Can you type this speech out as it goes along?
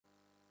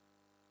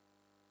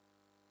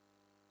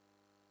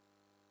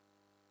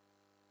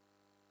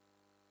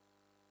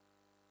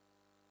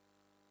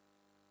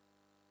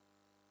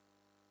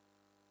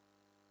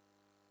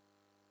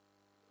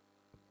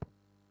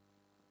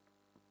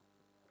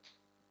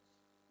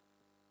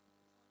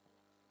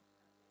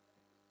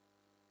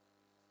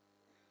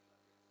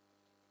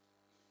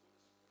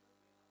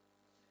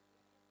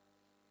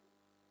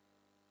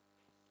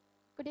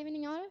Good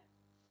evening, all.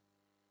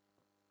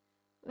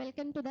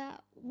 Welcome to the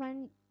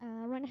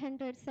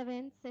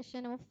 107th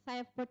session of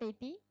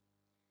FAYAPORT80.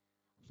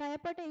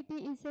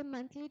 FAYAPORT80 is a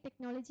monthly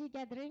technology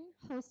gathering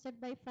hosted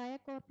by Fire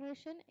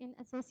Corporation in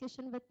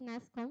association with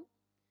NASCOM.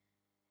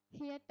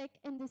 Here, tech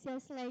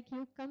enthusiasts like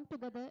you come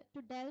together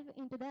to delve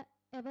into the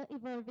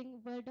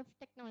ever-evolving world of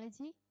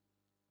technology.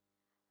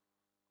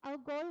 Our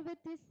goal with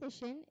this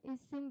session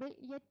is simple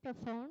yet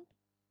profound: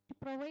 to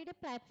provide a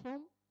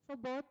platform for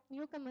both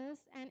newcomers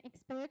and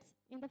experts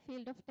in the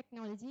field of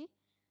technology.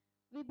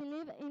 We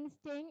believe in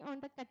staying on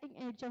the cutting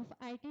edge of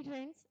IT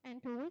trends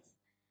and tools,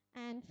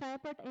 and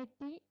Fireport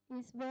 80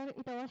 is where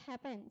it all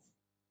happens.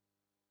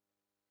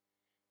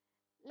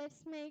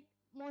 Let's make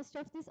most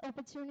of this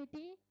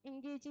opportunity,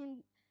 engage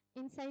in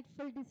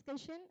insightful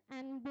discussion,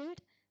 and build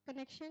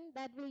connection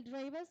that will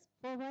drive us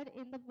forward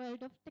in the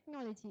world of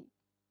technology.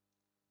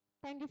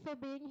 Thank you for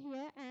being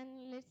here,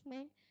 and let's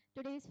make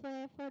today's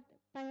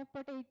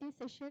Fireport 80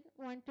 session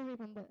one to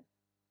remember.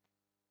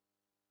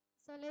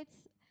 So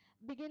let's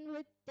begin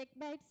with Tech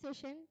Byte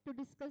session to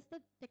discuss the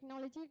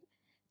technology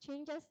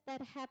changes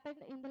that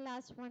happened in the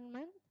last 1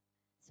 month.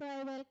 So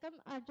I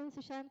welcome Arjun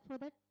Sushant for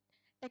the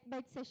Tech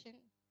Byte session.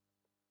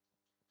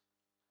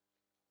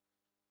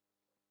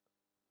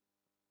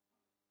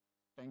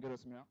 Thank you,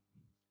 Rasmia.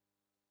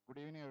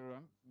 Good evening,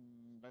 everyone.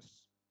 Let's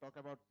talk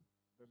about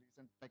the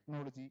recent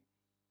technology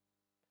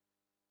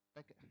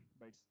tech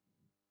bites.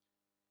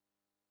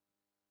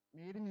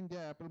 Made in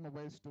India Apple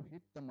mobiles to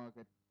hit the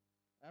market.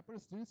 Apple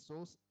still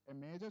sources a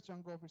major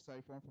chunk of its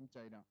iPhone from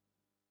China,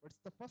 but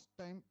it's the first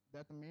time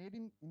that the made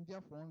in India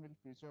phone will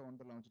feature on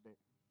the launch day.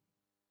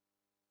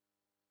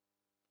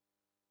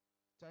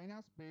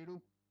 China's Baidu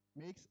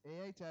makes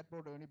AI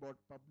chatbot Erniebot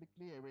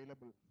publicly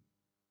available.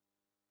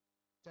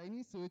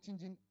 Chinese search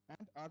engine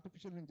and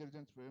artificial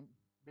intelligence firm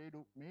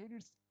Baidu made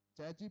its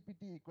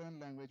ChatGPT equivalent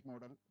language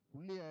model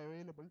fully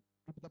available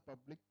to the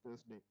public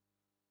Thursday.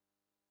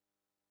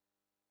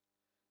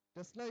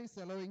 Tesla is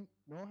allowing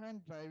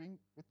no-hand driving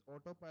with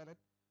autopilot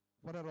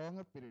for a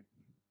longer period.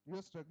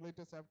 US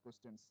regulators have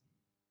questions.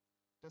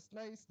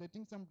 Tesla is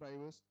letting some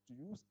drivers to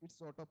use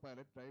its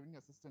autopilot driving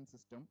assistance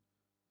system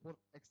for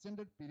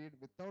extended period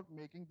without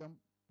making them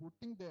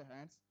putting their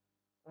hands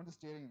on the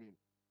steering wheel,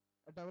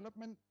 a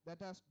development that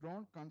has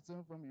drawn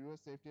concern from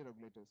US safety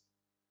regulators.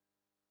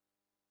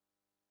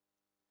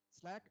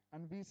 Slack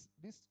unveils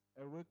this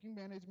a working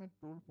management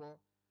tool for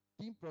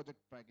team project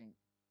tracking.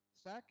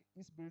 Slack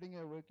is building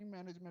a working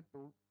management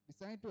tool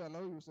designed to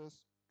allow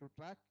users to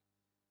track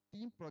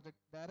team project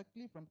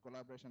directly from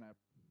collaboration app.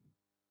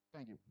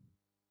 Thank you.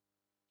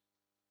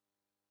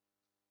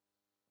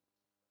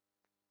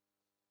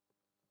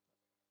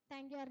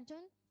 Thank you,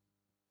 Arjun.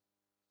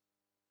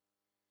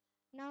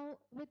 Now,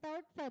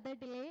 without further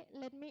delay,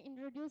 let me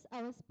introduce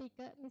our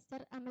speaker,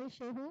 Mr. Amal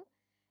Shehu.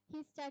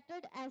 He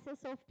started as a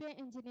software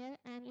engineer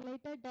and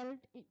later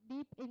delved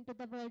deep into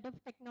the world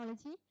of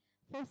technology,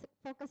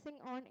 focusing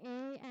on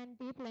AI and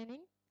deep learning.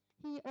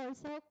 He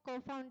also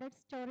co-founded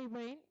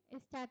StoryBrain, a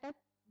startup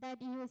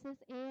that uses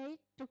AI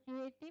to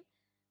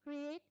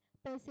create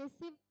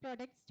persuasive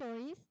product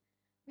stories.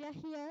 We are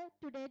here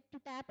today to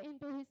tap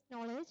into his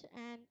knowledge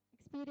and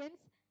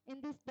experience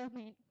in this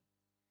domain.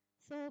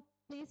 So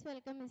please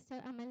welcome Mr.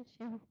 Amal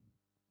Shehu.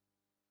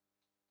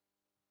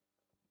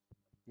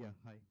 Yeah,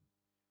 hi.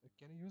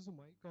 Can I use the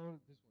mic or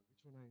this one?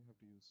 Which one I have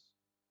to use?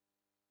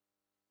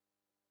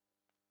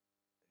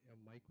 Yeah,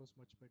 mic was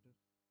much better.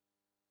 Yeah.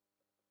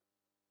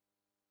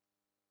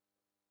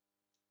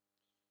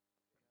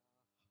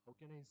 How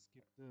can I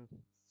skip the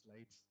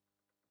slides?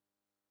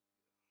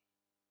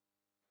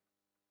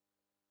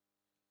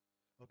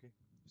 Okay,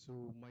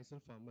 so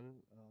myself,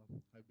 Amal,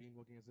 I've been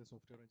working as a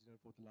software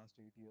engineer for the last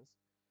 8 years.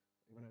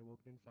 Even I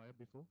worked in Fire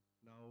before.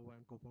 Now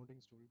I'm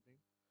co-founding StoryBrain.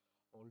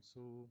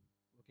 Also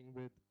working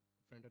with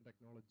front-end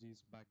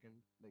technologies,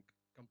 back-end, like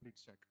complete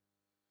stack.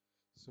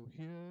 So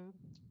here,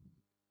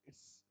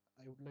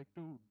 I would like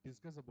to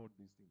discuss about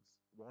these things.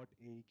 What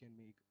AI can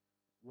make,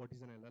 what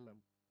is an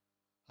LLM,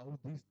 how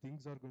these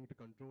things are going to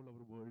control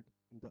our world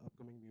in the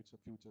upcoming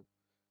future.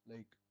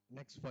 Like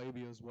next 5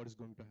 years, what is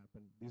going to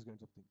happen, these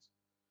kinds of things.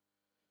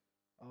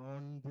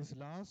 On this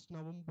last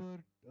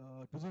November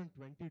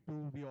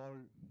 2022, we all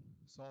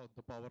saw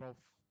the power of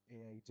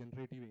AI,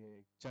 generative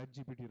AI,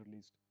 ChatGPT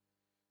released.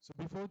 So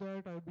before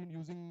that, I've been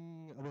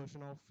using a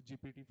version of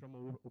GPT from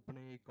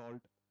OpenAI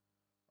called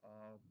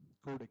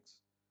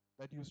Codex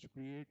that used to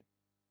create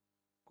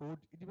code.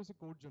 It was a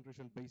code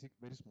generation, basic,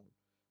 very small.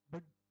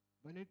 But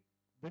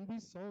when we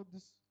saw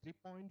this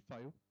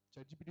 3.5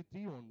 ChatGPT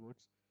 3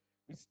 onwards,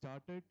 we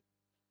started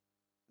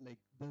like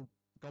the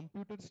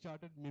computer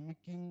started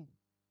mimicking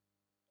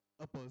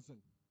a person.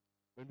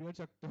 When we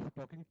are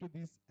talking to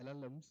these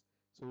LLMs,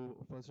 so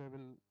first I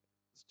will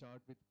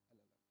start with LLM.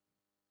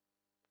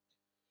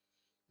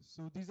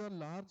 So these are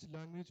large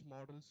language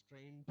models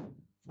trained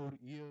for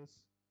years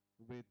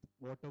with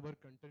whatever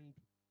content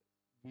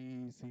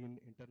we see in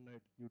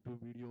internet, YouTube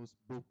videos,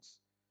 books.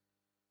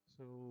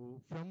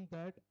 So from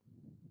that,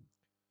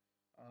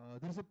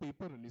 There is a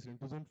paper released in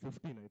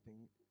 2015, I think.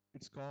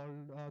 It's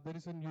called, there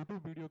is a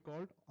YouTube video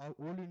called All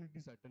You Need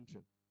Is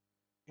Attention.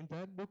 In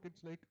that book,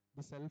 it's like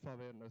the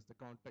self-awareness, the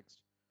context,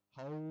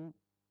 how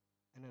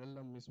an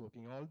LLM is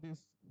working. All this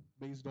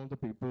based on the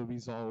paper we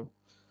saw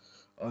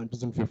in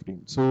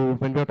 2015. So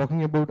when we are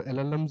talking about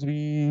LLMs,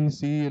 we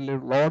see a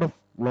lot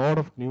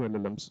of new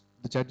LLMs.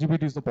 The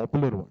ChatGPT is the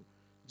popular one.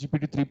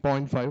 GPT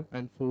 3.5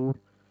 and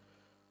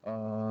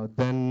 4.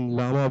 Then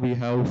Llama, we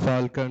have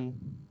Falcon.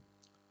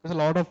 There's a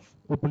lot of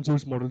open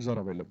source models are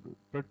available.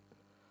 But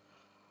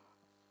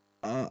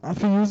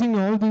after using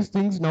all these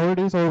things,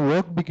 nowadays our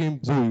work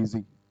became so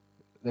easy.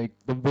 Like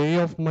the way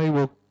of my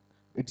work,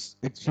 it's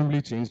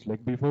extremely changed.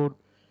 Like before,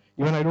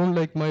 even I don't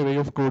like my way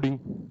of coding.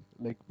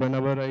 Like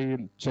whenever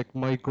I check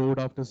my code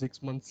after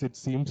 6 months, it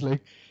seems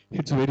like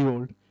it's very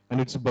old and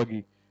it's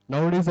buggy.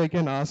 Nowadays, I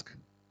can ask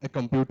a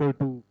computer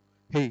to,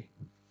 hey,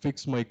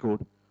 fix my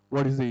code.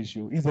 What is the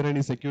issue? Is there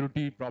any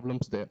security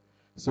problems there?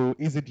 So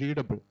is it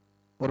readable?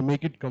 Or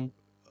make it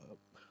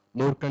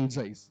more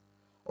concise?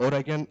 Or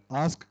I can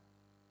ask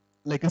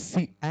like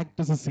act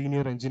as a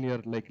senior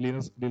engineer like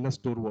Linus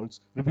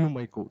Torvalds, review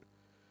my code.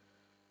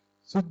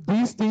 So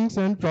these things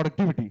and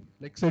productivity,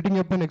 like setting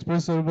up an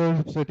Express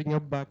server, setting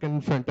up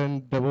backend,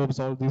 front-end, DevOps,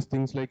 all these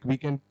things, like we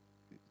can,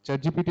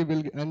 ChatGPT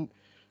will, and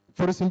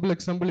for a simple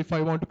example, if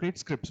I want to create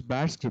scripts,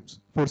 bash scripts,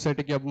 for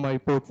setting up my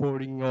port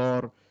forwarding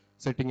or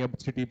setting up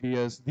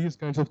HTTPS, these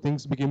kinds of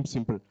things became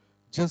simple.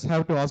 Just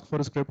have to ask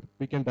for a script,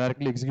 we can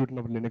directly execute on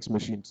our Linux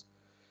machines.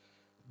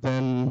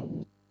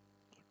 Then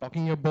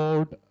talking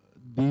about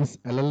these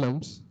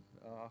LLMs,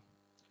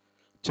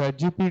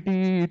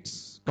 ChatGPT,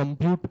 it's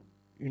compute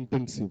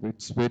intensive.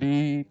 It's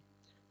very,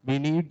 we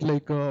need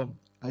like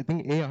I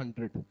think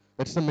A100.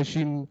 That's the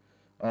machine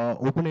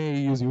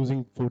OpenAI is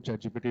using for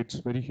ChatGPT. It's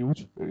very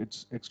huge.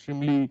 It's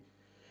extremely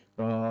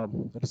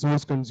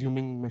resource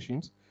consuming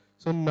machines.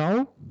 So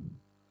now,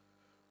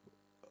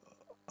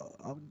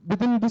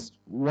 within this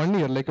 1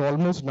 year, like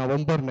almost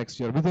November next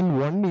year, within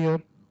 1 year,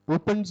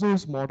 open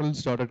source models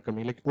started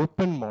coming, like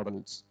open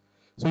models.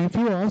 So if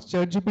you ask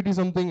ChatGPT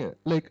something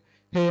like,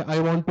 hey, I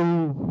want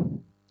to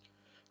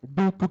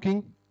do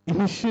cooking,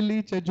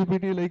 initially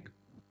ChatGPT, like,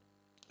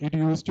 it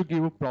used to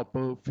give a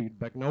proper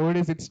feedback.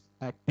 Nowadays, it's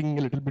acting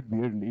a little bit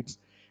weirdly.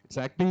 It's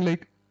acting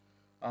like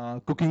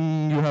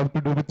cooking you have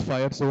to do with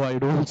fire, so I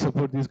don't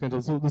support these kinds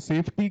of. So the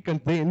safety,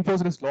 they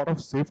enforce a lot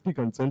of safety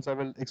concerns. I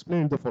will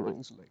explain in the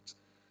following slides.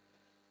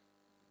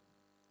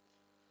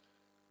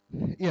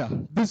 Yeah,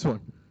 this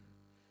one.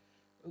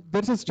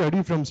 There's a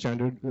study from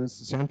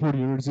Stanford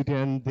University,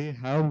 and they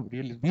have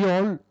really,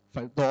 the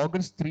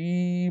August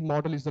 3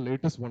 model is the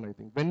latest one, I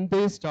think. When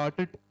they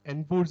started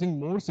enforcing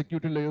more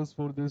security layers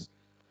for this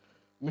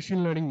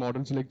machine learning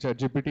models like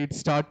ChatGPT, it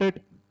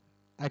started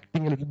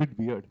acting a little bit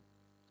weird.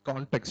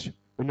 Context.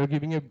 When you're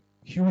giving a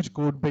huge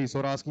code base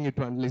or asking it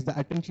to analyze, the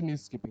attention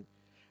is skipping.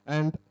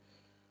 And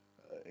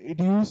it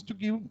used to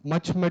give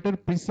much better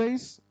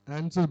precise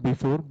answers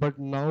before, but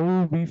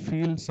now we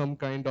feel some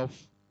kind of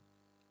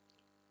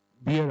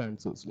weird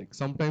answers. Like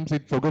sometimes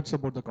it forgets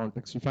about the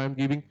context. If I'm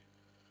giving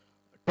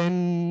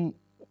 10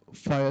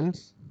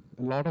 files,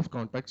 a lot of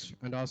context,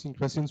 and asking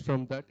questions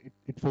from that,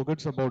 it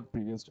forgets about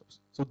previous jobs.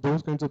 So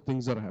those kinds of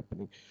things are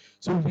happening.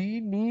 So we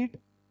need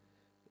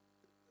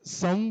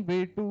some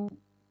way to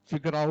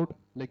figure out,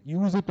 like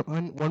use it.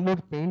 And one more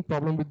pain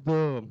problem with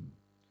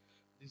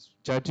these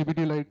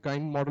ChatGPT like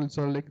kind models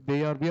are like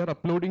we are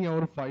uploading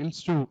our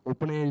files to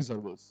OpenAI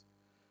servers,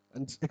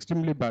 and it's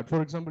extremely bad.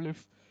 For example,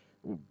 if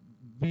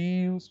we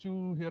used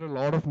to hear a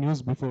lot of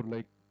news before,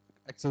 like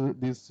access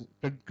this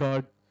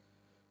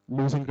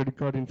losing credit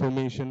card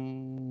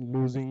information,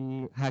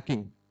 losing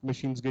hacking,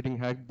 machines getting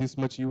hacked, this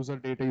much user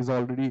data is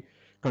already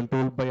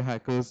controlled by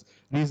hackers.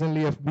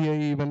 Recently,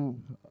 FBI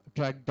even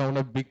tracked down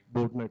a big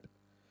botnet.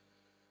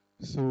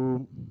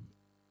 So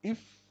if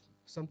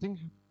something,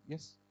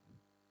 yes,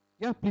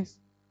 yeah, please.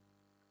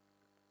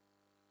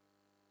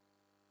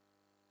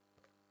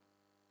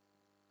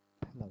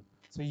 Hello.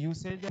 So you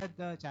said that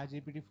the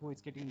ChatGPT 4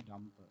 is getting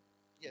dumber.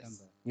 Yes.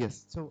 Dumber.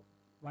 Yes. So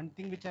one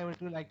thing which I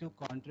would like to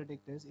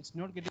contradict is it's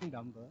not getting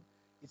dumber.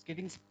 It's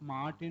getting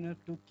smart enough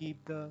to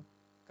keep the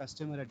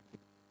customer at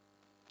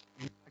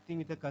interacting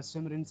with the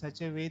customer in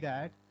such a way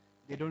that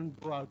they don't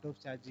go out of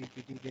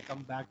ChatGPT. They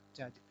come back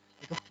to Chat,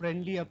 like a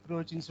friendly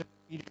approach instead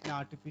of being an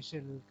artificial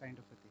kind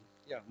of a thing.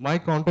 Yeah, my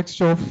context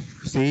of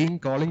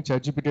calling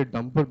ChatGPT a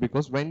dumper,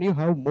 because when you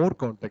have more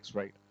context,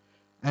 right,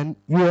 and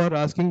you are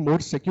asking more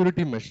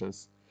security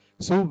measures,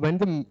 so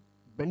when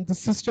the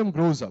system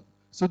grows up,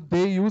 so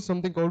they use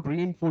something called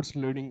reinforced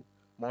learning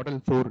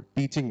model for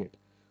teaching it.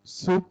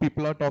 So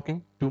people are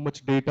talking too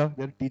much data,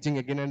 they're teaching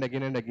again and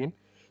again and again.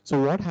 So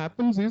what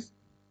happens is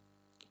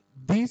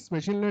these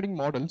machine learning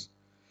models,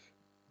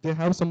 they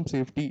have some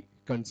safety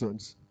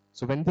concerns.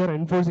 So when they're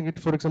enforcing it,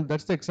 for example,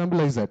 that's the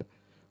example I said.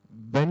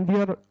 When we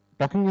are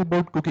talking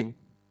about cooking,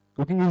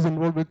 cooking is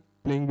involved with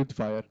playing with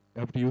fire.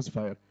 You have to use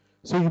fire.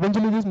 So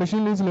eventually this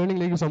machine is learning,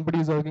 like if somebody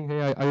is asking,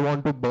 hey, I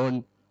want to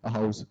burn a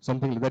house,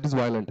 something like that is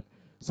violent.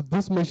 So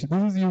this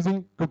is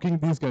using cooking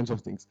these kinds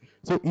of things.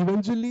 So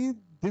eventually,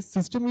 this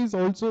system is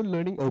also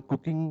learning, oh,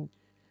 cooking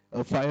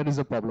fire is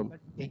a problem.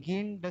 But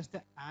again, does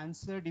the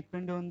answer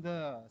depend on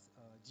the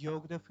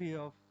geography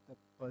of the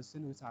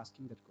person who is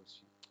asking that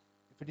question?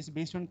 If it is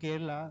based on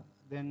Kerala,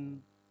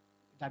 then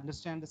to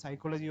understand the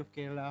psychology of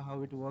Kerala,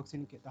 how it works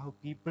in how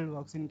people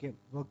work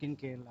in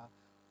Kerala,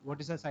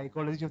 what is the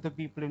psychology of the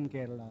people in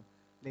Kerala,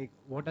 like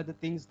what are the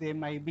things they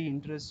might be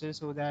interested,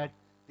 so that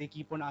they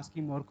keep on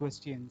asking more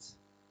questions.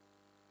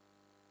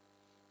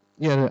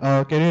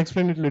 Yeah, can you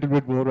explain it a little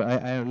bit more?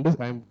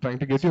 I'm trying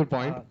to get your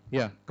point.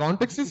 Yeah,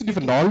 context is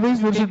different. Always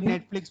if there you should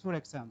take be. Netflix, for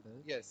example.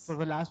 Yes. For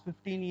the last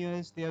 15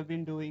 years, they have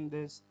been doing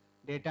this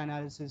data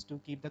analysis to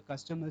keep the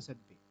customers at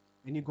bay.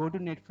 When you go to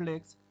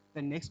Netflix,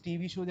 the next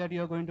TV show that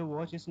you are going to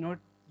watch is not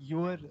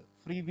your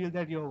free will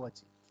that you are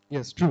watching.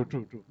 Yes, true.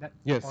 That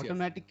Yes,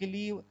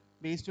 automatically,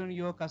 based on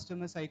your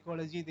customer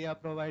psychology, they are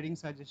providing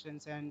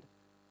suggestions, and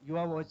you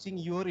are watching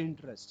your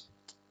interest,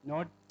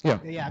 not Yeah.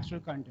 the actual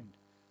content.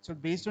 So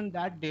based on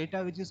that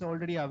data which is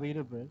already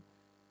available,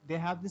 they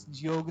have this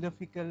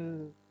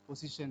geographical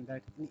position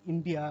that in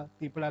India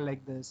people are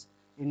like this,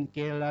 in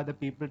Kerala the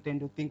people tend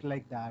to think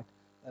like that,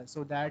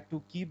 so that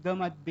to keep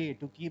them at bay,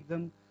 to keep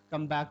them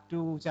come back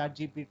to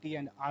ChatGPT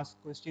and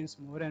ask questions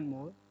more and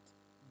more,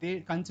 they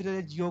consider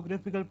a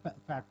geographical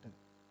factor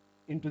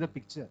into the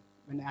picture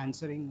when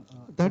answering.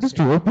 That is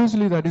true.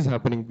 Obviously, that is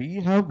happening. We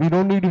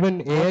don't need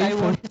even AI. What I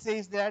want to say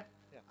is that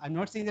I'm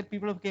not saying that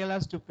people of Kerala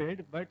are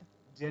stupid, but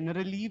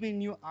generally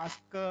when you ask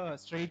a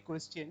straight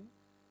question,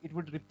 it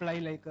would reply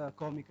like a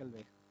comical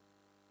way.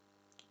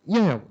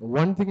 Yeah,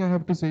 one thing I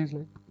have to say is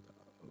like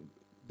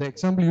the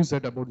example you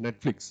said about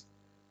Netflix.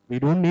 We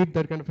don't need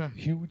that kind of a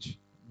huge,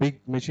 big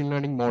machine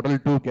learning model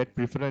to get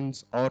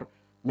preference or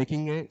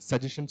making a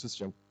suggestion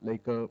system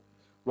like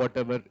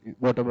whatever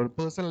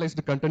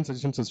personalized content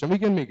suggestion system. We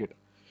can make it.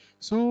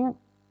 So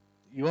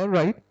you are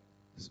right.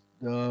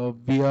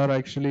 We are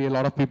actually a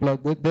lot of people are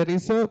there. There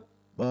is a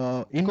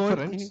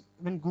inference.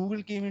 When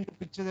Google came into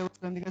picture, there was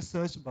something a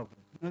search bubble.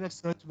 You know that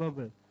search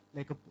bubble,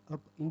 like a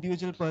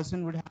individual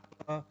person would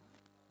have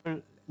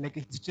like a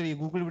history.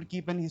 Google would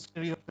keep an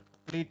history of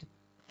complete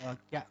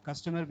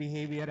customer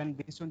behavior, and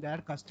based on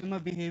that customer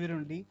behavior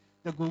only,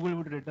 the Google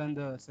would return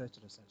the search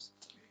results.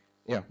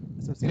 Yeah.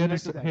 So similar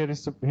to that.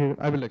 Here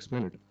I will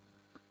explain it.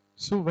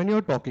 So when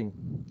you're talking,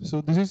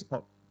 so this is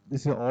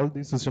all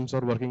these systems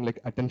are working like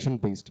attention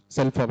based,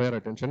 self-aware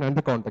attention and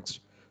the context.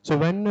 So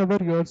whenever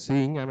you're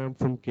saying I'm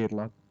from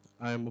Kerala,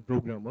 I am a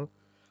programmer,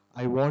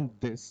 I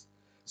want this.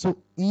 So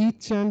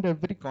each and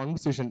every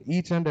conversation,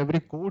 each and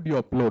every code you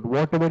upload,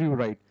 whatever you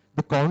write,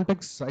 the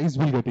context size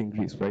will get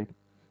increased, right?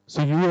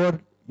 So you are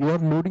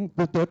loading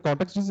the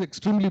context is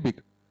extremely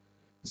big.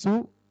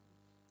 So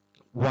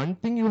one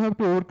thing you have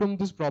to overcome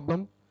this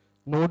problem,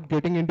 not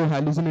getting into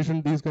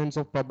hallucination, these kinds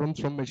of problems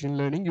from machine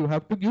learning, you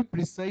have to give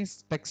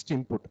precise text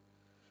input.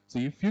 So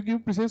if you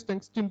give precise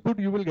text input,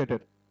 you will get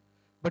it.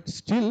 But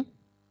still,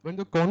 when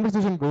the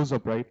conversation goes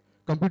up, right,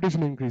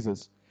 computation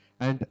increases.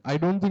 And I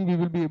don't think we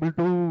will be able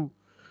to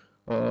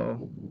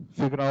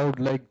figure out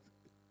like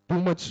too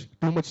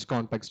much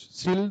context.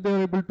 Still,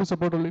 they're able to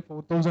support only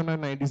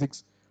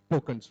 4096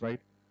 tokens, right,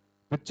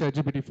 with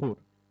ChatGPT 4.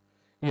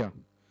 Yeah.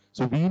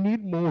 So we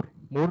need more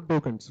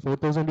tokens.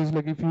 4000 is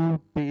like if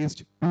you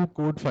paste 2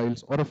 code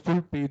files or a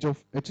full page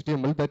of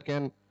HTML that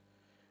can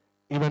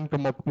even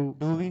come up to.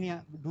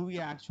 Do we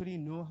actually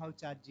know how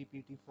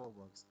ChatGPT 4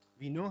 works?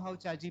 We know how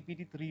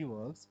ChatGPT 3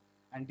 works,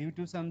 and due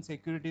to some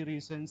security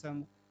reasons,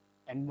 some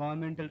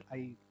environmental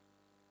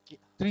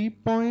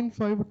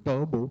 3.5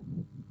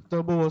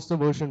 turbo was the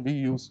version we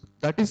use.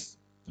 That is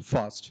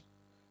fast.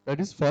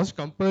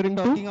 Comparing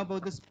to. I'm talking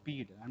about the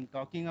speed. I'm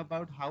talking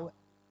about how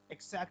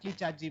exactly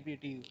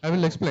ChatGPT. I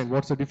will explain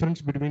what's the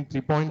difference between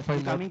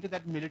 3.5. Coming to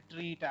that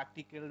military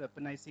tactical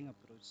weaponizing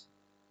approach.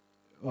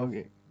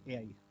 Okay.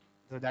 AI.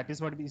 So that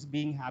is what is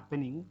being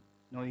happening,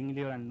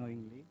 knowingly or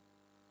unknowingly.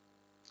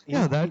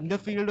 In the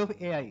field of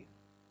AI.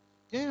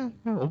 Yeah,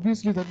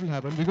 obviously that will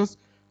happen because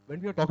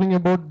when we are talking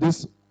about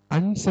this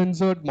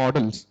uncensored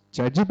models,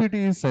 ChatGPT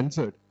is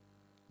censored.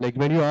 Like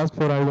when you ask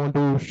for I want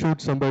to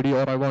shoot somebody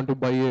or I want to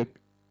buy a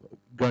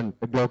gun,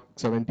 a Glock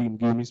 17,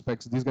 give me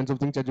specs, these kinds of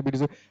things, ChatGPT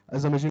say,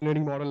 as a machine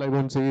learning model, I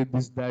won't say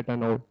this, that,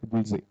 and all it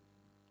will say.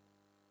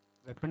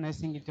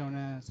 Weaponizing it on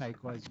a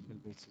psychological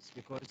basis,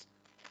 because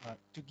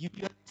to give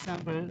you an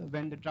example,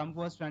 when the Trump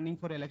was running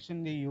for election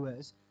in the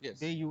US,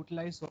 they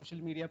utilized social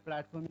media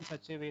platform in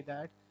such a way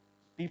that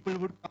people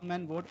would come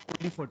and vote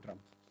only for Trump,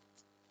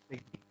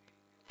 like,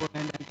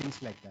 and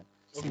things like that.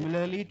 Okay.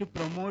 Similarly, to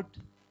promote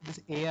this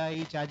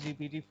AI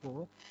ChatGPT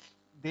 4,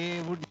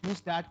 they would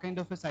use that kind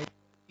of a psychology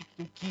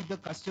to keep the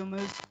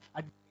customers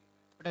at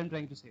what I'm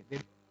trying to say. They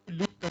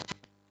lose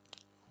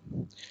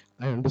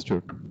I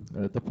understood.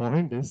 The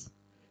point is,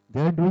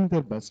 they are doing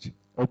their best.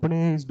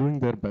 OpenAI is doing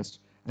their best,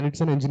 and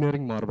it's an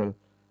engineering marvel,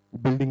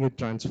 building a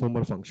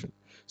transformer function.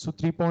 So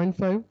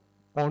 3.5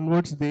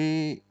 onwards,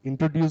 they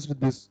introduced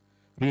this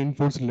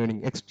reinforced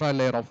learning, extra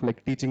layer of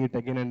like teaching it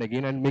again and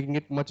again and making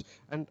it much.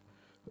 And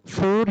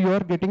 4 you are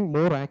getting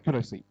more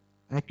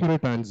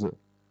accurate answer,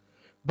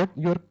 but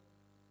your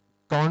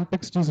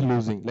context is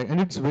losing, like, and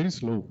it's very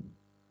slow.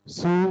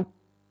 So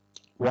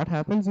what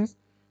happens is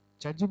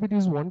ChatGPT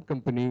is one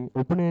company,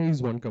 OpenAI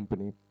is one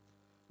company,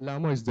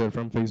 Llama is there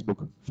from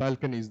Facebook,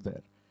 Falcon is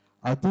there.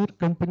 Other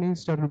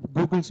companies started,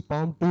 Google's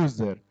Palm 2 is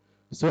there.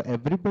 So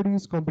everybody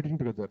is competing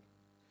together.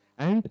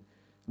 And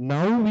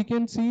now we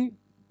can see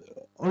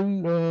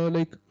on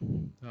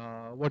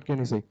what can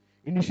I say?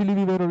 Initially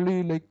we were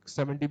only like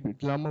 70,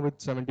 Llama with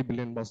 70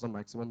 billion was the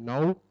maximum.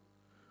 Now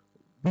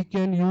we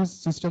can use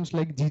systems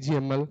like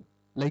GGML,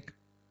 like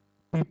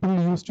people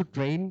used to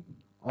train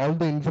all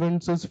the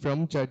inferences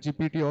from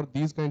ChatGPT or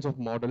these kinds of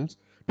models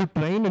to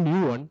train a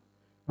new one,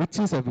 which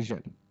is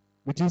efficient,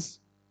 which is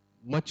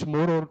much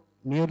more or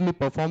nearly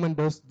performant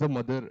as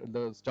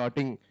the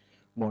starting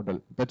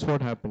model. That's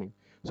what happening.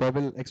 So I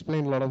will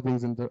explain a lot of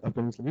things in the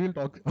upcoming slide. We will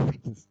talk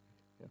about this.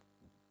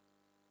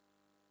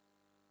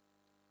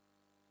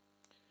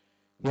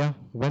 Yeah,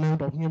 when I'm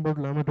talking about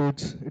Llama 2,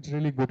 it's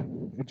really good.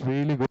 It's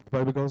really good.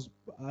 Why? Because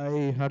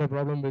I had a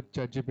problem with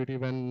ChatGPT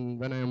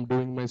when I am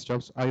doing my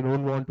stuffs. I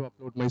don't want to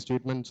upload my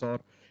statements or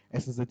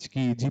SSH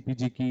key,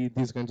 GPG key,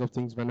 these kinds of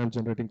things when I'm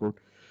generating code.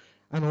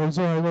 And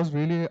also I was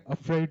really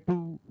afraid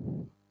to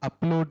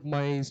upload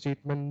my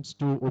statements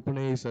to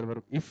OpenAI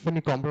server. If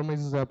any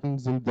compromises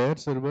happens in their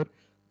server,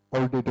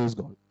 all data is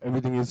gone.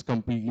 Everything is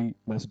completely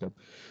messed up.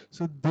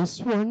 So this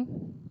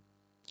one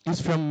is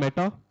from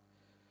Meta.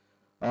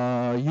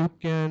 You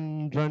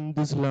can run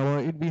this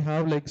Llama. We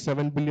have like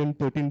 7 billion,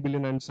 13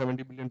 billion, and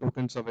 70 billion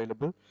tokens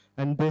available,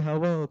 and they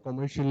have a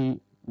commercial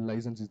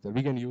license there.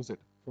 We can use it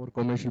for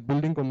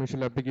building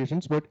commercial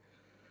applications. But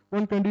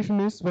one condition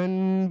is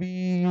when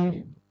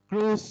we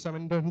close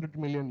 700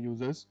 million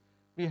users,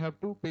 we have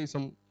to pay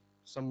some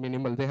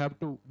minimal. We have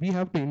to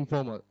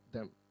inform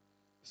them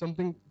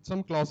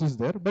some clauses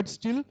there. But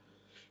still,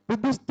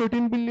 with this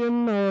 13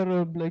 billion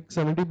or like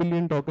 70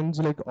 billion tokens,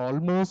 like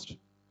almost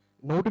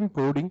not in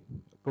coding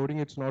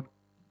it's not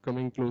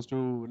coming close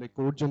to, like,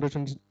 code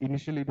generation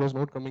initially it was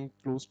not coming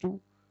close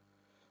to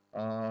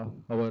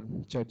our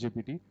chat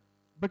gpt,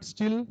 but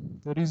still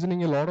the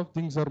reasoning, a lot of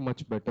things are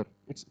much better.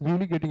 It's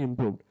really getting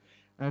improved.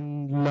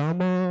 And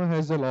llama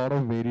has a lot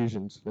of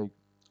variations, like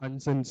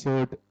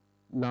uncensored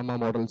llama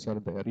models are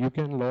there. You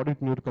can load it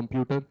in your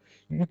computer,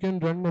 you can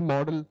run a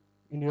model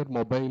in your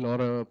mobile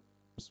or a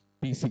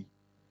pc.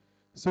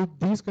 So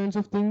these kinds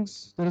of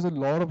things, there is a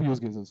lot of use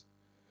cases.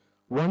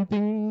 One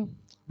thing,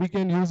 we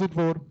can use it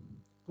for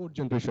code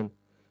generation.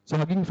 So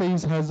Hugging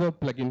Face has a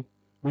plugin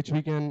which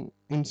we can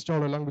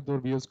install along with our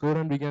VS Code,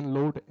 and we can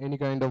load any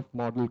kind of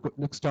model.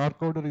 Like Star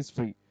Coder is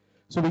free.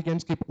 So we can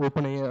skip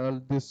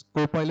OpenAI, this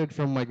Copilot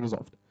from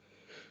Microsoft.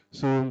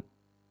 So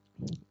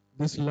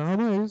this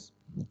Llama is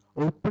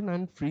open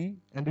and free,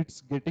 and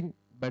it's getting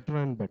better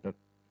and better.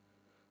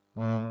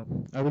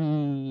 I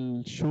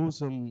will show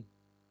some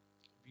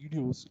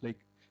videos like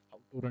how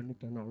to run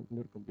it on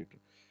your computer.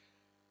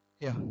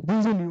 Yeah,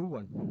 this is a new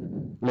one.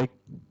 Like,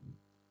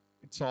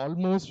 it's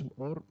almost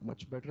or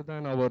much better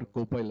than our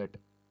Copilot,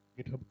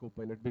 GitHub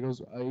Copilot,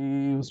 because I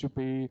used to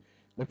pay,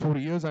 like, for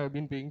years I have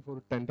been paying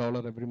for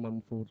 $10 every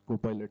month for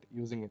Copilot,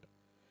 using it.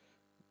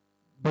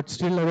 But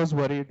still I was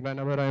worried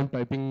whenever I am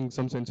typing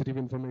some sensitive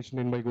information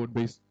in my code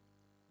base,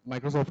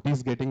 Microsoft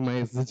is getting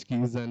my SSH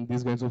keys and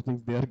these kinds of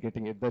things, they are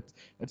getting it.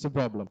 That's a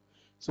problem.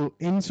 So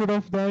instead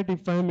of that,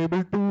 if I'm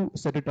able to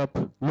set it up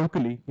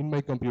locally in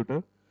my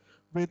computer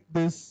with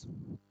this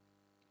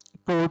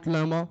code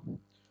llama,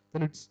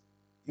 then it's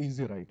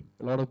easy, right?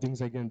 A lot of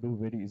things I can do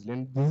very easily.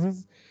 And this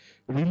is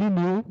really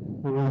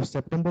new.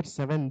 September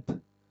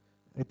 7th,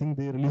 I think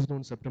they released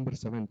on September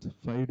 7th,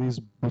 5 days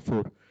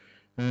before.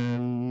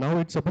 And now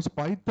it's supposed,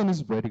 Python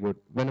is very good.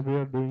 When we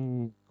are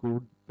doing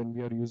code, when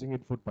we are using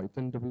it for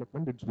Python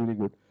development, it's really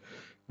good.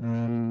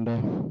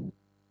 And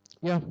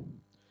yeah,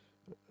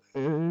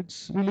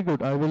 it's really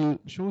good. I will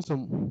show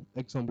some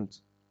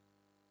examples.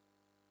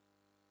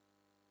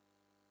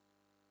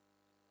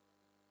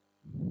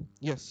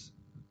 Yes.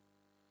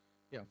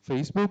 Yeah,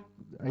 Facebook,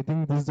 I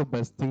think this is the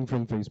best thing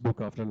from Facebook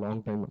after a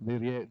long time.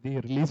 They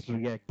released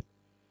React.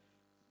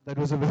 That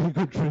was a very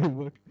good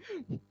framework.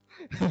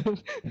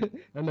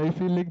 And I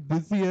feel like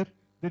this year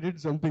they did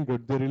something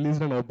good. They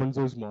released an open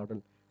source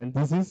model. And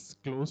this is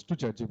close to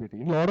ChatGPT.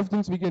 In a lot of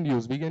things we can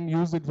use. We can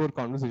use it for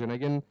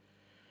conversation.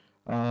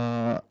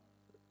 Can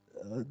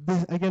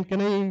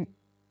I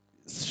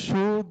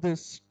show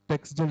this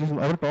text generation?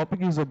 Our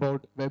topic is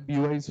about web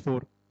UIs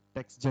for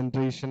text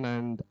generation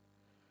and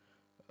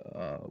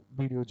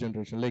video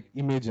generation, like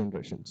image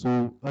generation.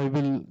 So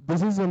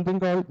this is something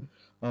called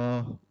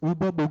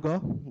Uba Buga.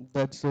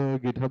 That's a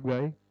GitHub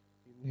guy.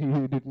 He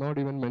did not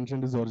even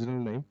mention his original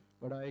name,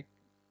 but I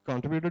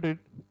contributed it,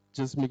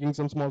 just making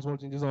some small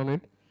changes on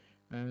it.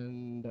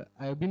 And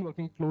I've been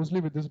working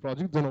closely with this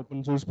project. It's an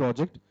open source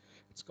project.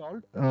 It's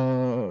called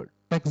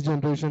Text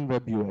Generation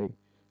Web UI.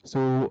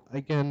 So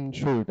I can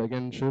show it. I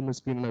can show my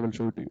screen and I will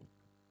show it to you.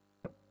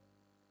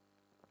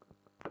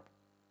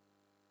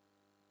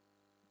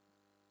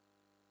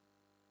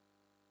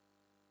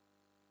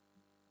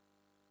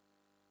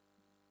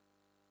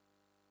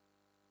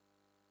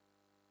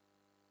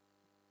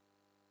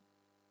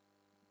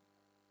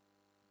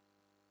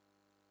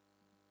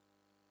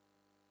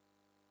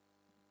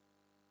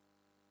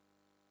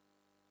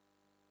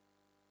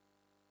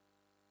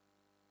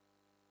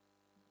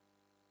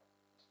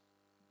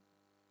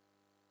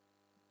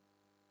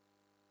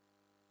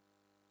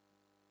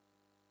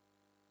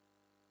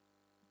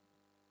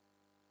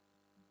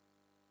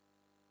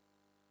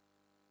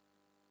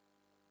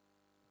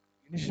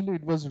 Initially,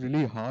 it was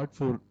really hard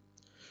for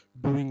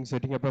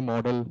setting up a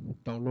model,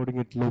 downloading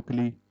it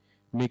locally,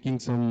 making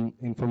some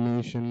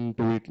information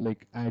to it,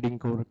 like adding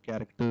core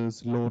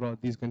characters, LoRa,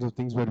 these kinds of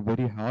things were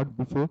very hard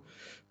before.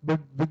 But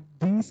with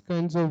these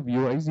kinds of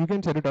UIs, you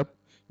can set it up.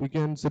 You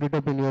can set it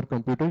up in your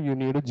computer. You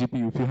need a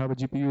GPU. If you have a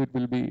GPU, it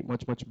will be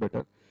much, much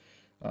better.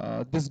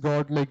 This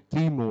got like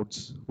 3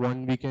 modes.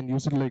 One, we can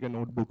use it like a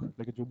notebook,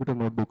 like a Jupyter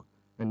notebook,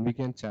 and we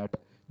can chat.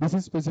 This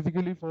is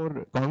specifically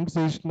for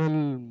conversational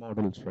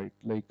models, right?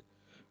 Like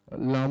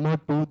Llama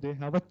 2, they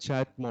have a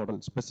chat model,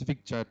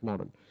 specific chat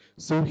model.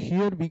 So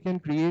here we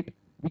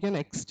can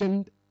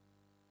extend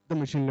the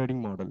machine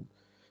learning model.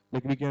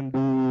 Like we can do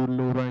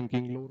low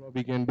ranking, LoRa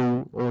we can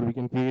do, or we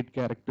can create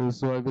characters.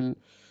 So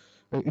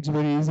it's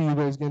very easy. You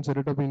guys can set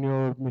it up in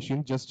your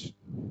machine. Just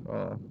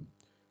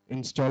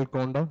install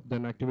Conda,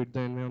 then activate the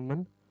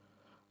environment.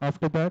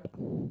 After that,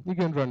 you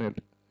can run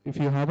it. If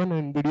you have an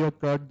NVIDIA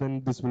card,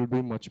 then this will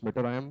be much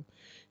better. I am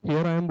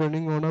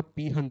running on a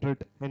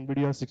P100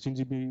 NVIDIA 16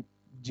 GB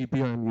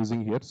GPU I am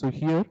using here. So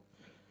here,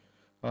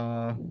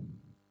 uh,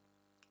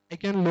 I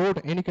can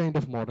load any kind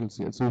of models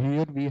here. So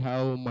here we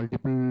have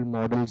multiple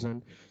models,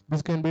 and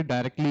this can be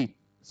directly.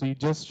 So you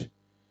just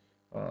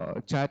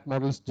chat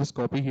models, just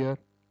copy here,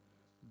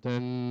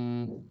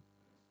 then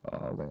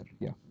where?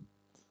 Yeah.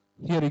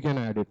 Here you can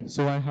add it.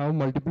 So I have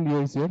multiple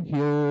UIs here.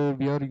 Here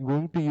we are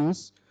going to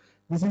use,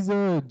 this is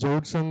a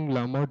Jodsung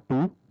Llama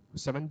 2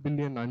 7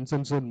 billion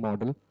uncensored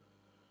model.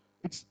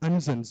 It's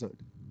uncensored.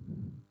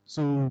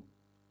 So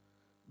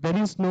there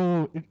is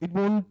no, it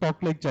won't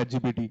talk like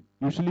ChatGPT.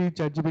 Usually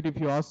ChatGPT, if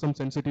you ask some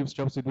sensitive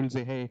stuff, it will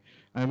say, hey,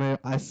 I'm a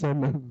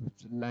SM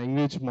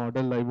language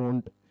model. I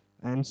won't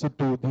answer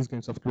to these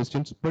kinds of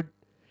questions. But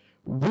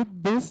with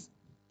this,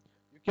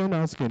 you can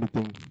ask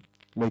anything.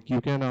 Like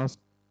you can ask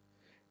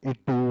it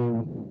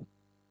to,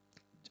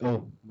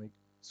 oh, my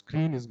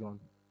screen is gone.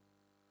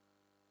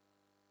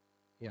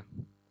 Yeah.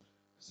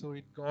 So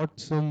it got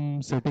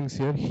some settings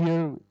here.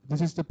 Here,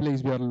 this is the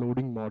place we are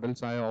loading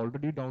models. I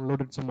already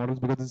downloaded some models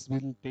because this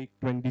will take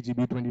 20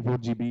 GB, 24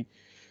 GB.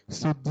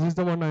 So this is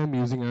the one I am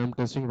using. I am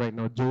testing right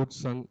now. Jode,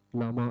 Sun,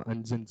 Llama,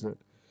 and Zinzer.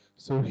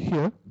 So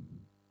here,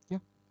 yeah.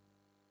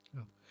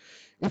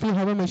 If you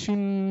have a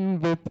machine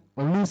with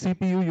only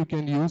CPU, you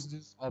can use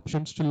these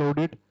options to load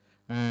it.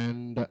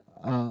 And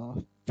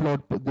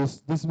float,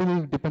 this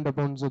will depend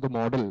upon the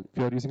model. If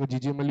you are using a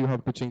GGML, you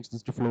have to change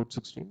this to float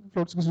 16.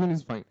 Float 16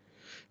 is fine.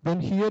 Then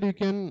here you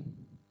can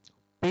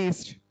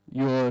paste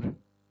your,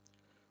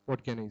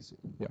 what can I say?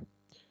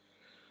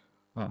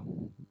 Yeah.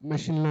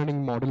 Machine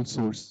learning model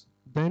source.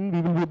 Then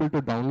we will be able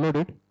to download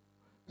it.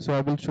 So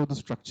I will show the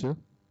structure.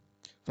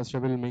 First I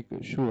will make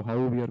sure how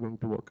we are going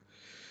to work.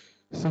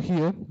 So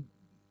here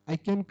I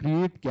can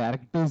create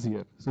characters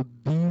here. So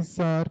these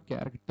are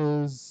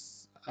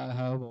characters I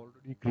have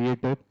already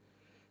created.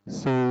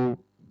 So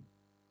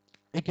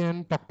I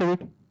can talk to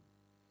it.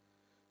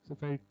 So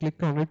if I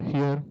click on it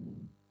here,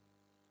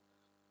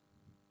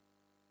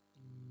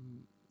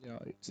 yeah,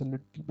 it's a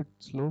little bit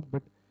slow,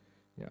 but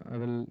yeah, I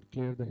will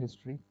clear the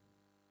history.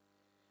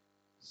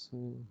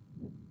 So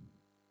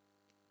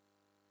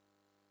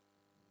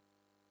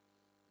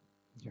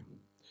yeah,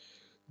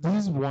 this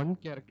is one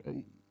character.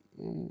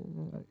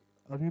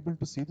 Are you able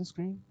to see the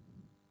screen,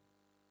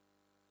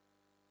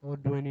 or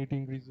do I need to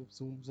increase the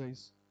zoom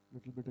size a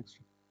little bit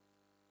extra?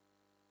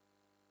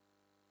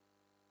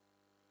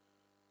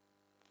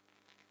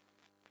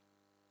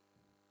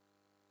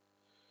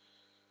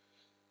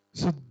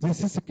 So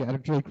this is a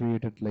character I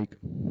created. Like,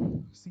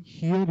 see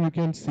here you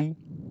can see.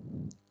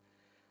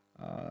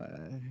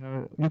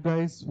 You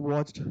guys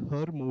watched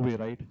Her movie,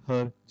 right?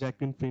 Her,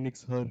 Jacqueline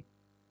Phoenix, Her.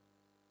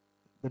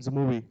 That's a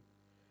movie.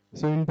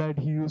 So in that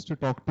he used to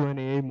talk to an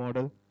AI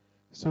model.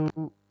 So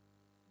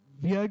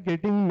we are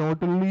getting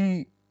not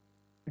only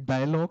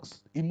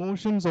dialogues,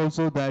 emotions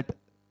also that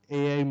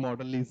AI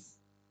model is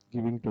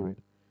giving to it.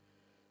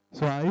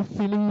 So I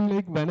feeling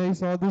like when I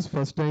saw this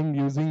first time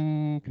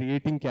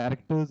creating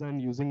characters and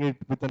using it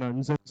with an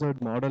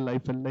uncensored model, I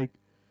felt like,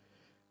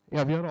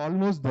 yeah, we are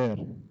almost there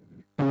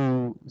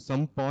to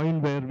some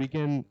point where we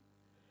can,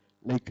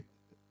 like,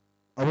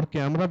 our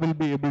camera will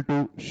be able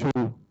to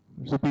show.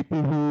 So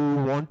people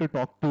who want to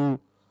talk to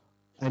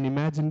an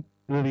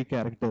imaginary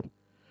character,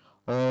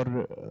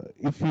 or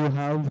if you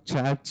have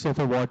chats of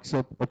a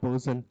WhatsApp, a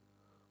person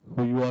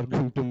who you are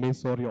going to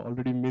miss or you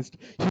already missed,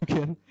 you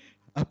can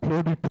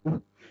upload it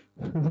to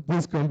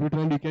this computer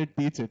and you can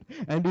teach it.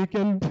 And you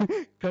can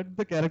cut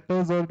the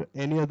characters or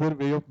any other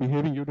way of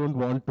behaving you don't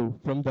want to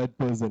from that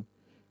person.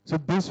 So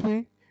this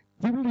way,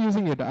 people are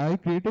using it. I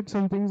created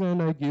some things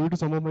and I gave it to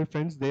some of my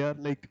friends. They are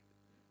like,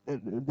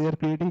 they are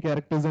creating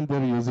characters and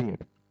they're using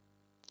it.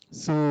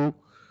 So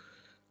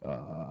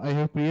I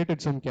have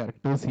created some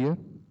characters here,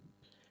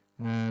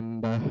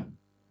 and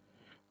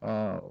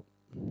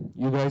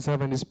you guys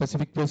have any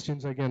specific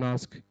questions I can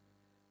ask,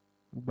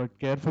 but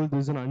careful,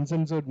 this is an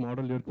uncensored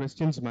model, your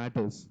questions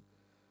matters.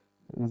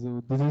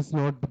 So this is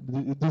not,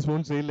 this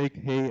won't say like,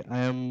 hey,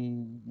 I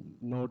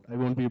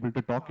won't be able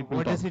to talk. It will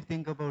What talk. does it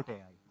think about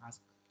AI?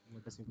 Ask.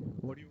 What does it think?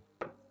 What do you?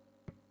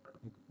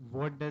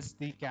 what does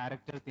the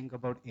character think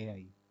about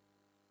AI?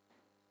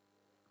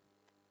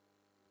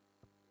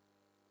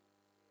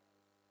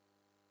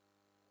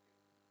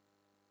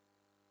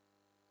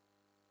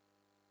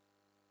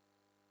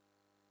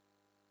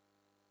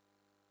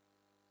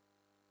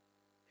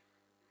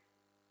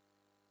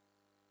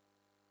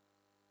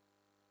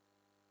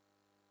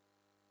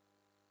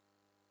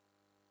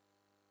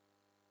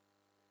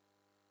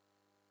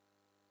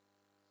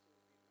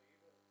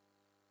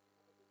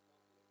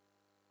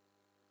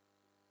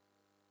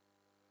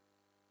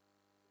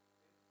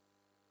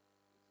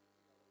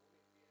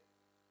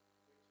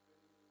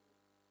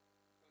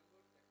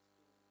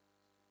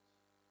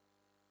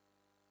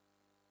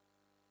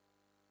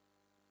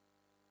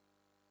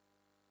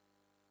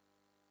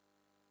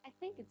 I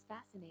think it's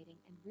fascinating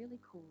and really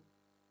cool.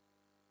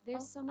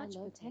 There's so much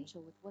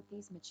potential with what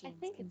these machines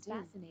can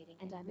do,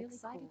 and I'm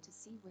excited to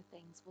see where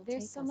things will take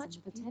us in the future. There's so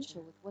much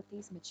potential with what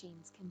these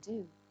machines can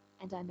do,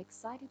 and I'm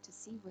excited to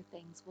see where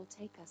things will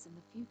take us in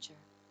the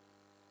future.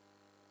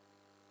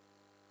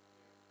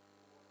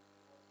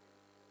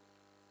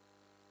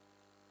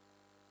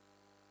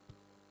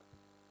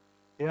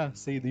 Yeah,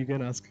 Said, you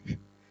can ask.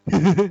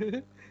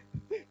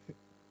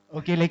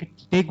 Okay, like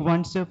take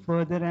one step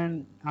further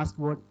and ask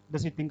what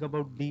does it think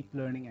about deep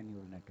learning and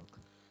neural network?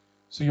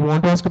 So you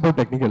want to ask about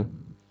technical?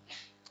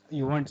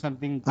 You want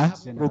something I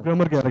have a general.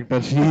 programmer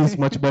character. She is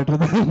much better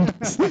than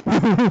this.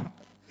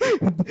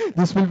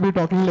 This will be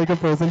talking like a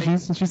person.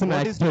 She's an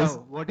What is actress.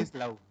 love? What is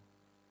love?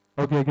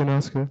 Okay, I can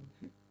ask her.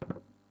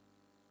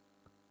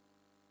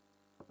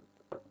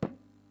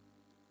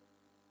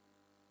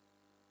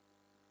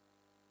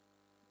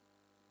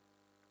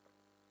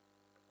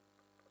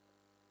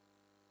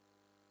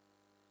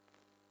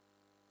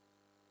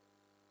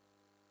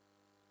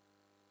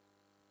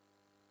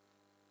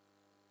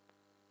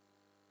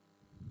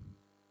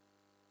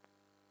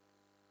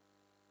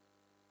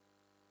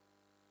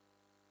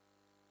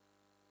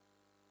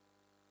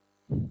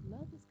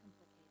 Love is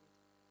complicated.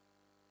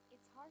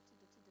 It's hard to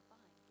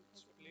define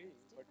because it means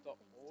different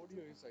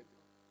things to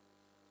different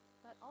people.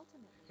 But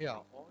ultimately, Yeah,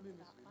 I think audio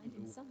it's is about really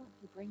finding low. someone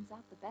who brings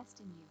out the best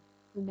in you,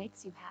 who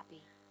makes you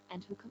happy,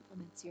 and who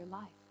complements your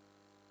life.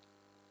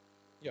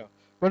 Yeah,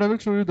 but I will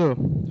show you the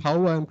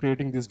how I am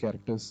creating these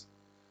characters.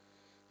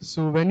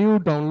 So when you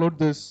download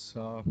this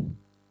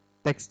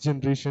text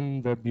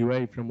generation web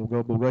UI from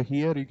Uga Boga,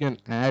 here you can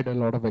add a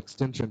lot of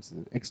extensions.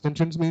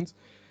 Extensions means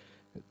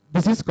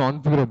this is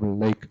configurable.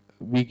 Like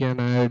we can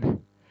add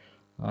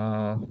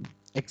uh,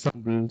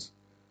 examples,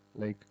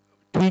 like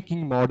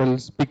tweaking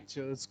models,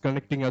 pictures,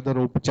 connecting other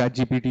chat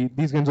GPT,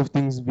 these kinds of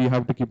things we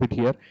have to keep it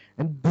here.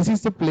 And this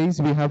is the place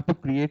we have to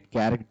create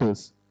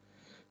characters.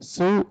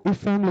 So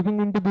if I'm looking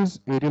into this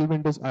aerial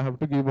windows, I have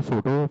to give a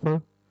photo of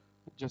her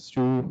just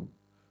to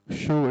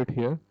show it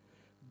here.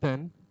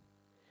 Then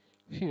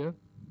here,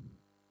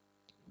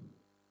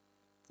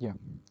 yeah.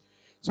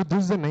 So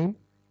this is the name,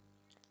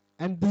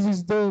 and this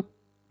is the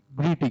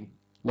greeting,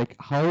 like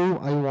how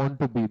I want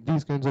to be.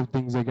 These kinds of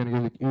things I can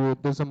get.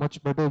 Like, there's a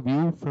much better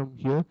view from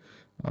here.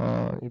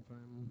 If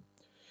I'm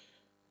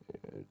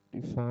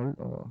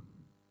default,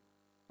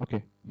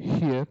 okay,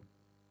 here.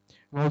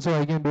 And also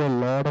I can do a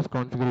lot of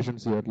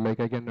configurations here. Like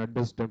I can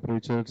adjust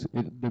temperatures.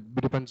 It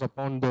depends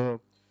upon the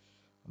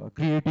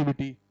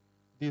creativity,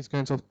 these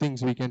kinds of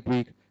things we can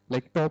tweak,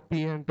 like top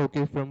P and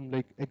okay from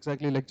like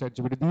exactly like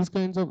ChatGPT. These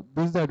kinds of,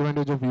 this is the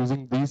advantage of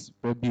using these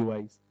web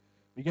UIs.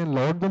 We can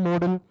load the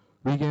model,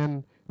 we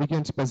can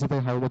specify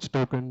how much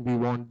token we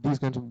want, these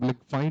kinds of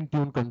like fine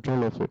tune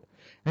control of it.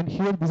 And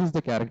here this is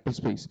the character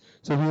space.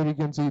 So here you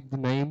can see the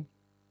name,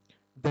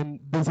 then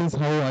this is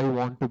how I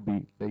want to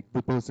be, like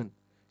the person.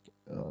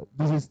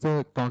 This is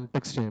the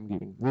context I am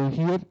giving. Well,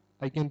 here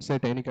I can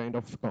set any kind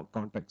of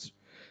context.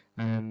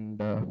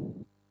 And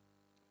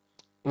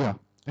yeah,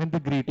 and the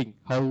greeting,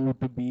 how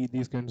to be,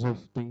 these kinds of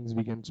things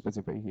we can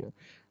specify here.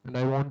 And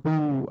I want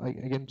to, I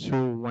can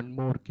show one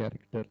more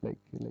character, like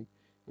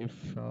if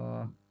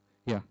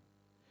yeah,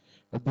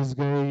 this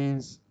guy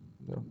is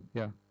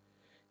yeah,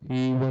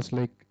 he was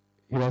like,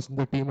 he was in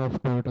the team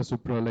of Toyota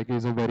Supra, like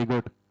he's a very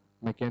good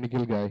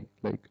mechanical guy.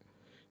 Like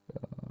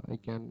I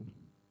can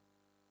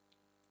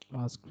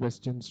ask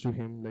questions to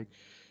him. Like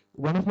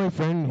one of my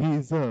friend, he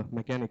is a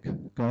mechanic,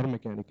 car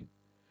mechanic,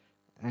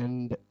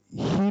 and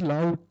he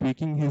loved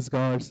tweaking his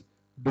cars,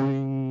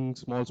 doing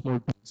small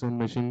tweaks on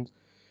machines.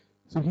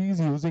 So he is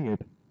using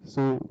it.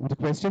 So the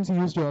questions he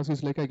used to ask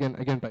is like, again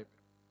type.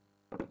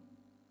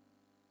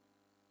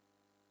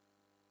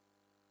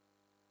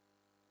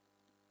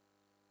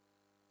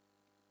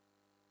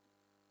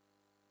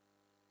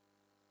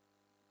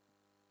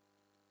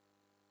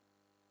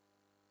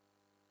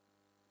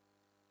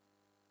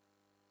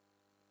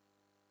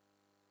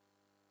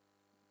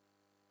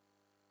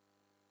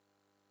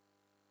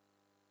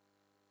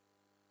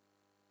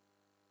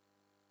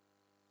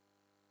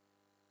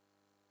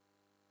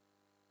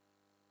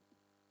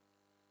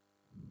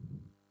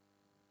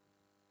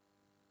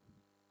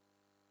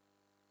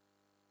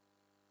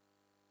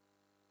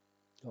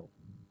 Oh,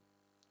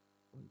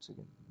 once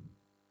again,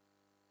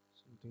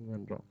 something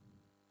went wrong.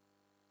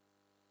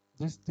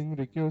 this thing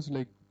requires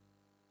like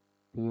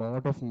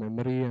lot of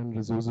memory and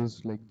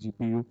resources like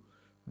GPU.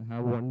 I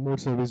have one more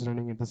service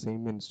running in the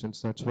same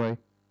instance. That's why.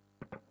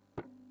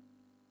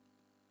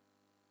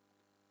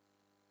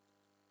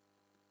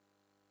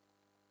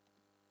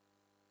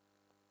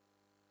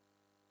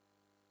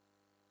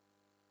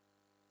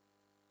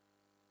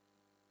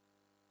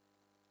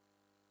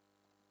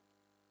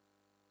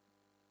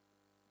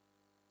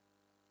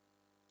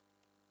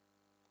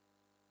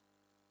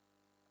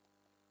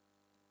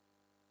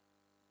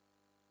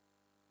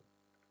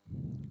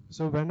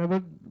 So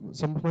whenever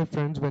some of my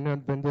friends, when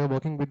they are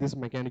working with these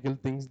mechanical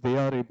things, they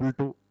are able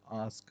to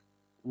ask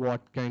what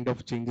kind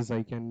of changes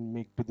I can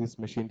make to these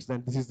machines.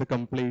 Then this is the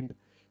complaint: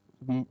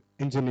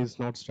 engine is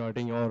not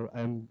starting, or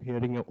I'm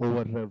hearing a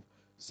over rev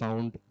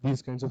sound.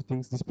 These kinds of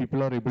things, these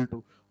people are able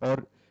to,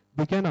 or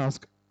they can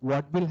ask,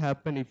 what will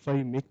happen if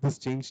I make this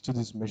change to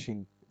this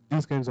machine?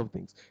 These kinds of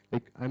things.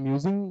 Like I'm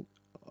using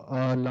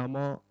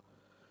Llama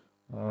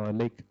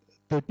like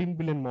 13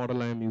 billion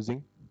model I am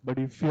using. But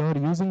if you are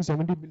using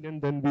 70 billion,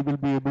 then we will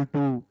be able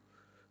to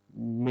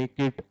make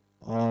it,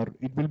 or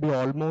it will be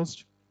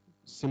almost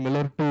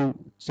similar to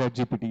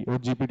ChatGPT or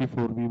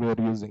GPT-4 we were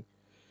using.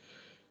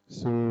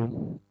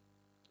 So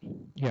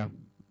yeah,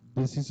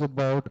 this is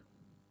about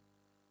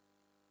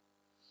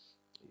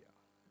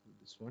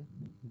this one.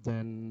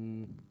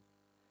 Then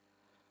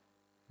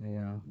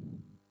yeah,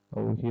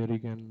 over here you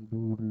can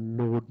do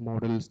load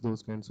models,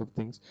 those kinds of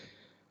things.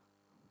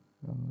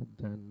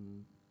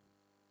 Then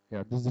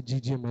yeah, this is the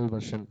GGML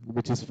version,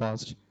 which is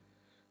fast.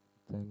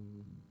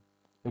 Then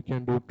you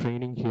can do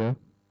training here.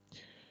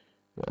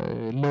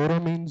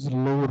 LoRa means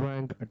low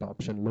rank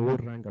adoption. Lower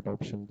rank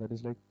adoption. That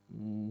is like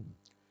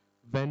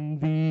when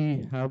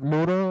we have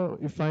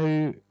LoRa. If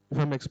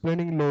I'm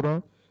explaining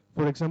LoRa,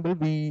 for example,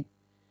 we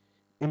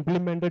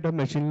implemented a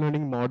machine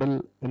learning model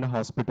in a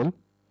hospital.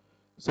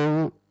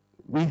 So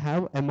we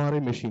have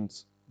MRI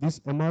machines.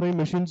 These MRI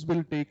machines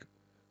will take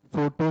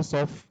photos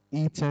of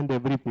each and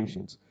every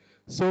patient.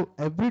 So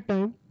every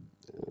time,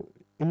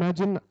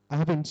 imagine I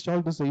have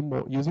installed the same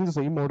using the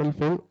same model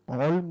for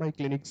all my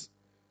clinics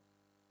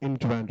in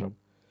Trivandrum.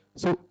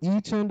 So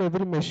each and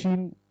every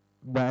machine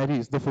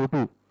varies the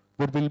photo.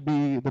 There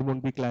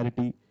won't be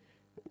clarity.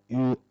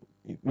 You,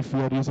 if you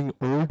are using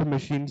old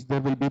machines, there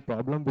will be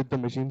problem with the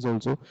machines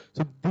also.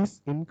 So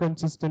these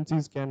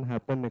inconsistencies can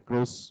happen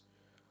across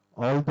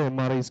all the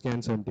MRI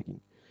scans I'm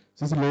taking.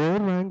 So this lower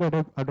rank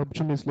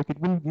adoption is like it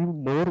will give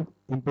more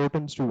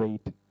importance to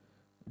weight.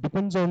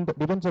 Depends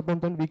upon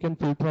then we can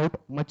filter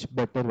out much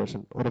better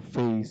version or a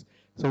face.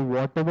 So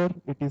whatever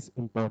it is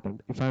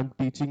important. If I'm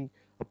teaching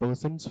a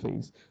person's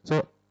face,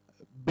 so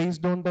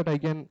based on that I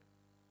can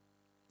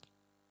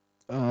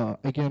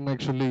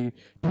actually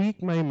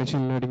tweak my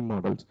machine learning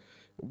models.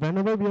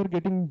 Whenever we are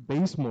getting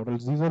base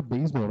models, these are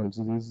base models.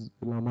 These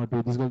Llama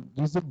 2,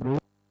 these are bro.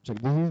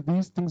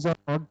 These things are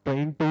not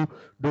trying to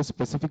do a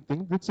specific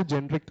thing. It's a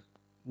generic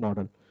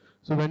model.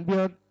 So when we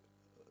are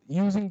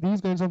using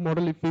these kinds of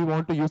model, if we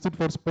want to use it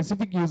for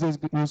specific use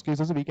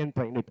cases, we can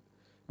train it.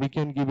 We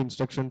can give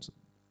instructions,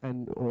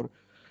 and or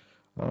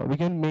we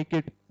can make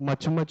it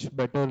much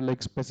better,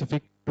 like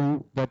specific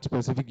to that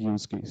specific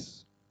use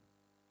case.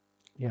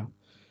 Yeah.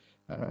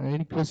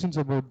 Any questions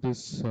about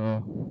this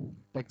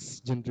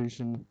text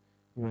generation?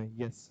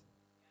 Yes.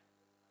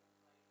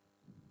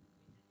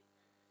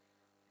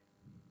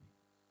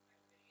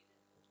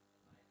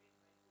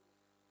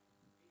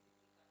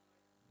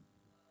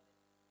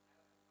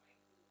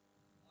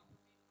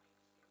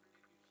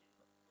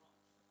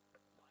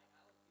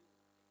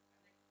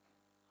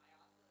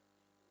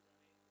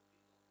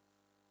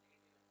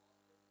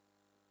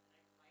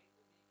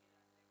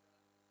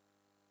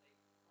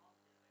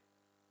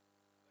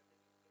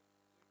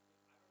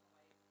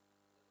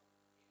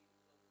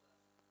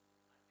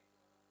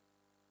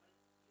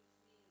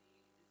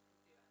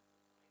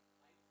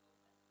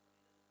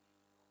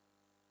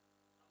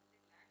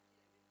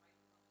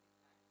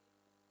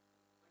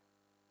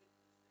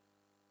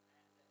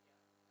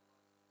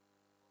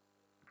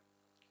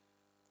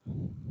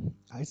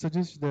 I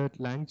suggest that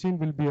LangChain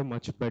will be a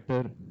much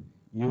better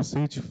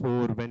usage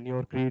for when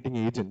you're creating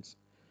agents.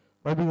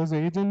 Why? Because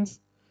agents,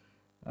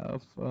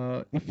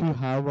 if you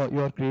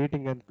are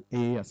creating an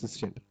AI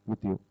assistant with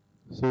you,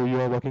 so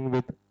you are working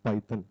with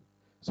Python,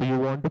 so you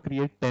want to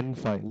create 10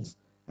 files,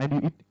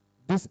 and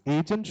this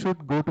agent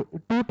should go to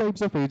two types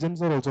of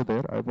agents are also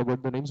there. I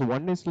forgot the names.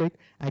 One is like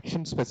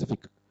action specific.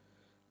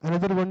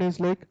 Another one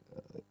is like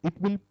it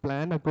will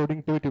plan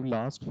according to it. It will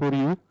ask for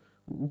you.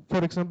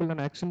 For example, an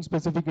action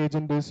specific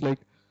agent is like,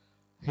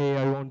 hey,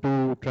 I want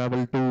to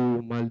travel to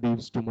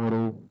Maldives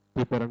tomorrow,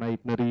 prepare an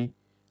itinerary,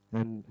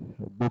 and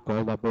book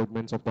all the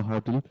appointments of the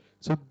hotel.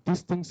 So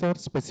these things are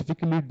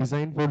specifically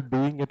designed for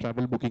doing a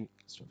travel booking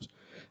stuff.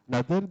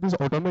 Another, this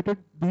automated,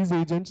 these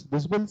agents,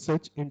 this will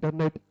search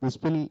internet, this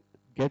will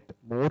get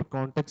more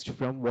context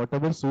from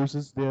whatever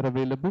sources they are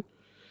available.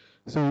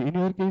 So in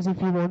your case,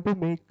 if you want to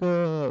make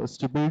a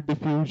stable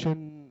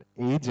diffusion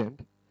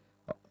agent,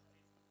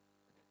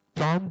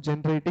 prompt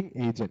generating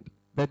agent.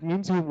 That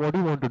means you what do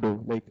you want to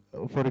do? Like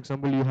for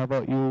example, you have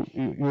a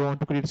you want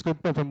to create a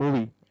script of a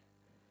movie.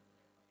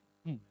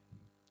 Hmm.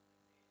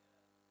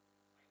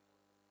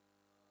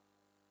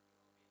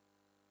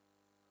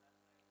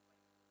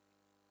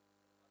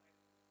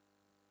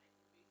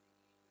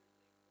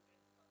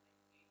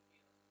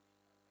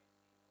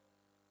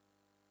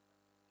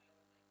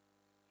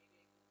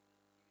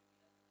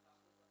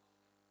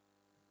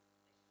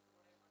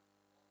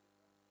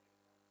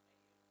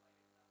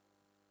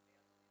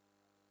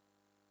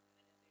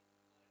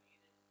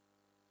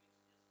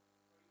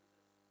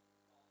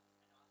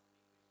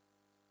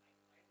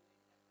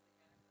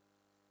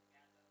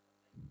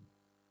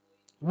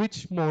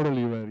 Which model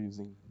you are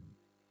using?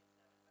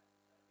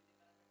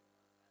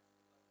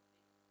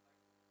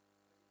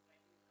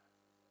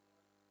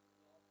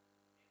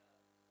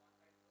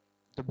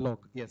 The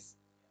block, yes.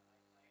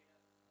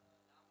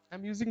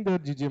 I'm using the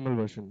GGML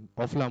version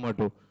of Llama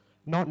 2.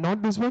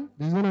 Not this one.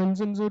 This is an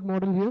uncensored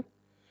model here.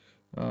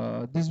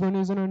 This one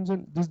is an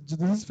uncensored.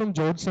 This is from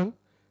George Sung.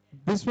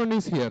 This one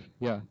is here.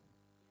 Yeah.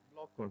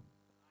 Block code.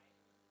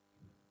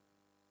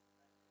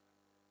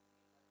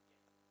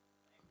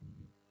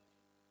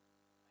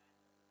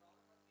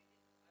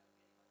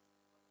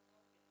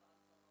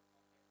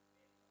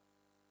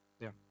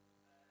 Yeah.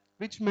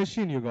 Which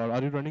machine you got?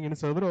 Are you running in a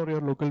server or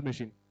your local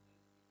machine?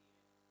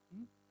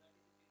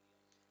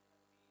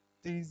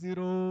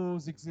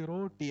 3060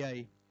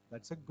 Ti.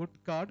 That's a good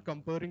card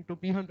comparing to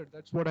P100.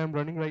 That's what I'm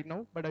running right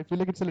now. But I feel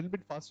like it's a little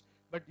bit fast.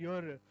 But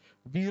your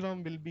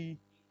VRAM will be,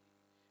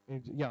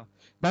 yeah.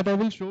 That I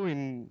will show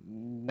in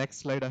next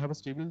slide. I have a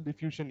stable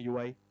diffusion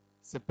UI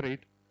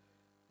separate.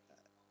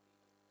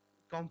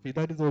 Comfy.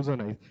 That is also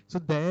nice. So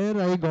there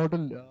I got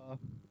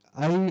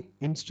I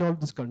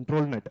installed this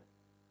control net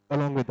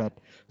along with that.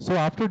 So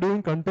after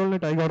doing control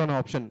net, I got an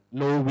option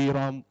low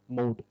VRAM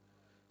mode.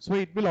 So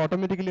it will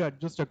automatically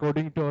adjust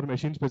according to our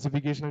machine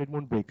specification and it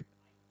won't break.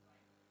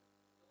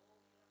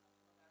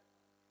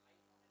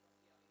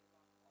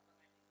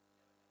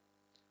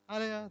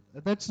 Yeah,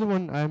 that's the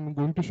one I'm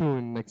going to show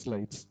in next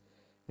slides.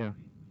 Yeah.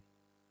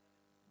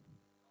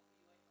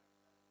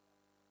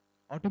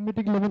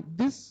 Automatic level.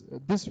 This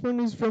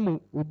one is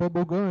from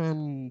Ubaboga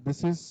and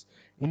this is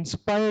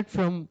inspired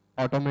from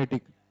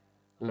automatic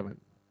level.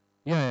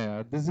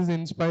 Yeah. This is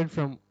inspired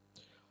from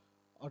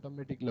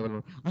automatic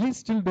level. I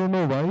still don't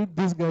know why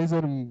these guys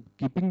are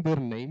keeping their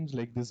names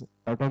like this.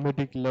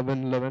 Automatic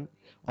 1111.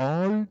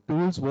 All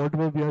tools,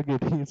 whatever we are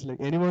getting, it's like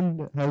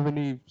anyone have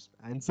any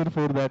answer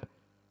for that?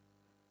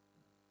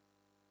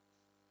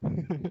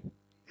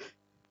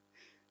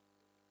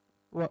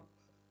 Well,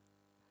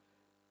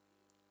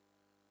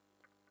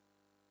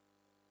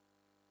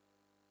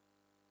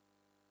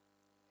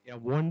 yeah,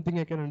 one thing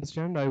I can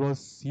understand, I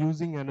was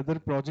using another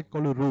project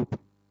called Roop,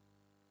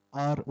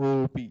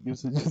 ROOP. You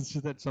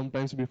suggested that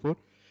sometimes before.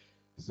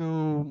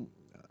 So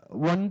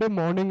one day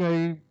morning,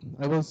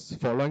 I was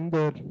following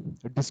the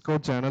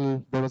Discord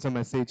channel. There was a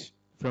message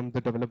from the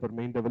developer,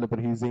 main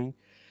developer. He's saying,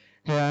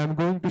 "Hey, I'm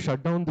going to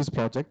shut down this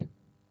project.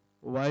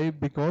 Why?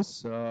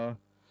 Because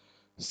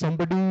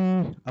somebody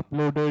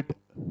uploaded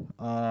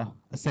a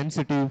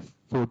sensitive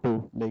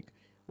photo. Like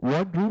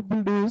what Roop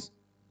will do is,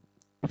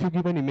 if you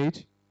give an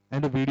image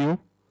and a video,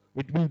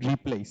 it will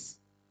replace.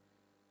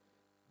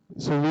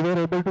 So we were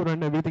able to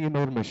run everything in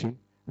our machine.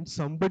 And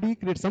some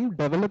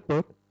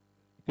developer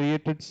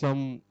created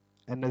some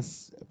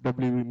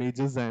NSW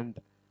images and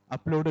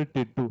uploaded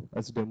it to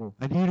as demo.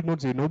 And he did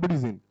not say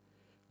nobody's in.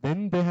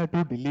 Then they had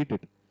to delete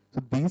it.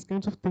 So these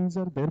kinds of things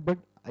are there, but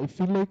I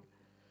feel like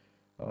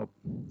uh,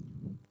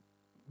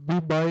 we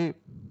buy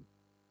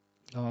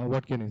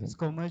what can I say? It's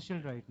commercial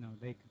right now.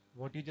 Like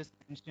what you just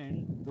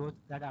mentioned,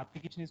 that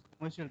application is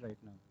commercial right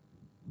now.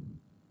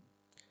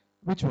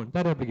 Which one?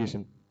 That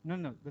application.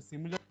 No, the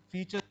similar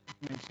feature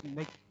you mentioned.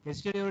 Like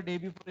yesterday or day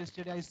before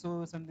yesterday, I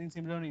saw something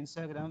similar on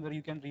Instagram where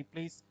you can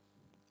replace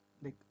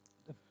like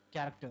the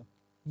character.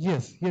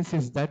 Yes,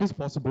 that is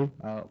possible.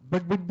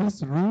 But with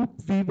this root,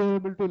 we were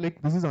able to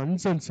like this is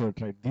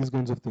uncensored, right? These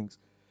kinds of things.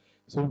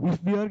 So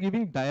if we are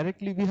giving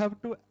directly, we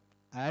have to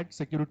add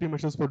security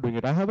measures for doing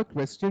it. I have a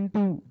question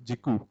to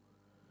Jiku.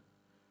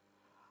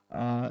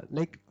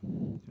 Like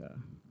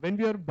when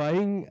we are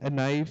buying a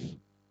knife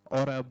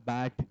or a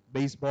bat,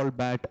 baseball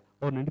bat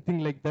or anything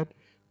like that,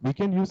 we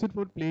can use it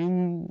for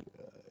playing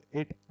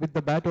it with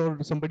the bat or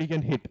somebody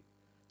can hit.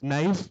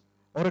 Knife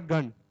or a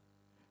gun.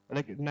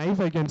 Like knife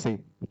I can say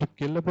to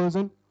kill a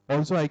person.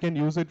 Also I can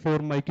use it for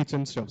my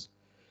kitchen stuffs.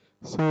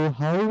 So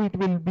how it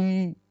will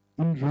be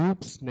in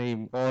Roop's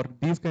name or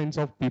these kinds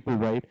of people,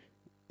 right?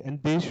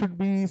 And they should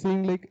be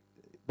saying like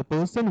the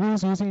person who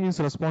is using is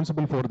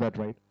responsible for that,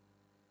 right?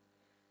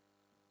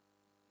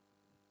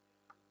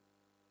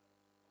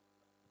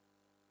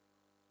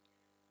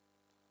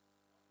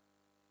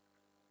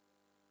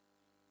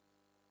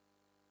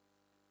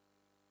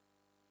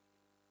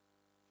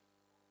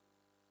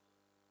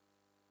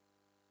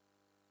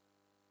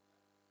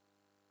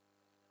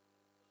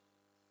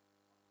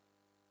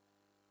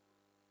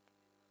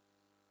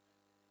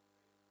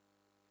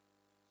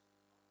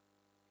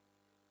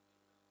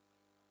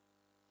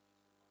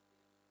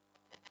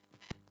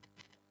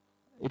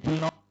 it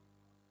will not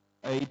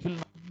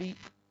be.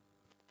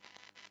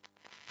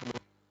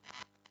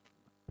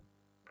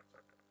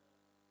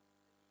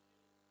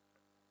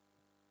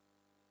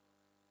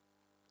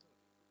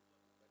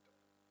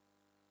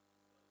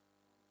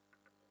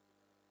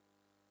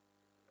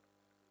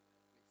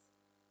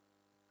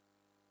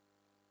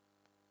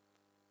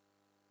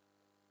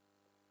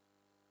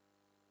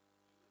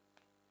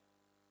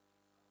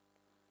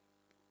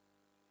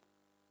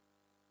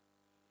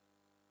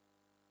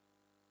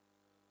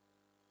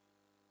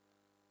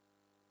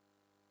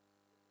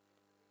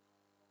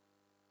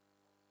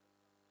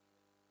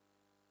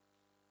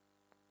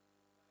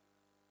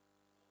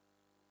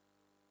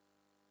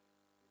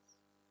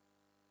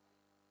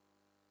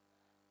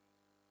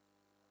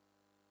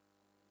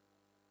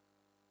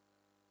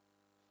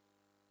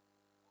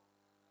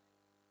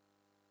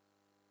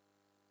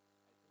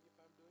 I think if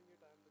I'm doing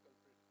it, I'm the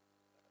culprit.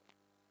 You are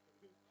right about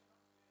newspaper,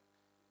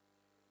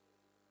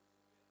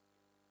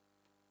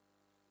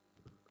 because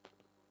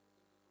newspaper is a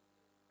massive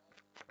entity where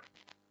one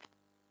piece of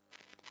information is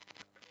being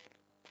spread to huge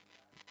number of people. Not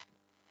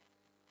exactly,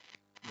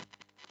 because if there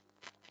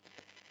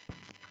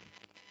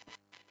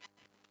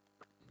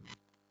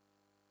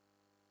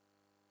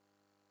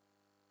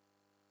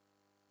are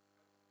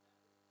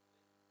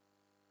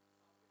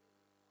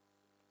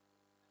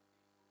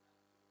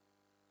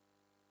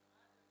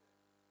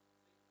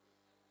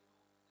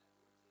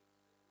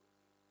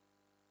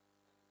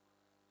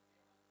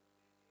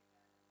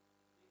 10,000 people, if I am going to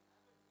post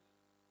something on the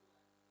Facebook,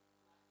 I don't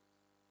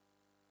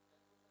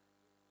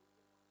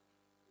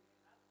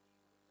have a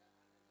record for that because I have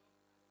actually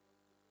in the past.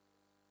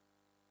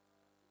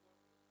 If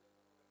I send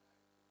out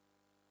something, definitely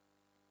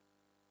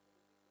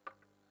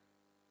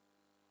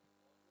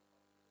say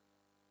right now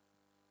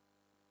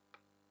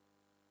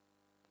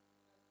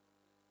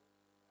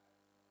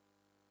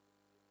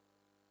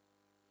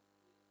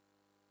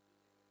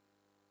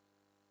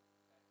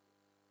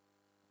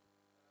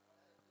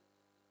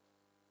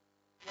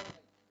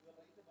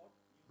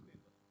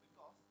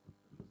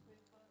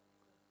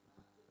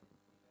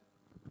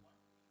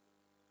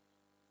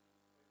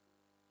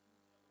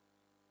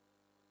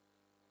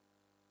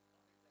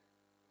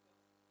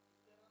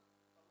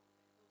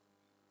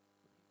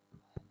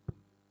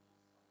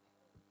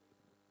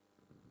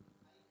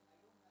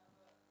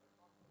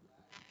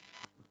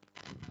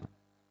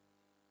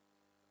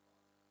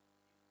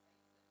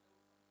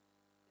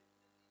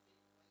there is a rule where they need to flag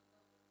it.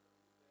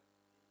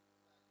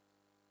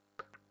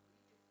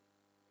 Previously,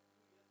 a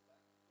few years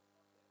back, it was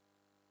not there. Even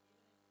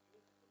in US,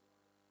 it was not there.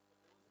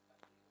 But there was a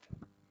country where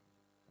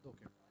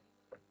Okay. primary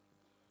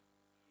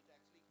reason why it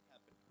actually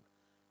happened.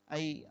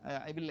 I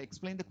will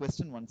explain the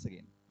question once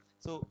again.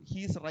 So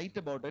he is right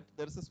about it.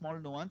 There is a small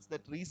nuance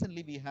that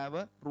recently we have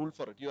a rule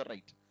for it. You are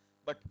right.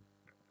 But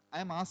I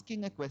am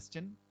asking a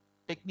question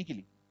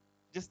technically.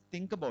 Just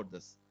think about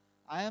this.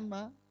 I am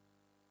a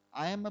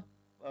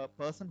a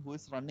person who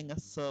is running a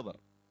server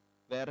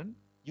wherein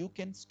you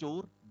can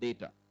store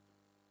data.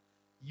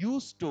 You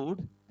stored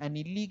an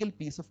illegal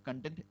piece of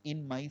content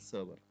in my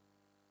server.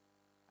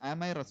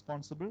 Am I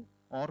responsible,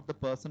 or the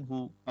person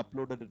who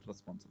uploaded it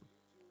responsible?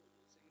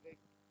 See, like,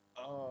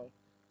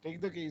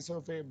 take the case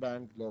of a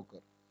bank locker.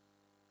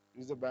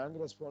 Is the bank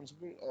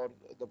responsible or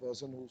the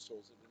person who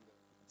stores it in there?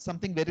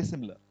 Something very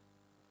similar.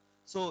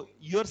 So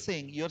you're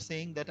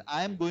saying that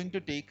I am going to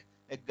take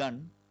a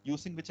gun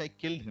using which I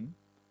killed him.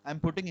 I'm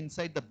putting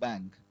inside the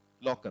bank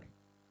locker.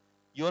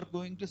 You're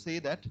going to say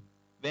that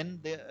when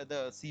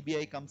the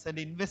CBI comes and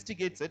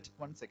investigates it,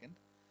 1 second,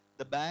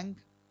 the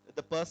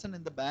person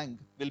in the bank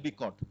will be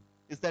caught.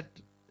 Is that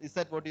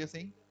what you're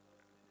saying?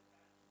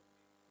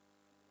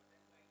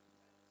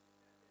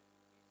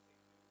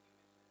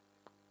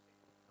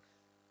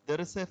 There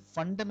is a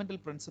fundamental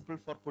principle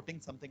for putting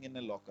something in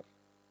a locker: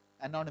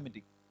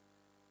 anonymity.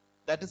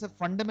 That is a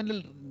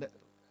fundamental.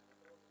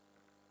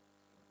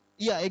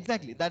 Yeah,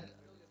 exactly.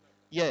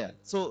 Yeah.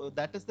 So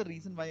that is the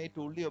reason why I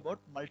told you about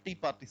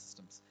multi-party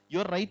systems.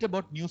 You're right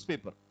about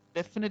newspaper.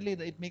 Definitely,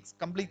 it makes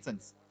complete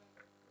sense.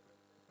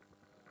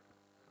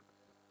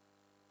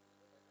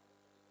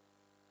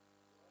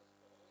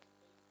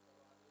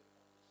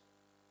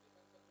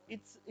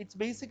 It's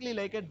basically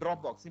like a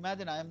Dropbox.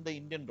 Imagine I am the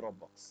Indian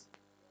Dropbox.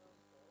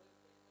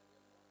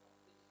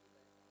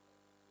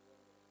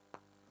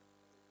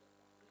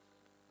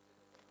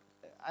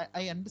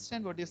 I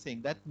understand what you're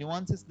saying. That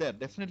nuance is there,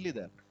 definitely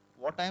there.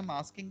 What I am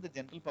asking the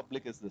general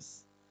public is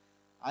this: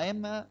 I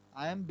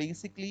am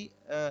basically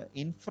a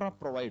infra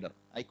provider.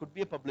 I could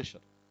be a publisher.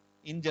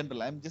 In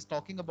general, I'm just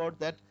talking about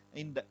that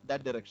in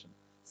that direction.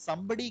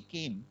 Somebody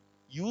came,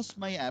 used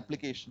my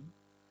application,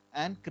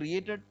 and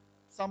created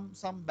some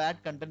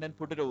bad content and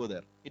put it over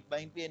there. It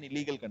might be an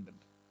illegal content.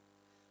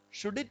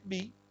 Should it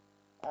be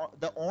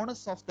the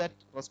onus of that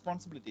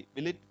responsibility?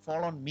 Will it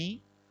fall on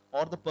me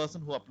or the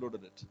person who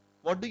uploaded it?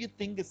 What do you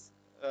think is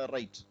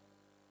right?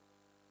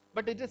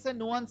 But it is a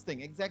nuance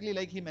thing, exactly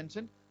like he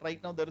mentioned.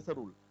 Right now, there is a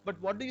rule. But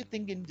what do you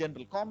think in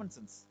general, common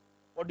sense?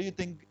 What do you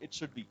think it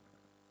should be?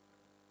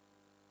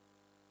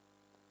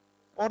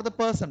 Or the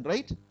person,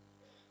 right?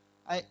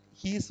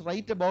 He is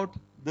right about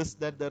this,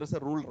 that there is a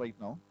rule right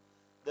now.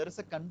 There is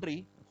a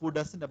country who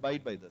doesn't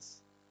abide by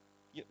this.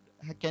 You,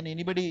 can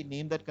anybody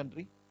name that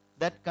country?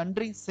 That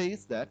country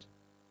says that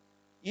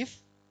if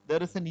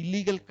there is an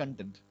illegal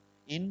content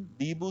in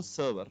Deebu's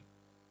server,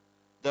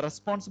 the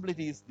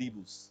responsibility is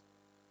Deebu's.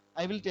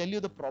 I will tell you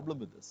the problem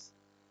with this.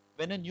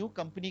 When a new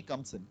company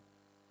comes in,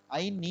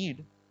 I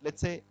need,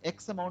 let's say,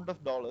 X amount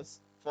of dollars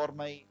for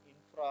my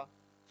infra,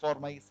 for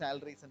my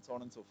salaries and so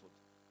on and so forth.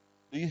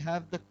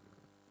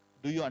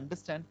 Do you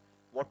understand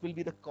what will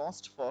be the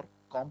cost for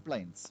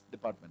compliance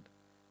department?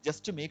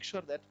 Just to make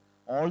sure that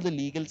all the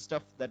legal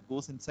stuff that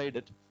goes inside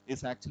it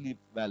is actually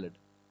valid.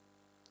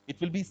 It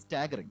will be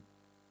staggering.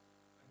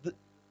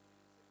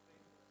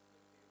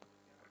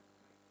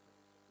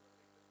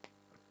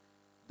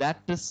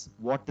 That is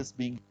what is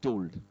being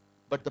told.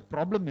 But the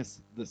problem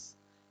is this.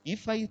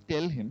 If I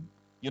tell him,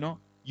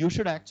 you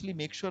should actually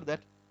make sure that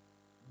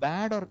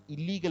bad or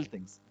illegal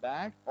things,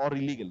 bad or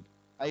illegal,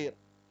 I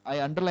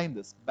underline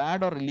this,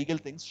 bad or illegal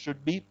things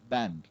should be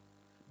banned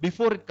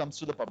before it comes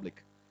to the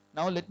public.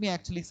 Now let me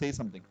actually say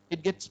something.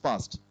 It gets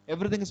passed.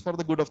 Everything is for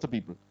the good of the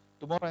people.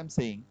 Tomorrow I'm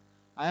saying,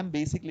 I am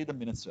basically the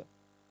minister.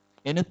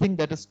 Anything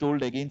that is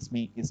told against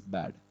me is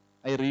bad.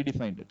 I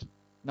redefined it.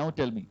 Now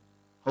tell me,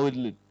 how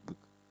will it look?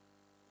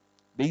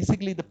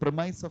 Basically, the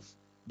premise of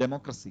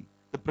democracy,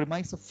 the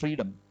premise of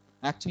freedom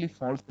actually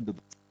falls into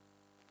this.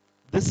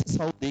 This is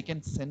how they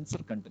can censor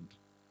content.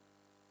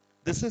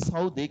 This is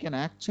how they can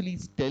actually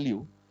tell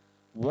you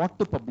what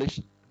to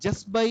publish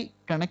just by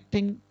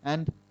connecting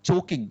and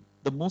choking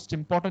the most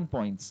important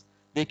points.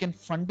 They can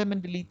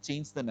fundamentally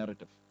change the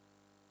narrative.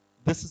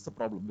 This is the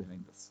problem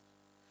behind this.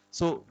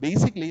 So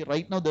basically,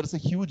 right now there is a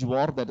huge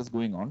war that is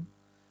going on.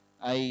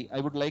 I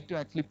would like to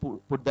actually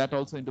put that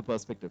also into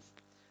perspective.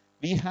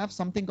 We have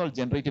something called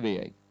generative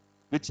AI,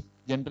 which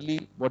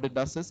generally what it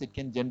does is it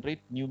can generate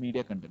new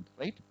media content,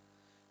 right?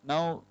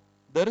 Now,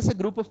 there is a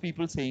group of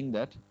people saying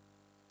that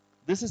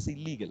this is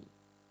illegal,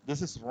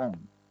 this is wrong.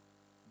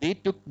 They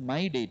took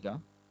my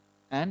data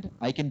and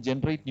I can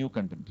generate new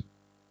content,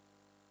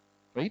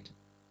 right?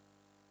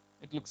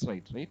 It looks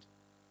right, right?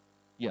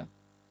 Yeah.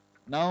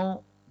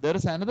 Now, there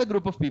is another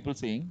group of people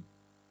saying,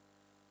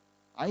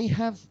 I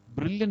have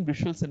brilliant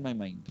visuals in my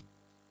mind.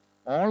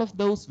 All of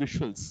those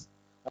visuals,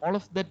 all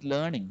of that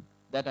learning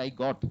that I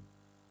got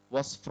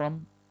was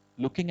from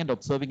looking and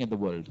observing at the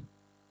world.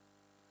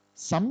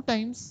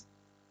 Sometimes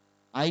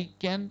I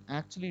can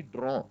actually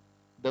draw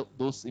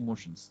those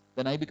emotions.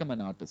 Then I become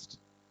an artist.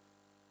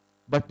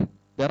 But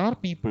there are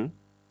people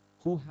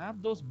who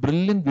have those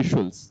brilliant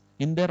visuals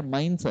in their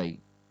mind's eye,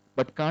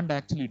 but can't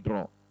actually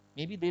draw.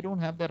 Maybe they don't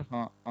have their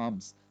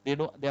arms. They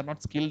are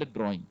not skilled at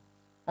drawing,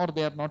 or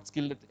they are not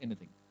skilled at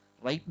anything.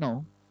 Right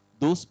now,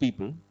 those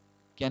people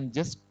can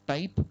just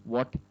type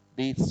what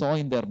they saw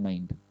in their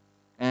mind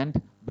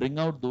and bring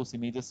out those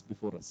images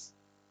before us.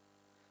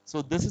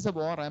 So this is a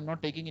war. I'm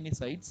not taking any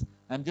sides.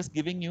 I'm just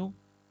giving you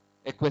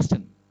a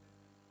question.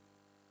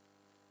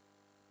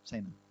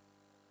 China.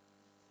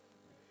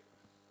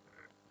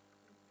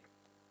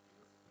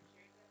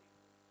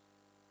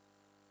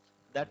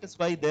 That is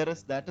why there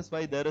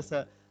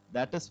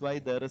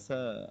is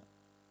a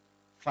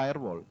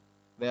firewall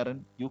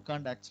wherein you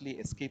can't actually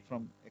escape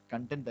from a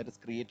content that is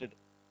created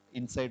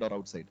inside or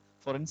outside.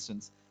 For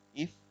instance,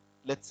 if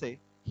let's say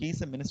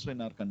he's a minister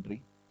in our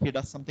country, he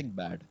does something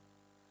bad.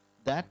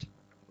 That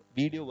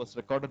video was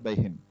recorded by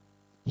him.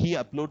 He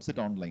uploads it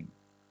online.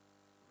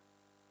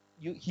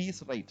 He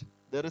is right.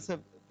 There is a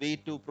way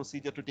to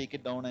procedure to take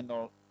it down and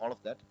all of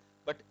that,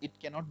 but it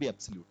cannot be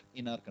absolute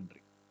in our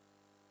country.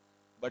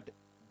 But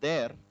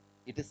there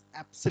it is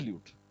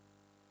absolute.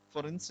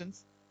 For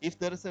instance, if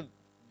there is a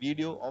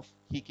video of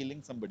he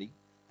killing somebody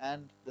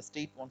and the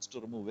state wants to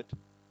remove it,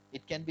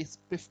 it can be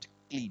spiffed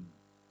clean.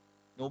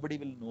 Nobody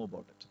will know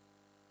about it.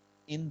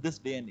 In this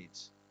day and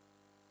age,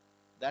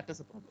 that is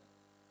a problem.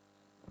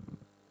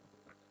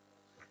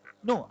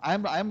 No, I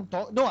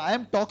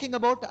am talking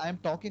about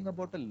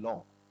a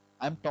law.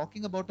 I'm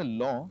talking about a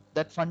law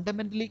that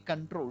fundamentally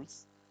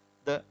controls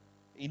the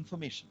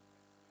information.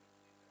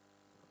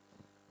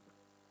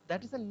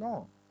 That is a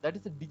law. That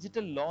is a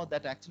digital law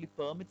that actually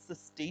permits the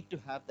state to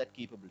have that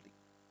capability.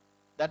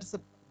 That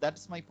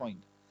is my point.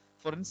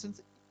 For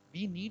instance,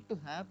 we need to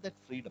have that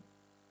freedom.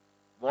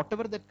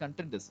 Whatever that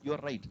content is, you're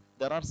right.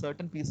 There are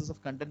certain pieces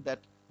of content that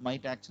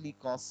might actually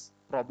cause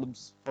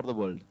problems for the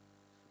world.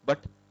 But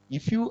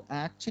if you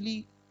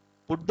actually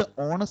put the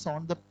onus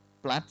on the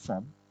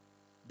platform,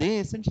 they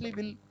essentially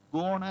will go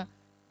on a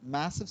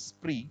massive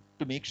spree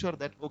to make sure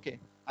that, okay,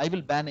 I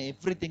will ban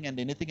everything and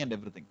anything and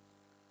everything.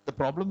 The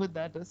problem with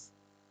that is,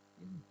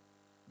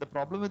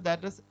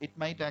 it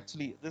might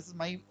actually, this is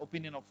my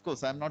opinion, of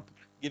course, I'm not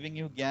giving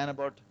you gyan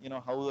about,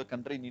 how the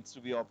country needs to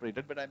be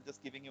operated, but I'm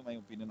just giving you my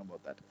opinion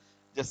about that.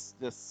 Just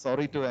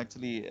sorry to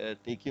actually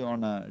take you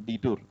on a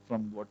detour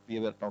from what we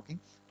were talking.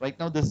 Right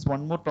now, there's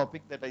one more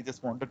topic that I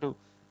just wanted to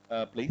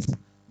place.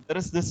 There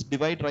is this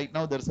divide right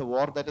now. There's a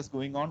war that is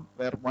going on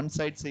where one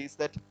side says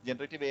that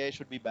generative AI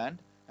should be banned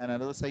and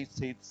another side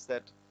says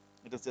that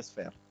it is just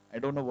fair. I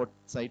don't know what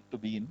side to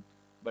be in.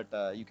 but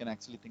you can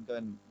actually think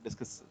and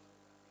discuss.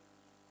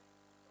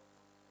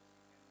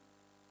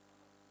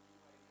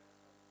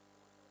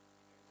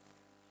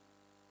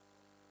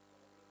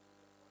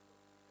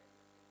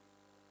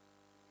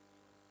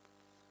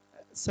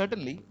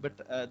 Certainly, but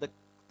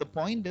the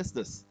point is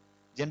this: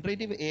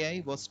 generative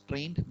AI was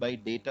trained by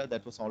data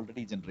that was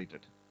already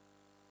generated.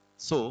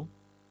 So,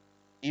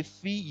 if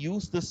we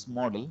use this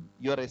model,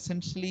 you are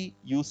essentially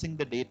using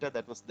the data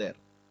that was there.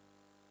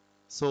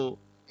 So,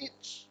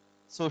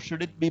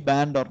 should it be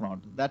banned or not?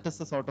 That is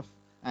the sort of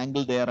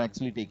angle they are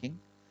actually taking.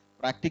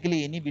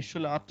 Practically, any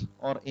visual art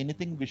or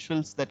anything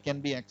visuals that can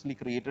be actually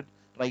created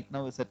right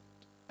now is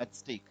at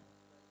stake.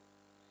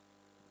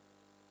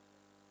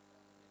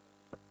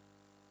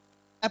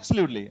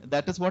 Absolutely,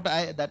 that is what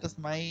that is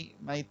my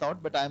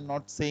thought, but I'm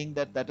not saying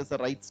that that is the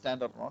right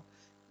stand or not.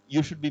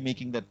 You should be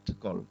making that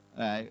call.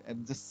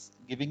 I'm just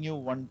giving you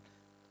one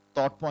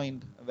thought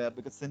point where,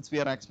 because since we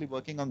are actually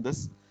working on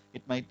this,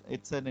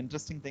 it's an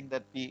interesting thing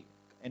that we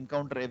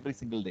encounter every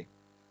single day.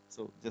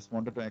 So just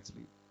wanted to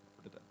actually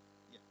put it up.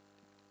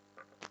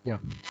 Yeah.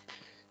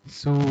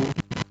 So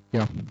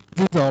yeah,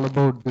 this is all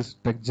about this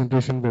tech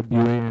generation web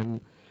UI and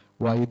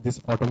why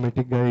this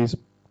automatic guy is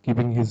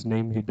keeping his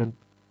name hidden.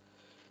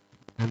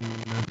 And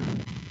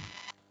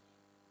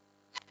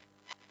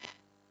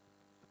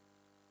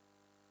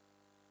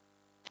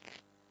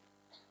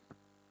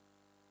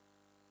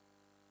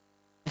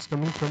it's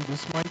coming from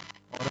this mic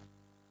or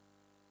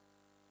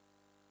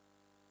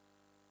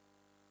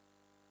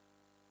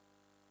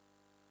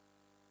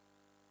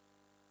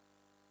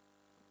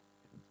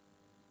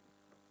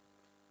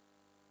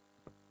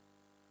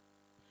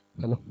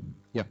hello?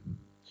 Yeah.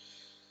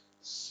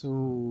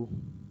 So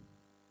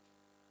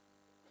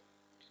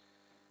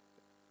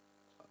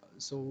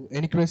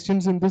any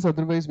questions in this?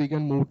 Otherwise, we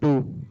can move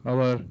to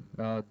our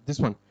this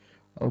one.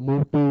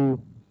 Move to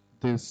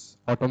this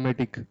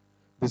automatic,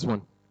 this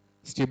one,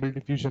 stable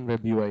diffusion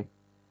web UI.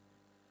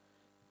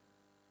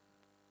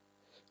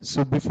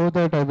 So before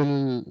that, I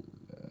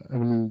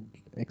will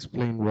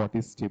explain what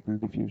is stable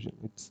diffusion.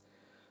 It's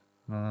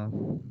uh,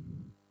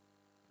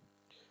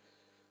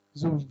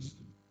 so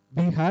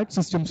we had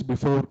systems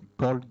before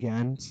called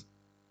GANs.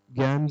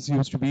 GANs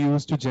used to be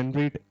used to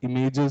generate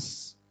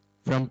images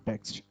from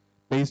text.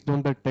 Based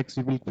on that text,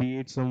 we will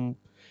create some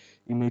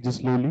images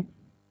slowly.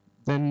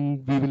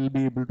 Then we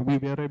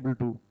were able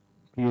to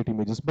create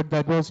images, but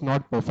that was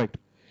not perfect.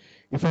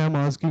 If I am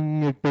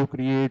asking it to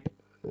create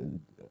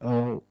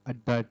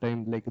at that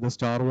time, like the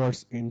Star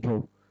Wars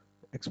intro,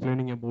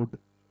 explaining about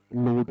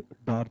Lord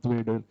Darth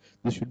Vader,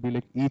 this should be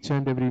like each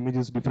and every image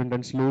is different,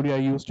 and slowly I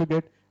used to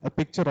get a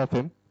picture of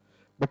him,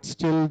 but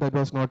still that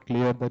was not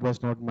clear, that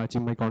was not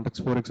matching my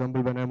context. For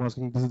example, when I'm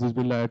asking this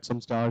will add some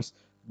stars,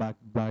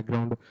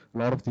 background, a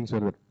lot of things were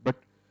there. But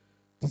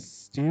this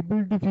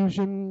stable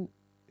diffusion,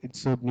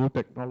 it's a new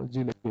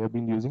technology like we have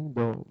been using.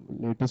 The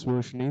latest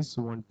version is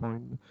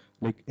 1.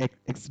 Like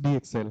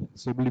XDXL,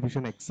 stable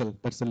diffusion XL.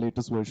 That's the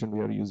latest version we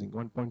are using,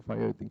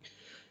 1.5 I think.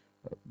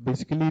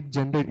 Basically,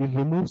 it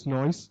removes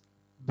noise.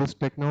 This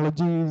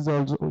technology is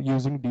also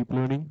using deep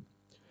learning,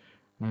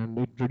 and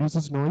it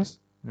reduces noise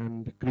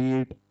and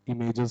create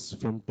images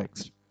from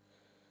text.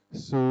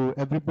 So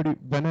everybody,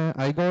 when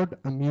I got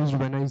amused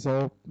when I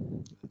saw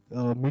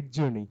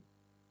Mid-Journey.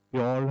 We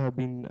all have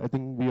been, I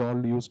think we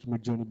all used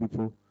Mid-Journey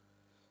before.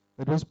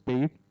 It was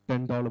paid,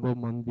 $10 a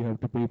month we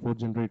have to pay for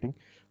generating.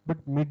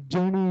 But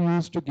Mid-Journey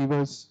used to give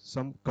us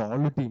some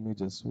quality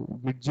images. So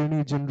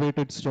Mid-Journey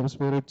generated stuff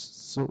where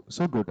it's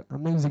so good,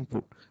 amazing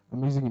food,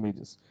 amazing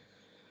images.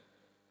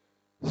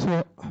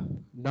 So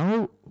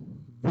now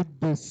with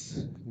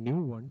this new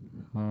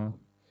one,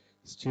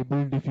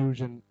 Stable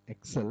Diffusion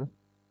XL,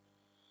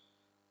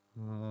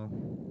 uh,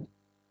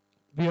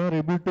 we are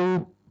able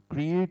to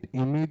create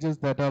images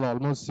that are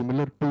almost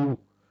similar to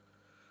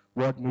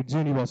what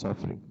Midjourney was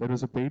offering. There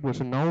was a paid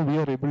version. Now we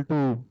are able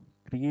to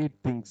create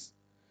things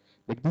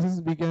like this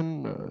is we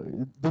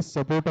can this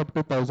support up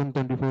to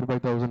 1024 by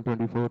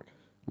 1024,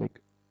 like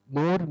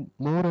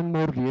more and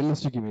more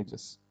realistic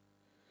images.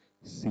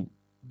 See,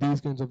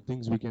 these kinds of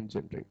things we can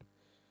generate,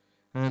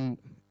 and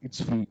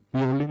it's free.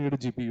 We only need a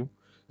GPU.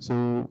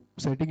 So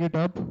setting it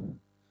up,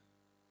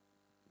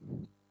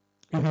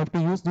 you have to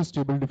use this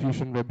stable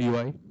diffusion web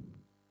UI.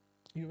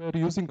 You were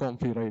using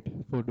Comfy, right,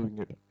 for doing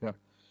it? Yeah.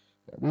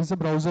 This is a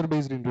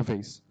browser-based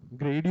interface.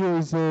 Gradio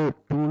is a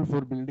tool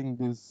for building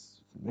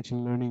these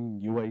machine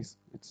learning UIs.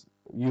 It's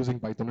using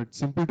Python. It's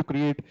simple to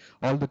create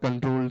all the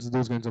controls,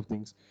 those kinds of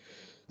things.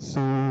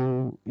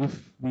 So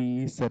if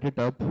we set it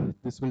up,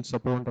 this will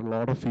support a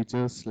lot of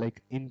features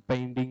like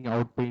in-painting,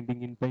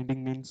 out-painting.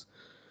 In-painting means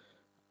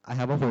I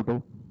have a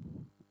photo,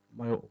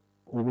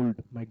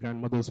 my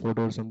grandmother's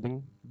photo or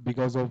something.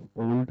 Because of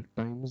old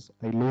times,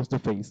 I lost the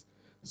face.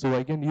 So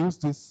I can use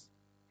this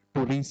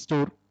to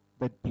restore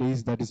that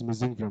place that is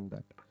missing from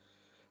that.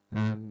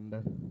 And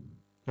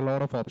a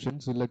lot of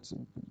options. So let's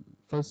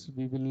first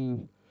we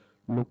will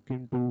look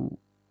into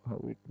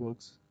how it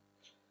works.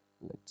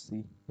 Let's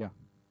see. Yeah.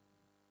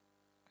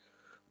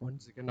 1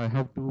 second, I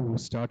have to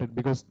start it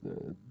because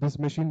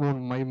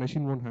my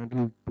machine won't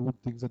handle two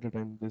things at a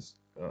time. This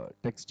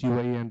text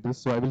UI and this.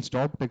 So I will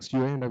stop text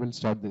UI and I will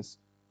start this.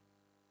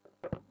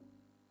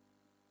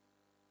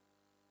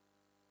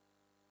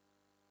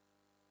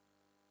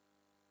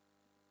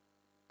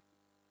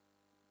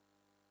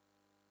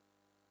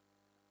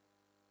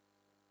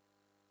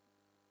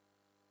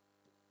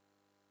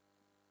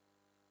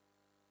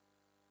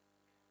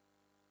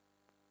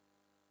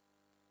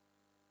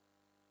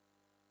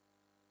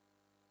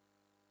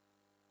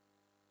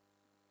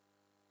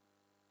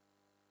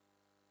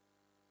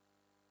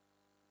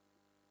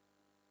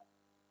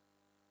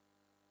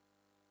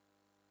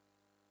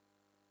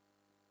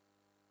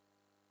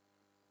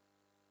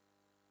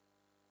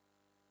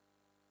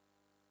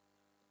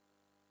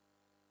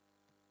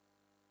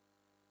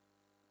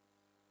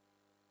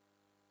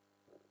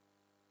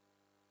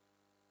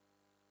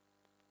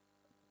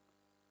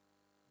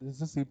 This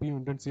is a CPU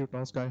intensive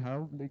task. I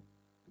have like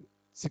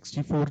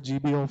 64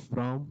 GB of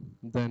RAM,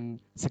 then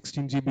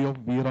 16 GB of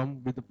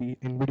VRAM with the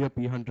NVIDIA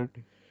P100.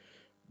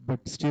 But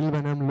still,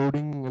 when I'm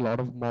loading a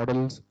lot of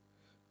models,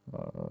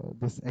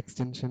 this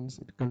extensions,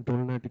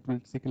 control net, it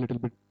will take a little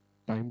bit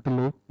time to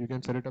load. You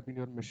can set it up in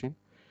your machine.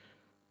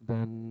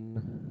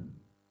 Then,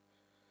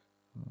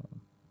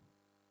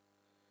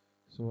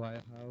 so I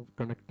have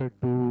connected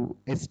to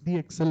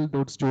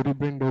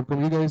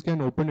sdxl.storybrain.com. You guys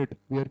can open it.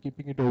 We are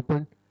keeping it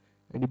open.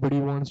 Anybody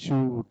wants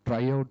to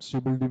try out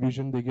Stable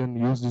Diffusion, they can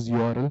use this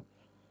URL.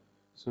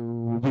 So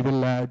we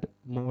will add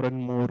more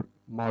and more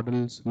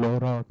models,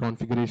 LoRa,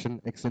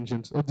 configuration,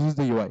 extensions. Oh, this is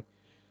the UI.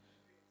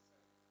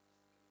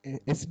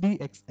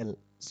 SDXL,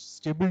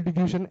 Stable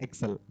Diffusion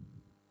XL,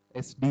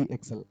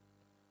 SDXL.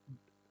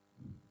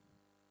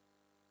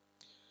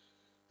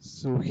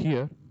 So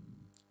here,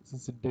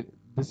 this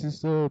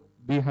is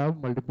we have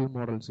multiple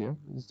models here.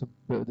 This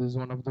is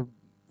one of the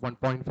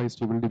 1.5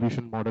 Stable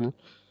Diffusion model,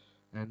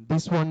 and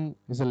this one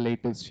is the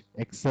latest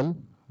XL,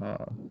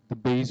 the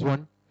base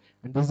one,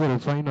 and this is the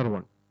refiner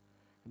one.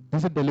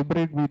 This is a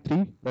deliberate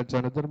V3. That's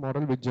another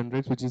model which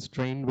generates, which is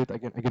trained with. I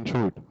can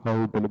show it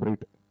how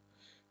deliberate.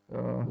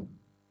 Uh,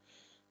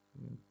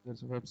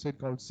 there's a website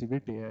called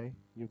Civit AI.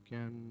 You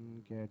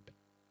can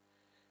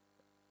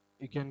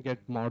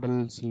get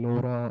models,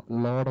 LoRa,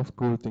 lot of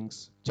cool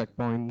things,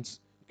 checkpoints.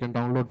 You can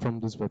download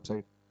from this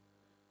website.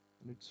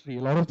 And it's free.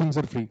 A lot of things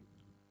are free.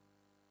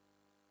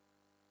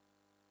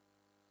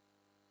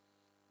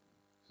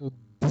 So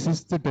this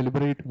is the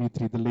deliberate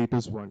V3, the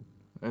latest one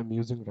I'm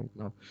using right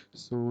now.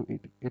 So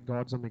it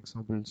got some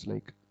examples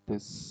like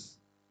this.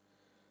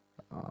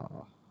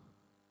 Yeah,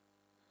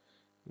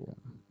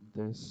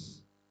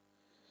 this.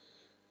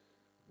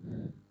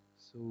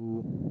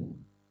 So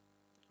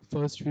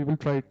first we will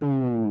try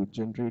to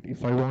generate,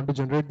 if I want to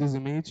generate this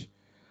image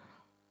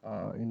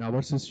in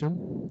our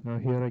system,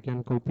 here I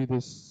can copy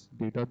this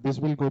data. This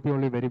will copy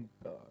only the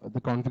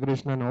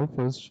configuration and all.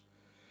 First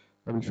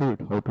I will show it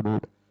how to do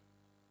it.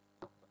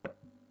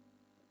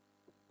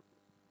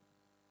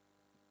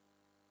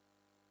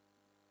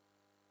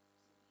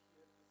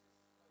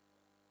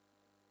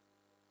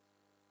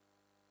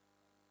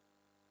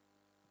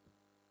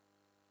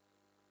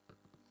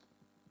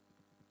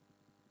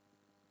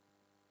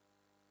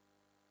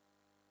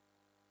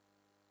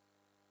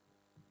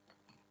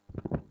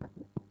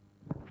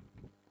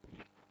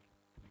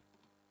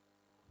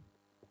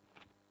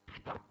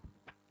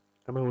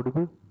 Am I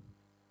audible?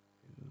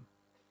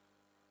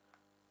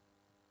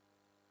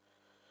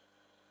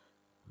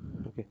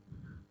 Okay.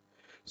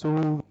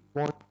 So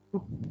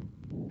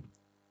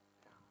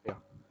yeah,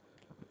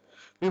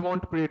 we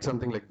want to create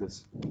something like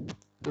this.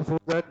 So for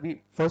that,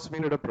 we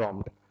need a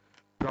prompt.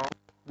 Prompt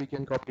we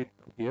can copy it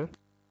here.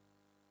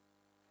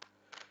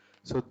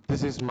 So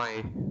this is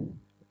my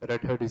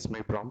red hat is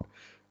my prompt,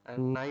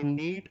 and I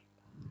need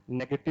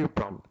negative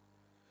prompt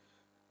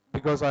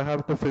because I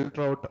have to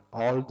filter out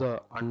all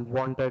the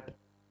unwanted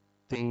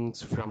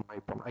things from my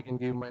prompt. I can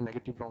give my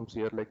negative prompts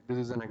here, like this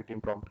is a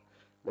negative prompt,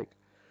 like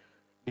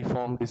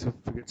deform,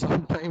 disfigured.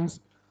 Sometimes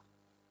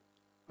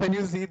when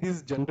you see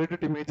these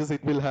generated images,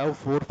 it will have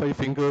 4, 5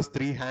 fingers,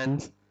 3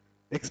 hands,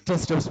 extra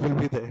steps will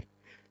be there.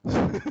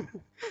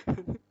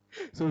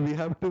 So we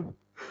have to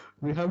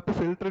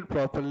filter it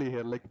properly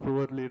here, like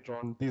poorly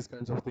drawn, these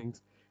kinds of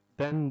things.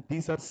 Then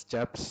these are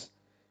steps.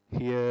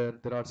 Here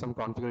there are some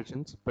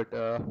configurations, but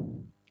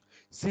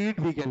seed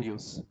we can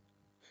use,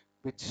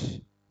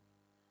 which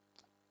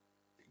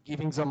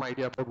giving some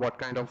idea about what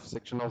kind of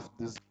section of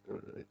this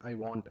I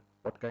want,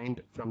 what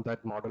kind from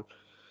that model.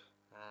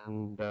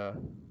 And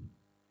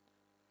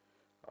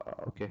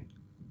okay,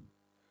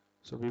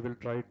 so we will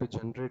try to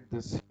generate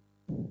this.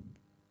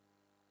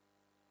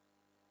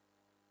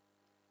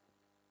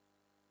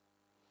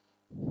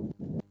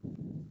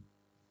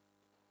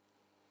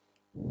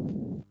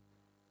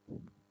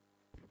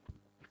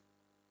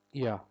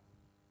 Yeah,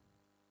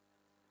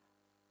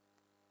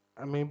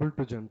 I'm able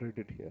to generate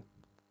it here.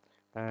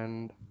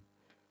 And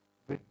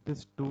with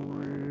this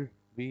tool,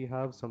 we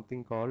have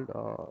something called,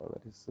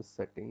 what is the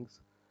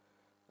settings?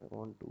 I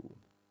want to,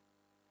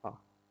 ah.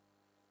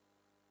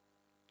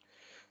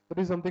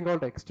 there is something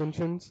called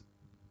extensions.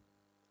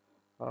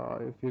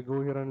 If you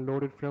go here and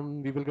load it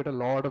from, we will get a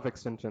lot of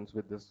extensions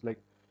with this. Like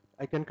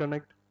I can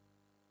connect,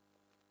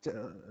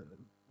 uh,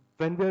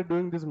 when we are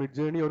doing this mid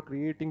journey or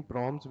creating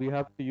prompts, we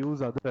have to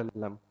use other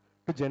LLM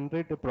to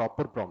generate a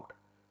proper prompt.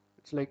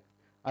 It's like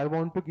I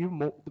want to give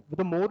more,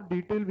 the more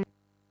detail we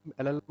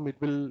LLM, it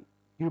will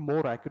give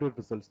more accurate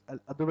results.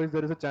 Otherwise,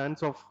 there is a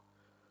chance of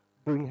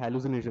doing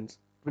hallucinations.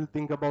 It will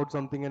think about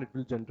something and it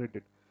will generate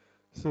it.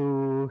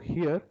 So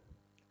here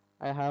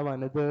I have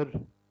another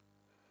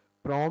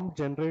prompt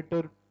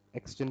generator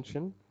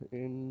extension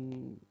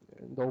in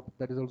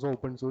that is also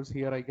open source.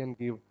 Here I can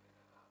give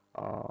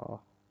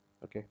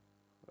okay,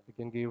 I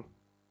can give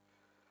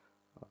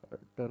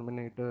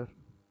Terminator,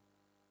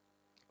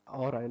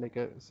 or I like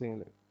saying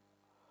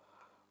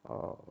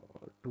like,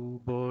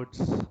 two birds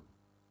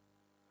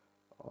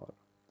or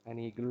an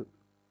eagle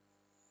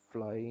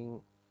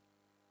flying.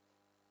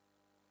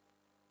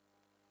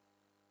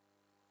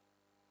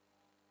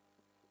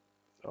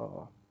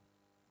 Uh,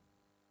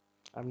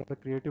 I'm not a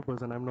creative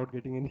person. I'm not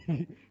getting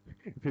any.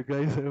 If you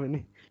guys have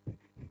any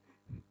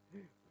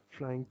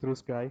flying through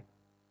sky,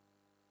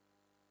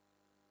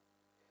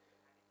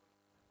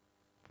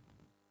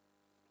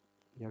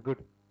 yeah,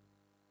 good.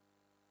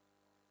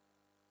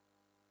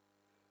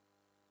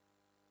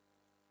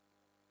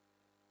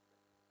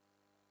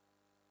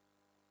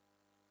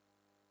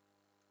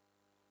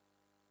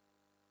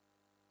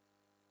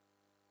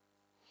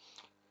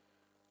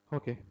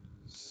 Okay,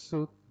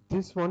 so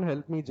this one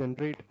helped me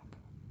generate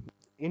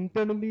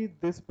internally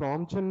this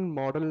prompt gen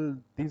model.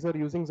 These are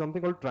using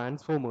something called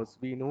transformers.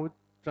 We know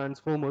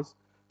transformers.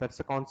 That's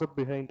the concept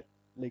behind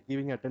like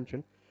giving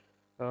attention.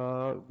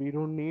 We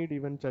don't need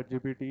even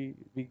ChatGPT.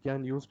 We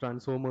can use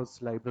transformers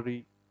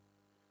library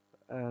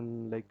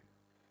and like,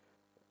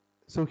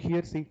 so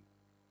here see,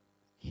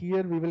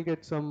 here we will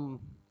get some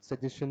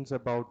suggestions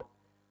about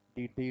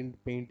detailed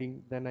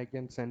painting. Then I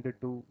can send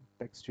it to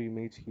text to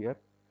image here.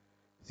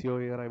 So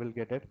here I will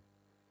get it.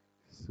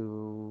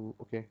 So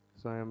okay,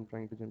 so I am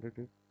trying to generate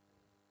it.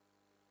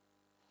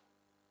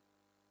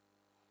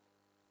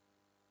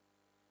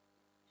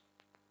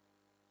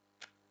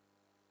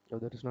 Oh,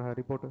 there is no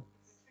Harry Potter.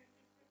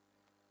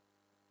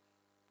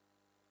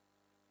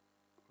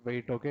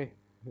 Wait, okay.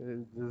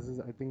 This is,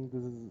 I think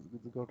this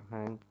got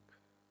hang.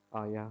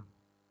 Ah, yeah.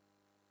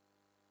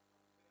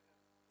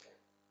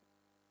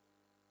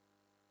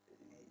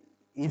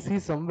 Is he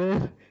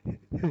somewhere?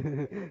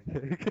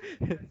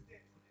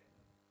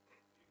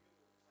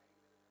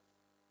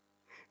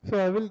 So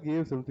I will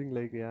give something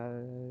like, yeah,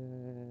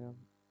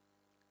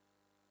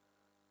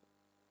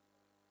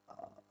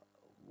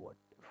 what?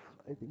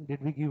 I think,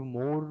 did we give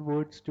more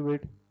words to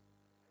it?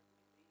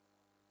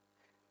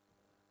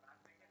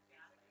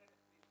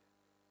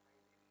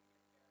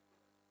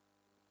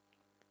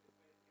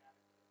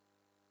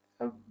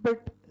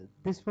 But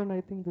this one, I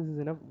think this is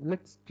enough.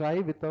 Let's try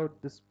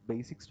without this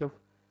basic stuff.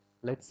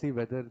 Let's see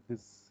whether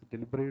this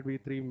deliberate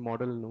V3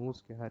 model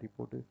knows Harry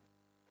Potter.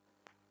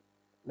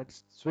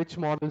 Let's switch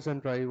models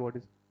and try what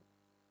is.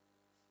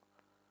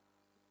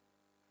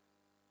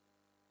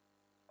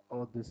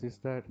 Oh, this is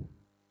that.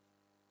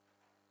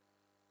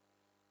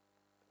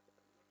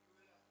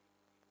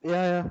 Yeah,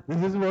 yeah.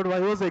 This is what I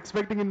was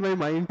expecting in my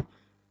mind.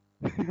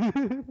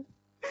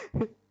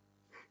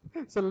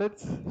 So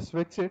let's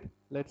switch it.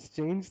 Let's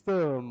change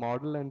the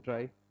model and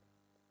try.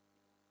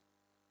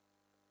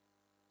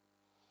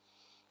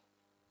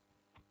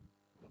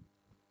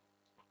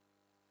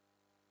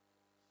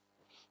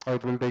 Oh,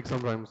 it will take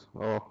some time.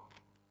 Oh,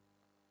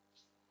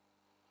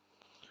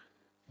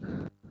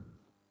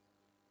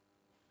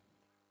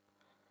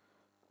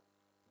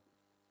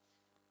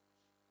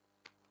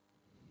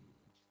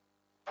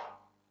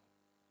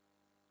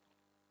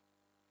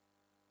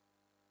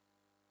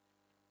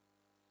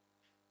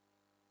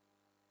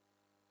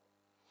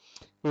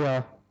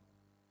 yeah.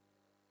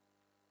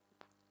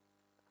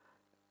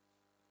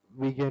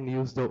 We can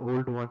use the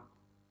old one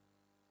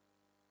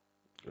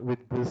with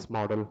this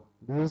model.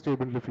 This is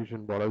stable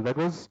diffusion model. That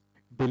was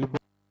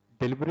deliberate.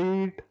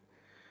 Deliberate.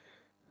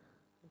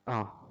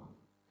 Ah,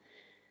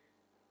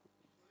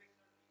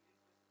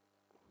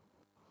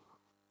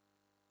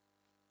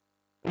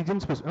 region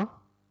specific.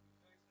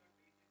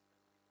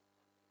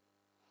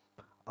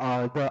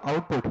 Huh? The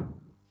output.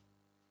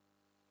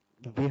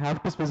 We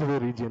have to specify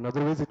region.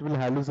 Otherwise, it will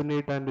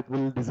hallucinate and it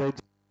will decide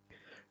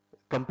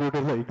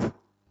computer likes.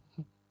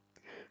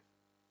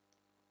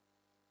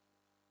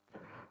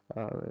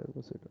 Where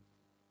was it?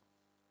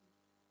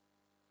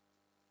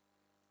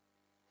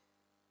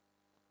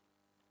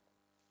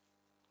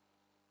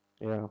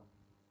 Yeah.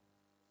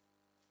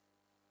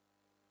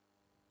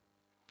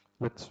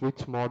 Let's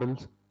switch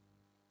models.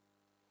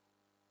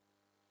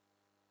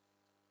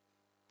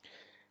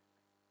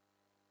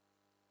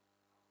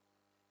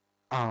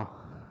 Ah,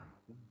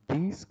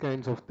 these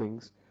kinds of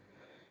things.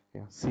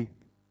 Yeah, see,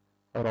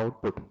 our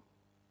output.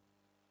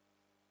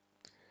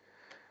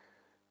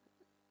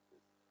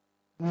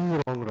 This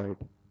is wrong, right?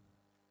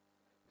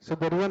 So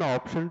there is an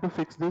option to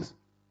fix this.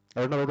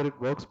 I don't know whether it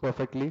works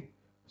perfectly.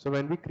 So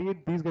when we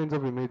create these kinds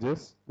of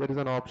images, there is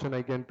an option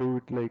I can do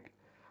it like,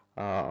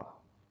 where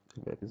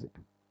is it?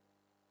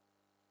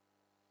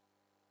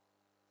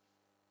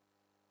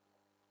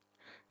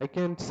 I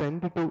can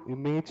send it to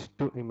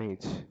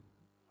image.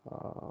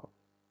 Uh,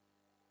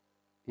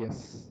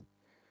 yes.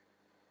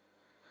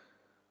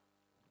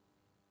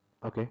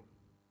 Okay.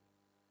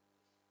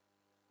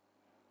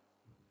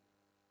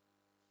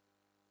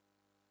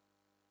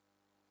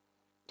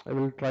 I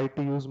will try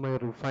to use my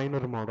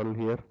refiner model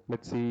here.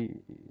 Let's see,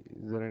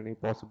 is there any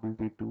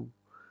possibility to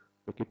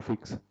make it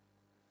fix?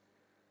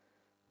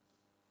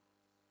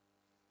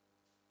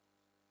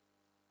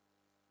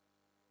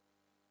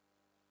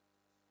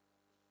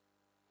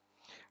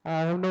 I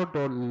have not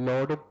a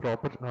lot of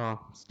proper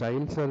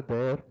styles are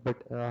there, but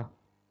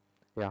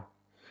yeah,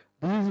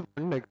 this is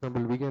one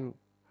example.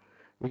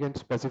 We can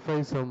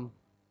specify some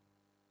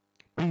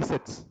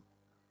presets,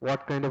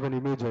 what kind of an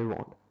image I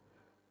want.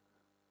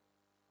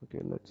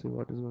 Okay, let's see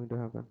what is going to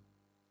happen.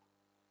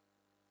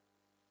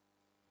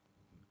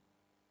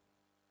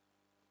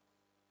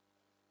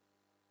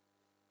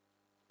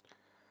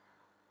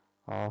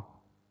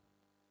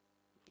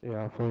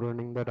 Yeah, for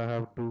running that I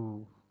have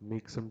to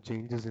make some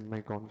changes in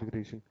my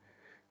configuration.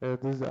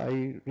 This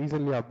I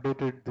recently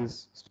updated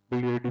this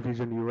Build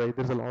Division UI.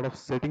 There's a lot of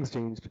settings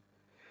changed.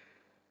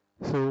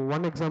 So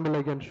one example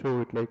I can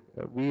show it like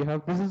we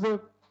have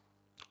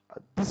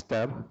this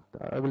tab.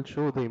 I will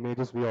show the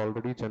images we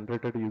already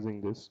generated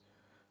using this.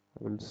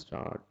 I will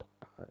start.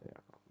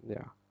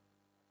 Yeah.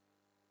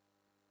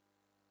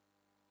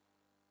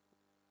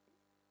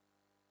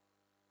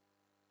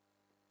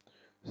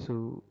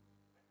 So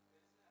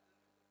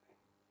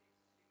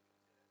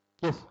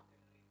yes,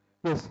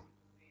 yes.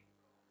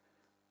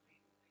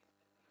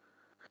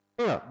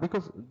 Yeah,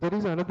 because there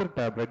is another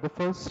tab, right? The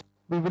first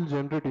we will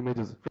generate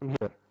images from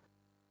here,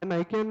 and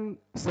I can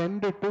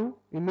send it to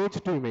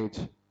image.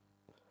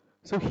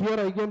 So here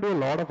I can do a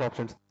lot of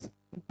options.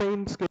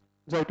 Paint sketch,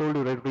 I told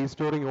you, right?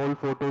 Restoring old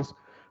photos.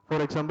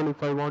 For example,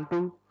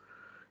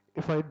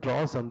 if I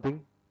draw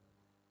something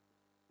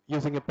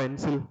using a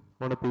pencil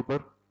on a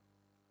paper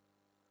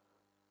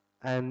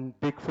and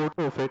take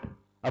photo of it,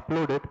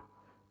 upload it,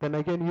 then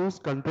I can use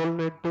control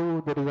net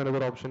to, there is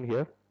another option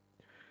here,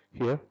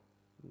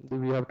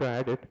 we have to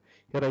add it,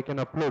 here I can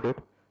upload it,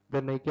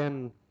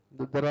 then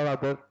there are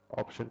other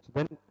options.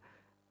 Then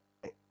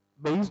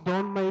based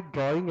on my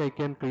drawing, I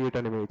can create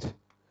an image.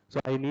 So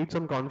I need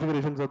some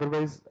configurations,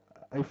 otherwise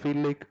I feel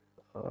like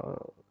uh,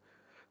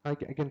 I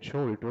can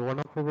show it. One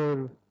of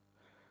our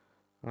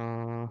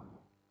uh,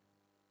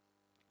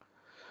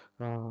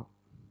 uh,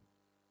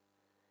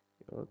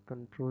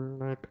 control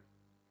net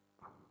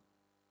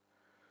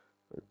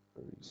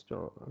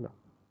restore.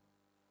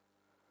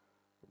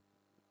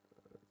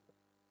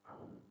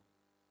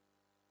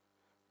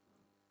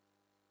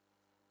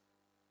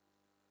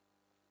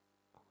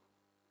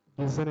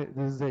 This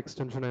is the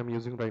extension I'm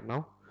using right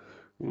now,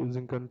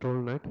 using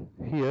control net.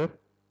 Here,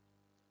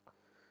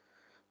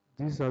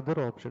 these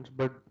other options,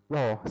 but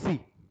oh,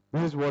 see,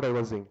 this is what I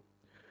was saying.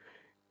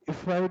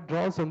 If I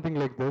draw something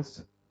like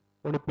this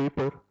on a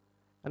paper,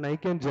 and I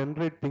can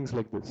generate things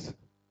like this.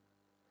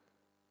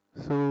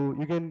 So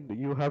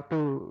you have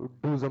to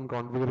do some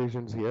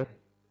configurations here.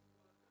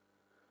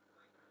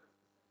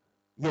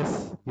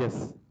 Yes.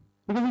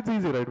 Because it's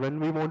easy, right? When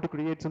we want to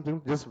create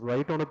something, just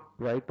write or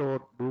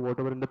do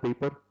whatever in the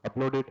paper,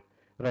 upload it,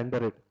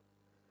 render it.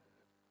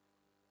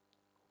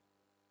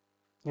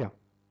 Yeah.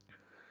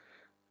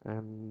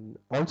 And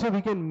also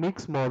we can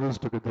mix models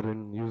together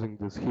in using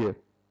this here.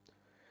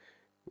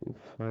 If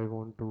I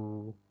want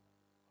to,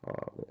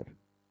 where?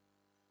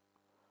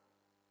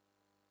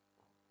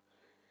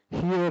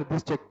 Here,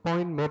 this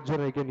checkpoint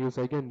merger I can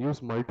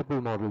use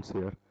multiple models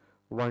here.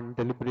 One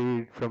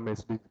deliberate from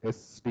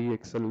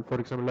SDXL. For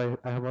example,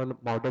 I have a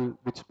model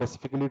which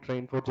specifically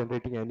trained for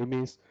generating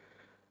animes,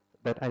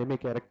 that anime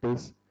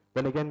characters.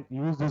 Then I can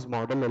use this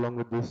model along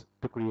with this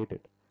to create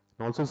it.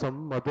 And also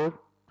some other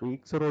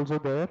tweaks are also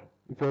there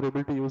if you are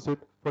able to use it.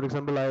 For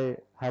example, I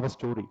have a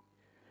story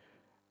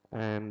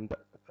and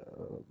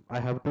I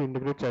have to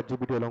integrate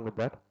ChatGPT along with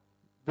that.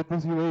 With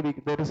this UI,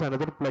 there is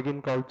another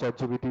plugin called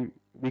ChatGPT.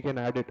 We can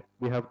add it.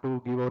 We have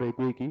to give our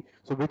API key,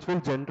 so which will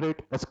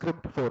generate a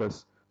script for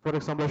us. For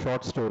example, a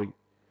short story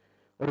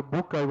or a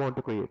book I want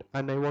to create,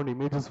 and I want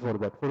images for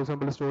that. For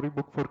example, a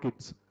storybook for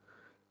kids.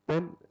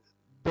 Then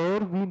there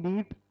we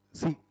need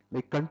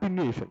like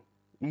continuation.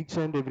 Each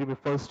and every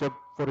first step.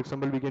 For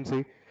example, we can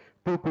say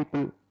two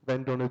people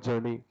went on a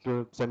journey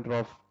to the center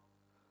of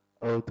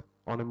Earth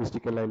on a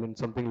mystical island,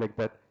 something like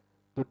that.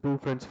 The two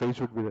friends' face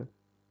should be there.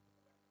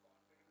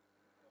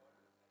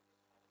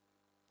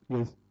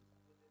 Yes.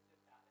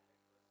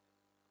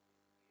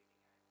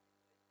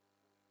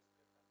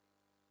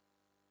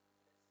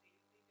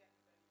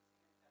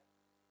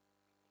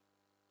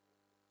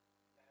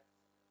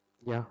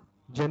 Yeah.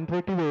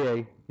 Generative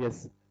AI.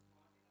 Yes.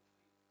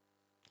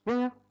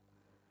 Yeah.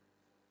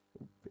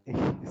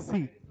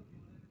 See.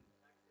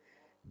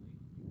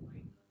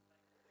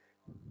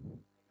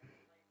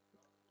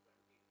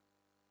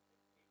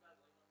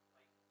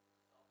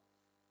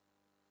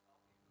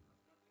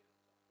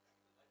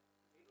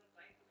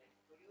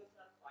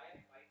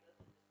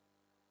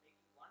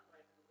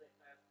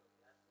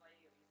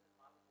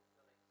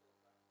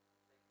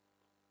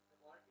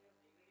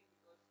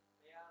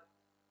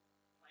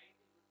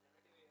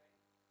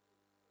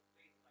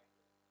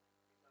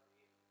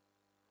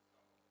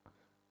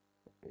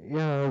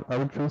 Yeah, I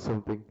will choose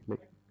something like.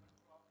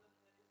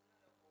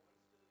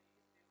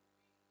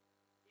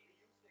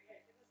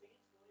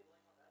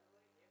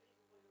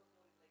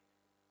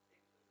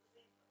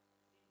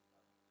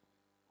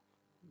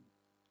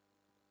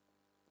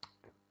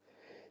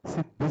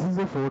 See, this is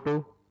a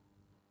photo.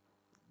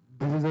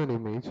 This is an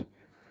image.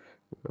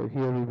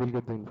 Here we will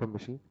get the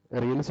information.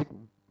 A realistic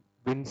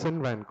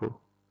Vincent Van Gogh.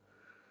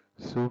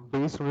 So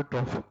based on a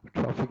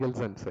tropical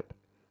sunset.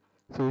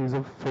 So he's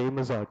a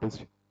famous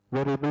artist. We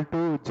are able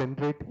to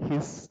generate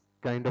his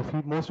kind of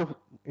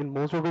in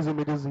most of his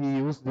images he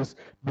used this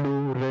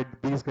blue, red,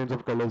 these kinds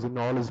of colors in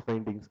all his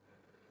paintings.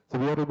 So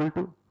we are able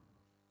to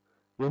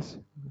yes,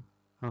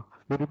 we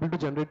are able to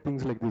generate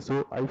things like this.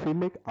 So I feel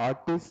like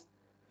artists,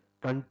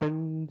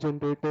 content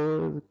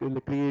generators,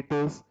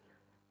 creators.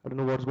 I don't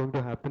know what's going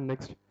to happen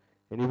next.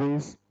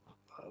 Anyways,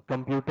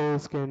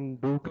 computers can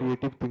do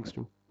creative things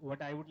too.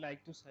 What I would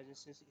like to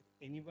suggest is if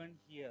anyone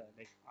here,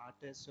 like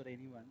artists or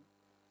anyone,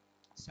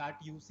 start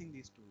using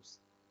these tools.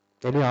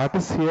 Any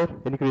artists here?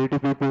 Any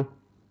creative people?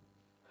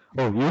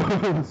 Oh,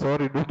 you.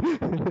 Sorry,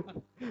 dude.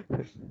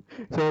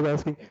 So I was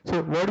asking.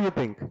 So, what do you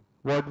think?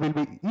 What will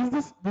be? Is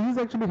this? This is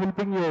actually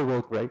helping your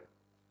work, right?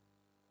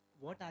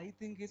 What I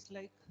think is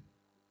like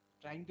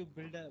trying to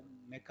build a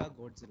mecha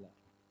Godzilla.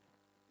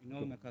 You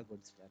know mecha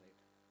Godzilla, right?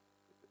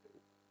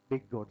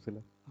 Big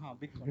Godzilla.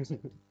 Big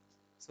concept.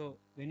 So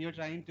when you're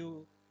trying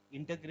to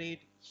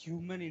integrate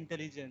human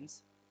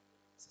intelligence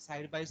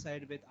side by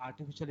side with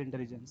artificial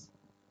intelligence,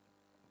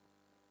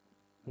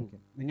 okay.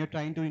 When you're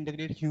trying to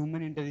integrate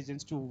human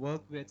intelligence to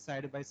work with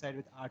side by side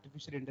with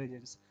artificial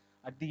intelligence,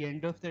 at the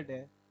end of the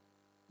day,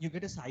 you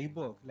get a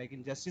cyborg. Like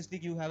in Justice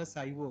League, you have a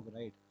cyborg,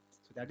 right?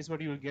 So that is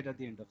what you will get at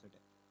the end of the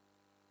day.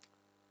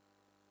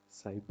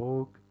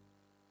 Cyborg.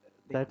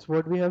 That's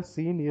what we have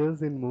seen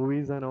years in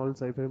movies and all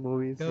sci-fi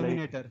movies.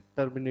 Terminator. Like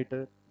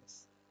Terminator.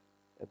 Yes.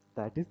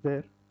 That is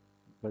there,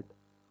 but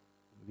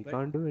we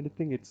can't do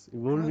anything. It's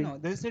evolving. No,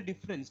 there is a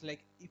difference. Like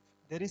if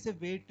there is a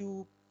way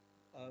to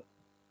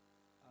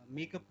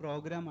make a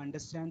program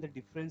understand the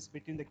difference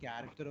between the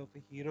character of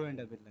a hero and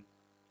a villain.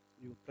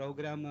 You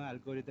program an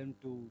algorithm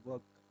to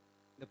work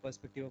the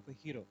perspective of a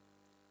hero.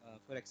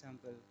 For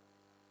example,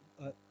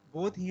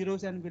 both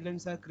heroes and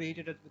villains are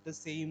created with the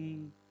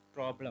same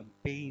problem,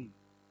 pain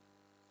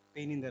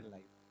in their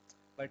life.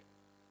 But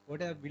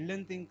what a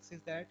villain thinks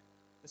is that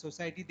the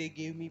society, they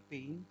gave me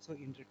pain, so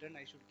in return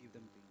I should give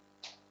them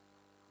pain.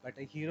 But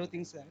a hero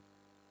thinks that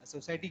a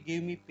society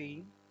gave me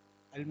pain,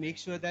 I'll make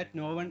sure that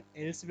no one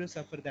else will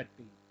suffer that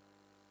pain.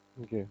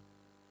 Okay.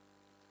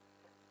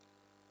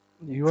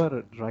 You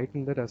are right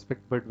in that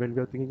aspect, but when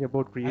we are thinking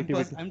about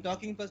creativity, I'm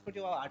talking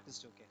perspective of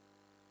artist,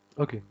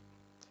 okay? Okay.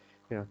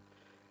 Yeah.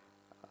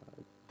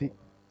 The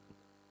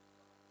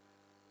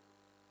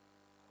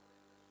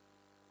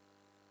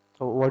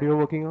what you're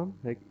working on?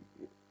 Like,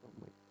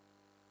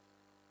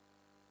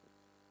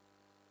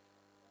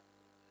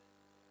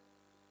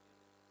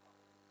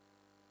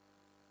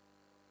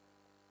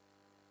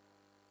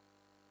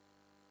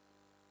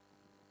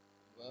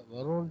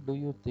 where all do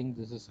you think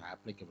this is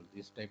applicable?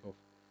 This type of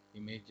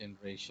image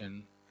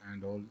generation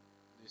and all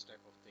these type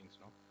of things,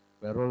 no?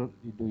 Where all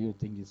do you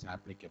think is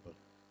applicable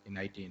in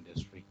IT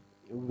industry?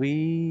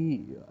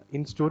 we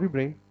in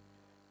StoryBrain,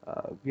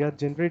 we are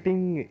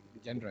generating.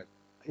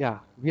 Yeah,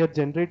 we are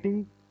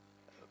generating,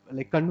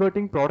 like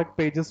converting product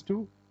pages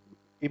to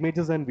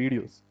images and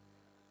videos.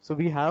 So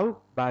we have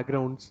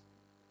backgrounds.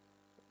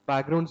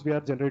 Backgrounds we are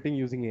generating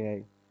using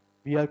AI.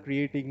 We are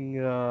creating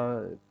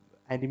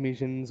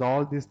animations.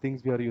 All these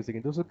things we are using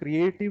it. Those are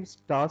creative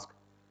tasks.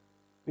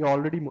 We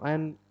already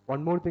and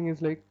one more thing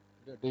is like.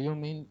 Do you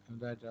mean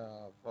that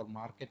for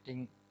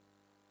marketing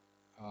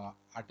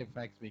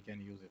artifacts we can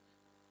use it?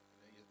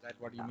 Is that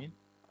what you mean?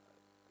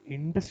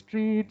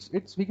 Industry,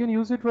 it's we can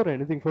use it for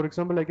anything. For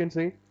example, I can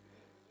say.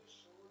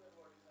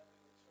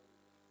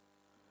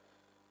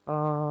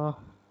 Uh,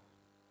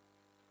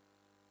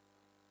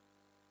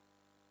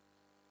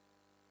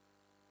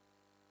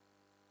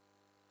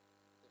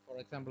 For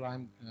example,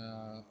 I'm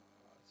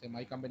say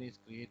my company is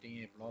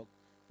creating a blog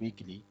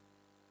weekly.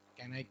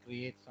 Can I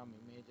create some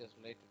images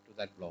related to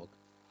that blog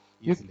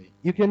easily?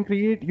 You can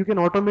create, you can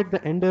automate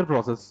the entire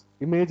process.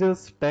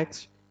 Images,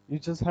 text, you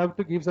just have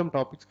to give some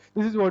topics.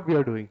 This is what we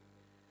are doing.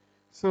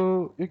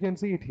 So you can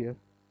see it here.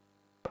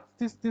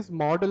 This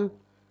model,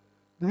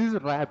 this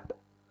is wrapped.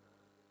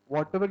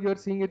 Whatever you are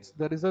seeing,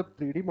 there is a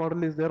 3D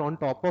model is there. On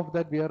top of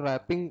that, we are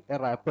wrapping a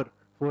wrapper.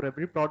 For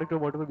every product or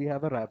whatever, we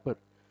have a wrapper.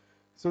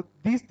 So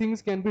these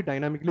things can be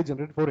dynamically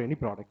generated for any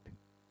product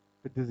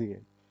with this AI.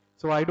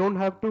 So I don't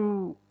have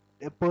to,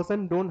 a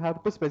person don't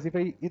have to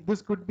specify,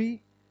 this could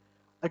be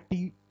a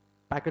tea,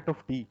 packet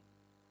of tea.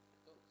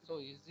 So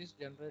is this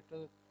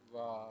generated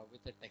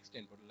with a text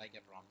input like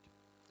a prompt?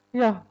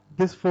 Yeah,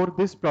 this for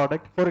this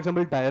product, for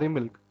example, dairy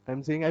milk.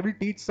 I'm saying I will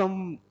teach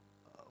some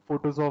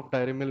photos of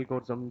dairy milk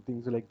or some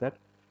things like that.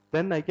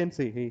 Then I can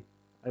say, hey,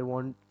 I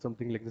want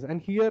something like this.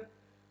 And here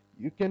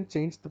you can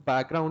change the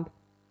background,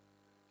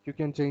 you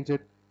can change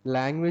it,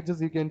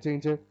 languages you can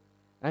change it,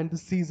 and the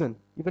season,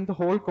 even the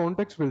whole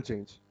context will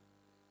change.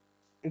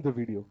 in the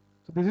video.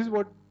 So this is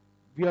what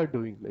we are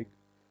doing, like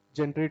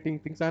generating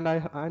things.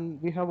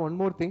 And we have one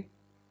more thing.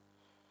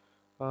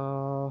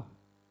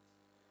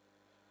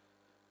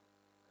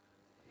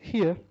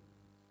 Here,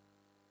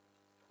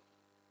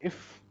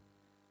 if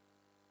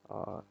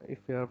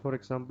you are, for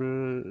example,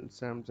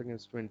 Samsung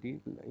S20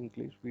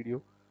 English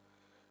video,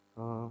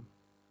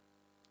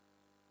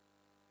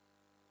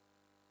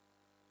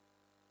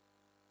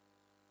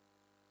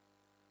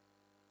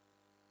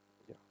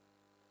 yeah,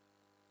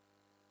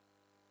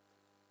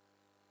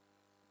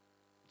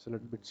 it's a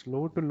little bit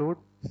slow to load.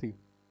 See,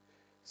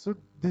 so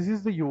this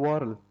is the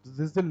URL. This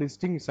is the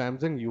listing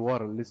Samsung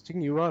URL,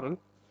 listing URL,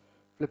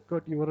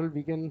 Flipkart URL.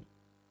 We can,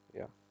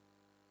 yeah.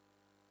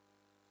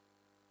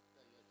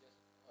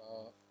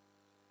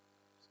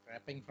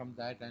 Scrapping from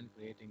that and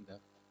creating the.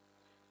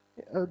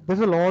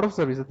 There's a lot of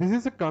services. This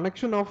is a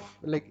connection of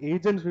like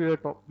agents we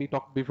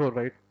talked before,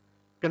 right?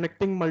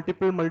 Connecting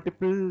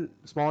multiple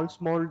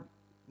small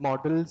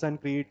models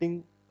and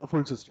creating a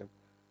full system.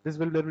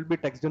 There will be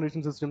text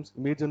generation systems,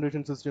 image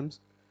generation systems,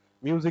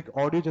 music,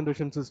 audio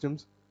generation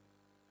systems.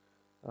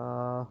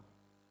 Sorry,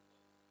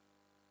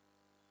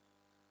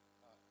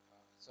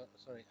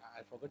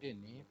 I forgot your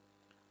name.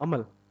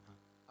 Amal.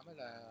 Amal,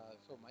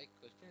 so my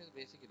question is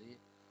basically,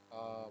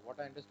 what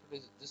I understood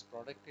is this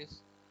product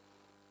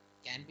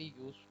can be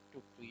used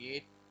to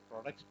create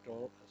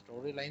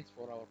storylines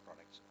for our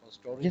products or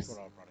stories for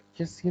our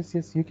products. Yes.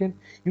 You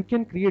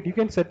can create. You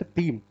can set a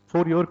theme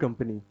for your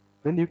company.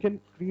 Then you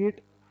can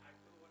create.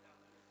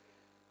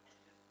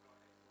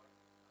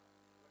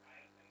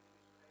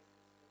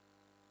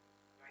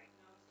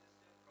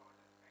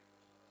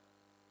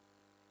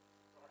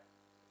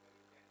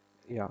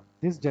 Yeah,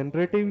 this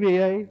generative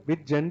AI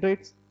which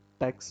generates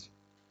text,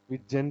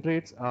 which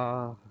generates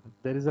there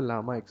is a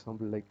llama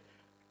example, like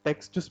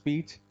text to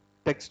speech,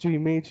 text to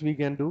image we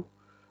can do,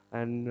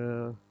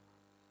 and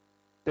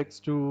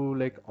text to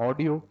like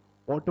audio,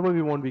 whatever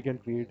we want we can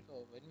create.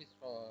 So when we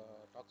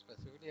talk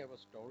specifically about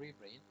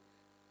StoryBrain,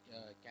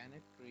 can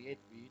it create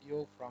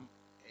video from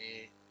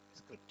a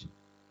script?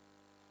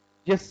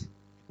 Yes,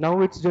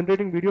 now it's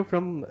generating video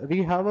from,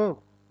 we have a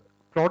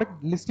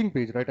product listing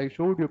page, right? I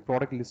showed you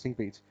product listing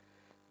page.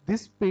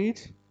 This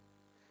page,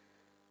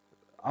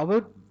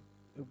 our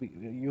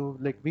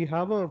we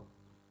have a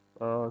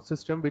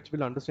system which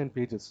will understand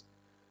pages.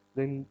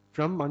 Then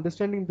from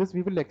understanding this,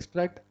 we will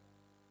extract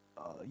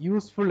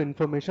useful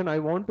information. I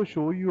want to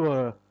show you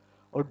a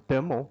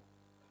demo.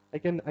 I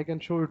can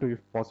show it to you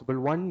if possible.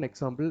 One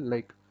example,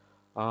 like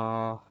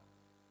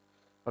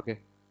okay,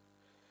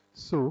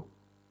 so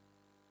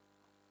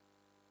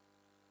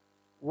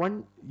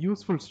one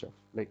useful stuff,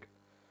 like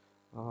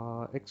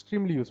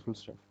extremely useful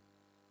stuff.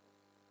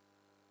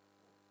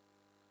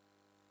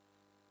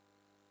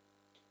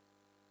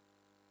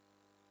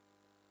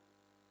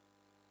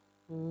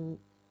 Mm,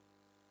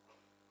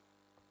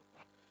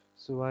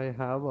 so I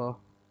have a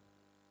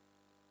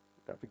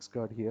graphics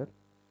card here,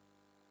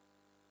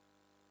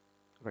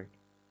 right?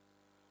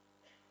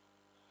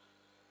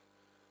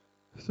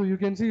 So you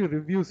can see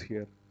reviews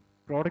here,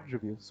 product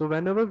reviews. So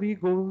whenever we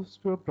go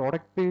to a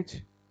product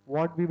page,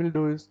 what we will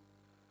do is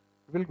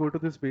we will go to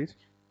this page,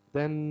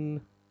 then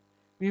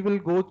we will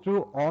go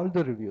through all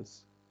the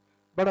reviews.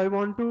 But I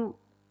want to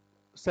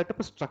set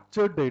up a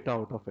structured data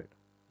out of it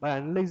by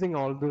analyzing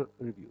all the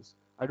reviews.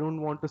 I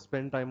don't want to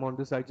spend time on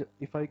this.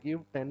 If I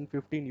give 10,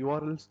 15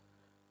 URLs,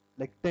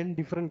 like 10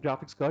 different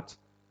graphics cards,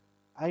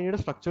 I need a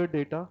structured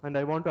data and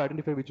I want to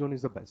identify which one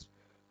is the best.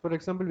 For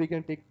example, we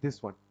can take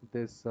this one,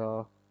 this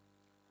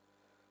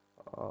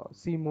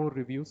see more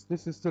reviews.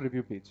 This is the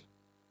review page.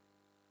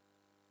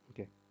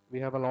 Okay, we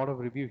have a lot of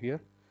review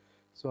here.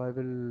 So I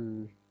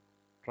will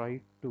try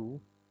to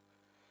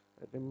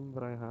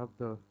remember I have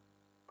the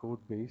code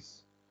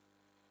base.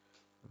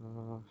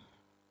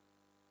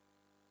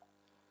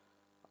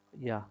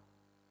 Yeah,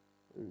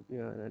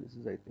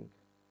 analysis, I think.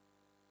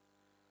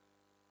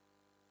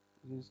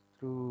 This is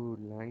through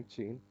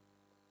LangChain.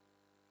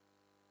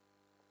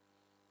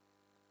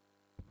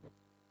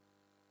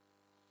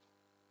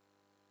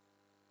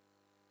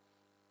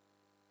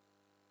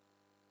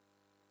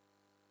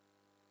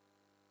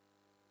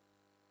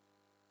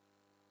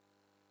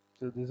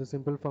 So this is a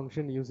simple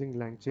function using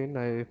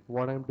LangChain.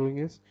 What I'm doing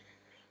is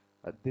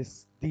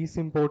these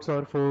imports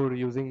are for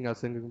using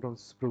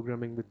asynchronous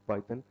programming with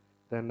Python.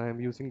 Then I'm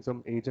using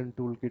some agent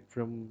toolkit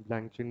from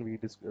LangChain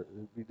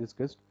we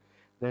discussed.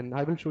 Then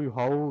I will show you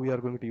how we are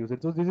going to use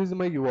it. So this is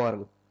my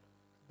URL.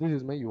 This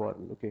is my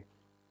URL. Okay,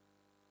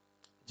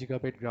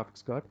 gigabyte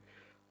graphics card,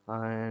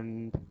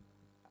 and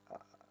uh,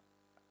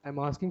 I'm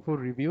asking for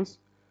reviews.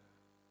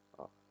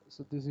 Uh,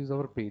 so this is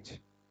our page.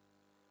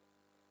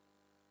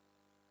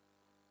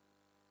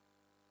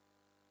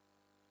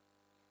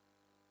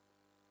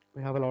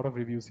 We have a lot of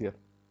reviews here.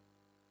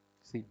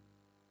 See,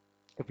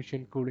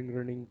 efficient cooling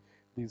running,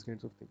 these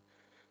kinds of things.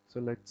 So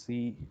let's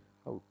see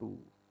how to.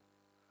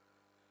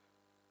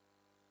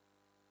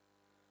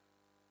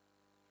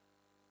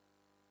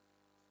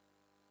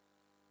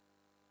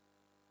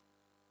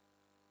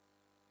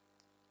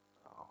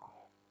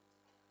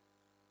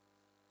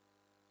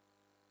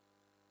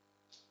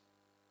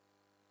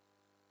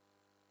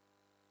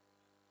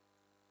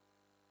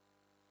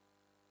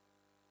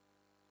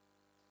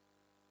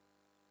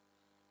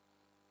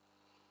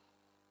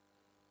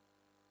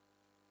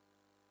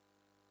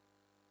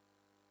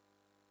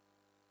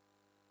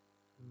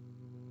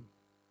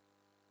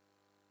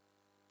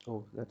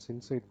 Oh, that's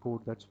inside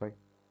code, that's why.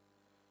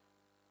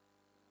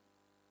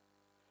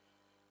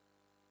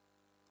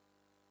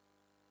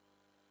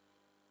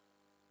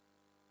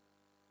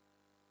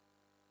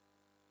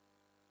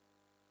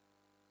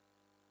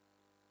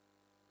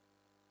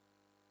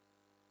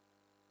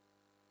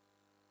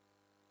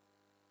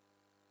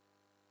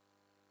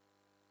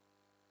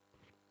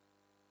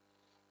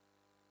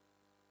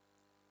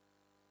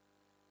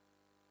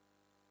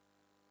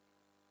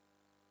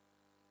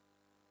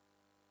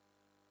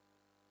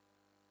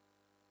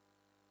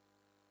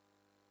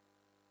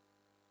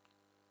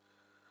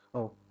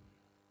 Oh,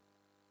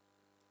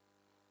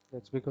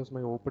 that's because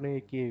my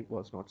OpenAI key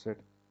was not set.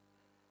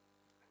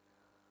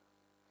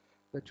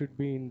 That should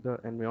be in the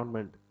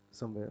environment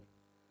somewhere.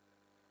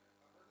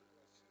 Another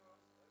question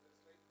was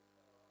just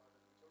like,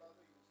 which are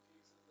the use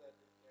cases that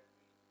it can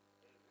be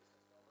in a business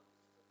model?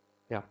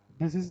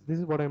 This is a product. Yeah, this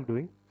is what I'm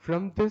doing.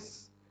 From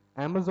this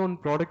Amazon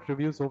product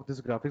reviews of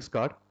this graphics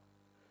card,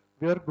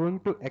 we are going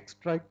to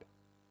extract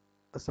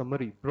a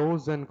summary,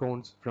 pros and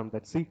cons from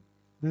that. See,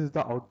 this is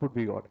the output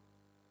we got.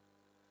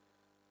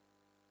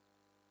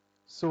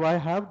 So I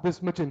have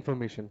this much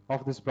information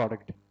of this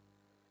product,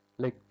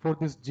 like for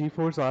this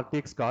GeForce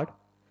RTX card,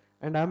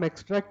 and I'm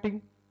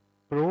extracting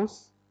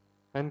pros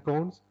and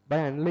cons by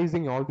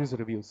analyzing all these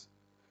reviews.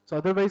 So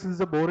otherwise, this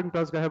is a boring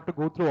task. I have to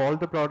go through all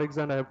the products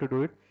and I have to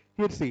do it.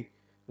 Here, see,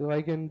 so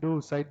I can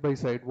do side by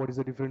side. What is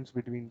the difference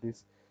between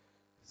this?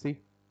 See,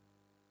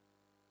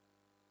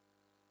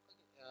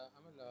 Okay,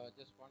 Amal,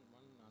 just one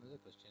another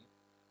question.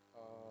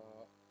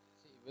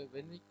 See,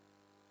 when we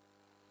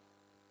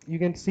you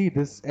can see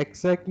this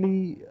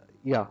exactly.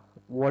 Yeah,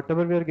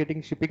 whatever we are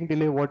getting shipping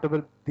delay,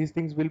 whatever these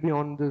things will be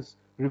on this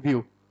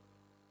review.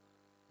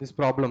 These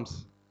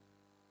problems.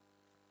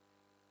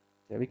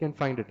 Yeah, we can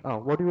find it. Ah,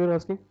 what you were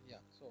asking? yeah.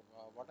 So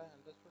what I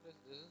understood is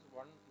this is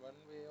one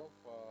way of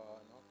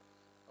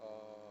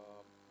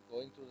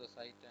going through the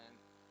site and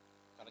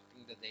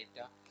collecting the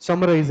data and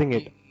Summarizing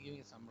it. giving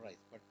a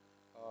summarize. But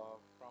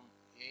from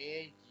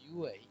AI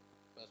GUI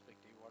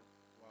perspective, what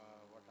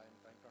I'm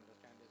trying to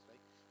understand is like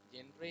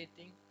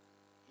generating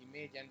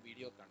image and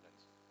video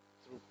contents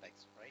through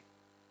text, right?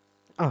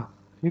 Ah,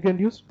 you can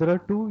use. There are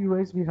two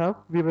UIs we have.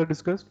 We were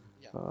discussed.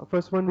 Yeah.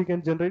 First one we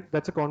can generate.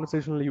 That's a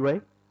conversational UI. Yeah.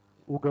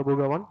 Ooga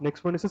Booga one.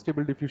 Next one is a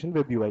stable diffusion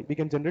web UI. We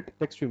can generate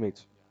text to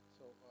image. Yeah.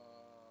 So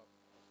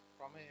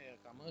from a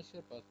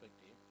commercial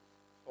perspective,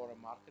 for a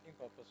marketing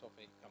purpose of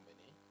a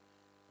company,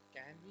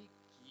 can we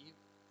keep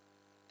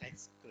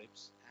text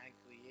scripts and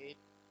create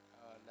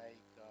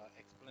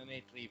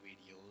explanatory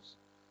videos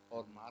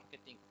or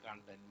marketing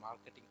content,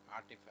 marketing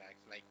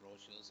artifacts like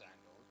brochures and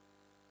all,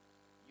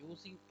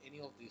 using any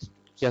of these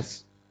tools?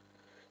 Yes.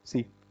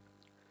 See,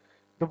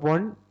 the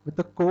one with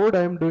the code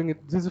I am doing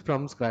it. This is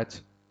from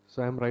scratch.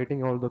 So I am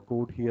writing all the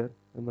code here.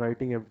 I'm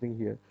writing everything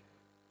here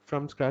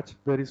from scratch.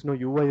 There is no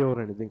UI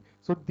or anything.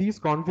 So these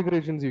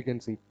configurations you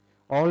can see.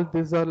 All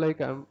these are like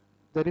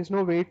there is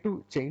no way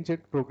to change it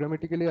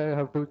programmatically. I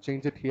have to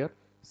change it here.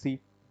 See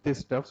this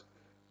stuff.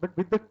 But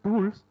with the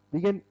tools,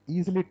 we can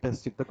easily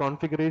test it. The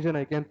configuration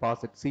I can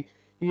pass it. See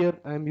here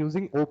I am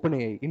using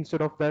OpenAI.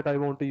 Instead of that, I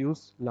want to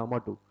use Llama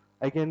 2.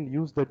 I can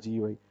use the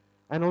GUI.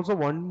 And also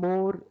one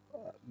more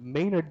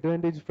main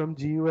advantage from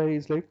GUI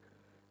is like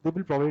they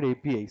will provide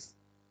APIs,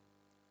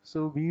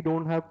 so we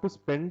don't have to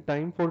spend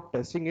time for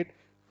testing it.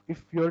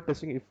 If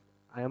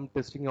I am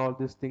testing all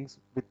these things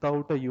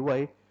without a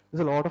UI,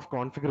 there's a lot of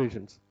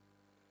configurations,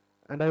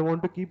 and I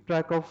want to keep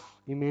track of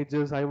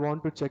images, I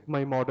want to check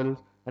my models,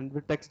 and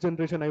with text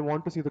generation I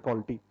want to see the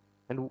quality,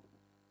 and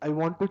I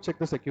want to check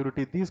the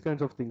security, these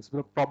kinds of things,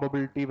 the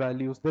probability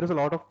values. There is a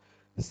lot of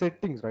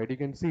settings, right? You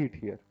can see it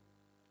here.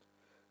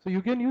 So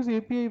you can use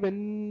API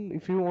when,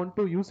 if you want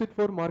to use it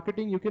for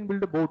marketing, you can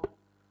build a bot,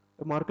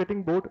 a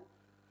marketing bot,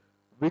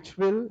 which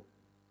will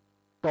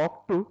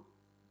talk to,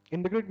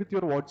 integrate with your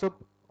WhatsApp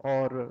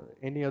or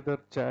any other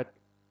chat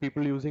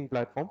people using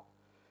platform.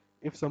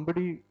 If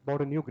somebody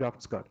bought a new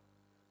graphics card,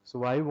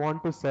 so I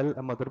want to sell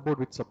a motherboard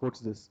which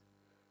supports this,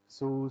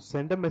 so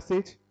send a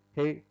message,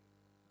 hey,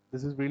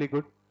 this is really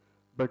good,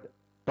 but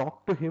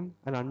talk to him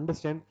and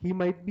understand he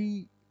might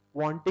be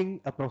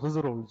wanting a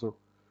processor also.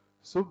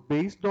 So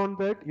based on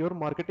that, your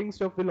marketing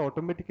stuff will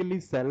automatically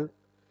sell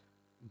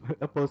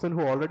a person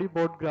who already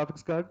bought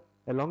graphics card,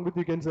 along with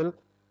you can sell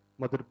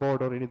motherboard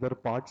or any other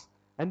parts,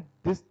 and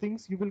these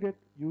things you will get,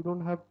 you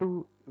don't have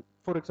to,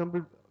 for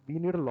example, we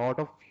need a lot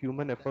of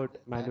human That effort that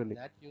that, manually.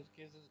 that use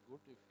case is good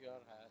if you are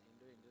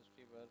into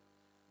industry where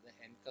the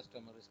end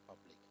customer is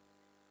public.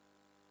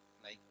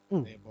 Like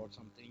Mm. they bought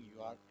something,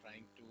 you are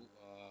trying to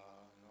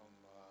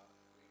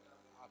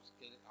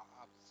upscale,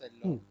 upsell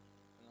or Mm.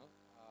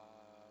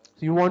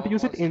 So you want to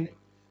use or it in selling.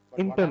 But what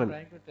I'm internal.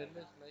 trying to tell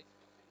is like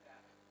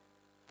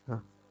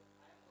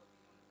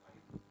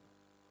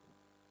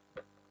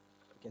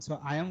Okay, so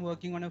I am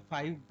working on a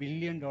 $5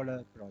 billion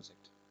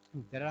project.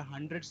 Hmm. There are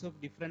hundreds of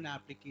different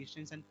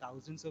applications and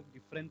thousands of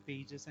different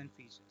pages and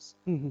features.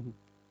 Hmm.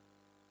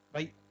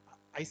 By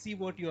I see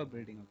what you are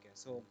building. Okay,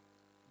 so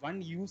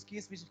one use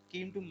case which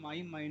came to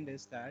my mind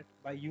is that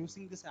by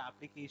using this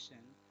application,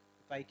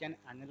 if I can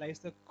analyze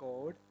the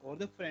code or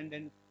the front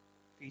end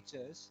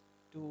features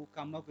to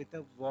come up with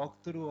a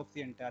walkthrough of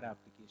the entire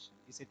application.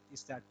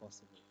 Is that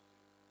possible?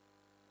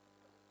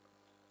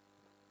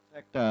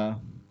 In fact,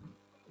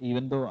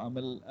 even though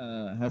Amal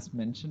has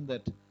mentioned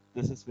that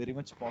this is very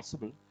much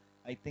possible,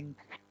 I think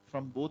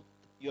from both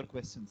your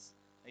questions,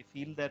 I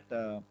feel that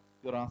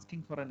you're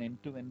asking for an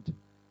end-to-end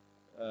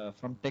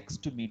from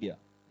text to media,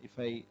 if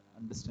I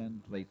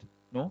understand right.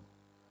 No?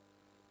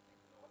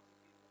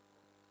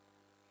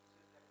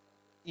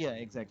 Yeah,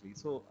 exactly.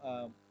 So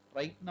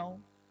right now,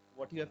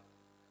 what you have.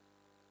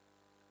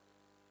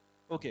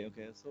 Okay,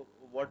 okay. So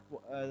what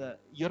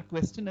your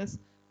question is,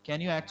 can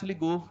you actually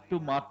go to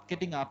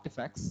marketing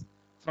artifacts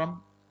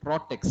from raw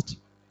text?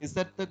 Is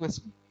that the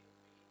question?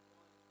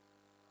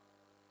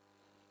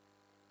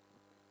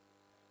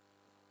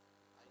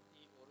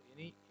 IT or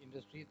any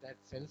industry that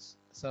sells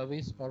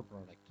service or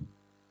product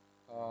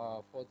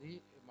for the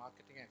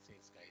marketing and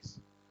sales guys,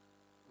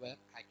 where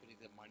actually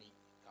the money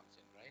comes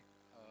in, right?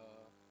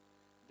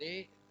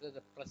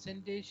 The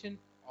presentation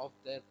of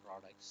their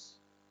products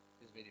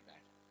is very bad.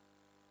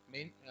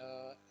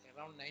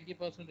 Around 90%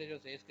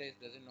 of sales guys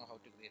doesn't know how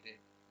to create a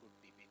good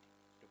PPT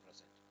to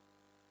present,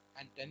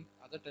 and 10%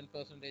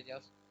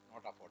 are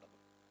not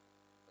affordable.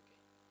 Okay,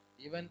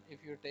 even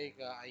if you take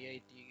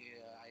IIT,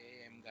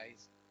 IIM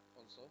guys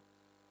also,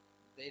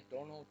 they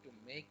don't know to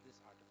make this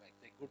artifact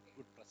a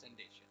good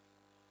presentation.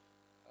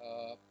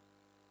 Uh,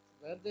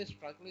 where they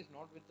struggle is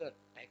not with the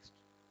text,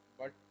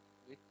 but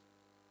with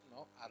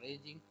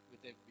arranging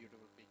with a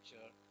beautiful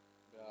picture,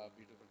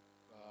 beautiful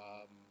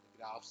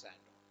graphs and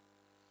all.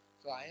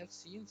 So I have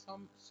seen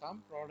some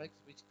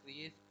products which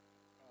create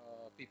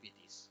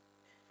PPTs.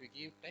 If you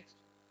give text,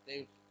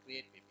 they will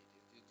create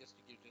PPTs just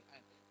to give it,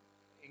 and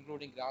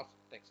including graphs,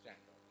 text,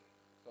 and all.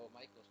 So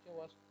my question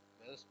was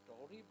whether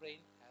StoryBrain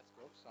has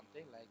got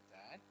something like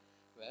that,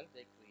 where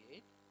they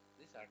create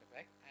this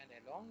artifact, and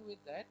along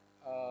with that,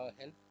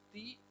 help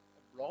the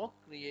blog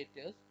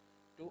creators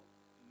to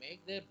make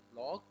their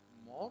blog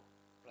more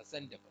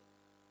presentable.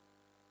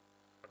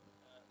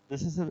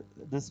 This is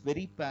this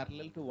very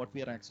parallel to what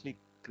we are actually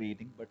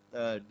creating, but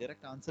the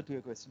direct answer to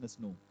your question is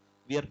no.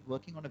 We are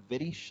working on a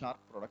very sharp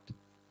product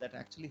that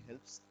actually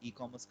helps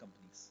e-commerce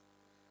companies.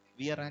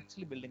 We are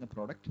actually building a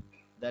product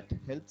that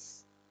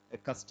helps a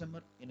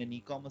customer in an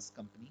e-commerce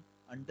company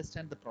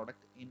understand the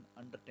product in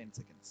under 10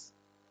 seconds.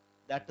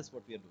 That is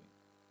what we are doing.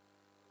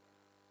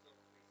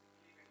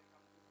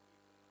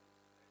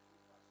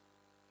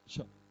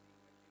 Sure.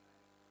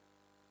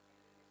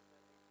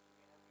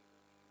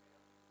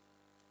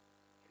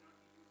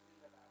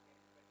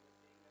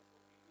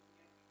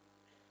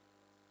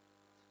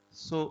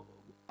 So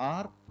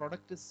our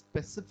product is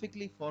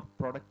specifically for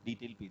product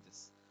detail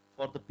pages,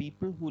 for the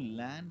people who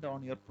land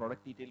on your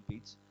product detail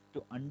page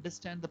to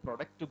understand the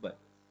product to buy.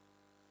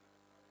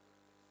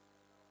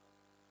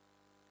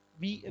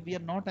 We are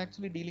not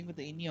actually dealing with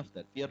any of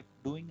that. We are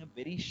doing a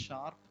very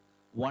sharp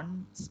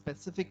one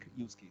specific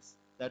use case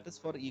that is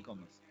for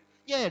e-commerce.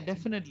 Yeah,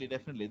 definitely,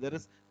 definitely. There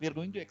is. We are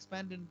going to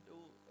expand into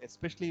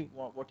especially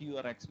what you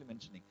are actually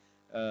mentioning.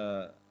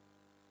 Uh,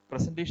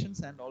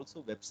 Presentations and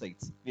also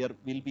websites.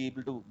 We'll be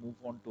able to move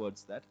on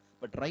towards that.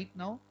 But right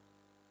now,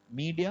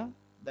 media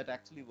that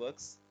actually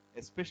works.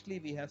 Especially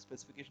we have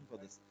specification for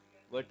this.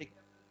 Vertic.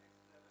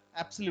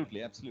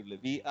 Absolutely, absolutely.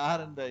 We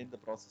are in the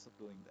process of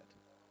doing that.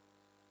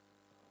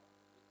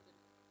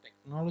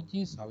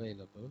 Technology is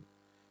available.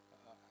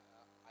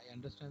 I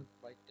understand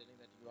by telling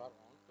that you are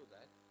on to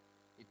that.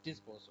 It is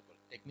possible.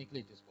 Technically,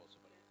 it is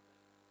possible.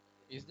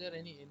 Is there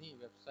any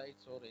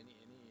websites or any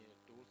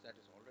tools that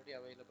is already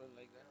available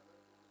like that?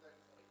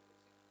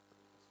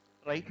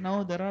 Right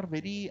now there are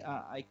very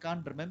I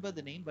can't remember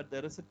the name, but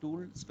there is a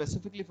tool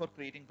specifically for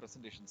creating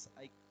presentations.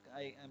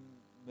 I am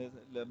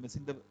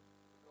missing the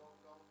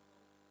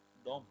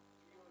Dom.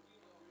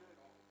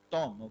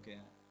 Tom. Okay.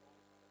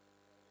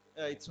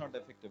 It's not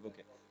effective.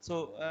 Okay.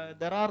 So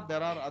there are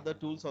other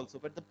tools also,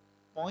 but the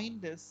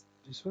point is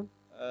This one?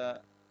 uh,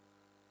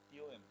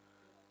 TOM.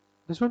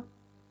 This one?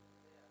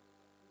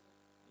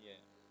 Yeah.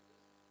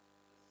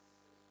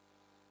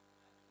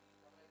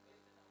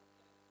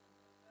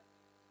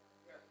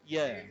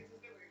 Yeah.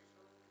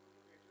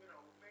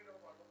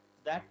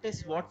 That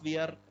is what we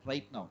are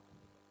right now.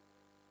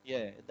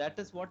 Yeah, that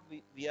is what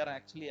we are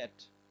actually at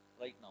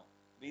right now.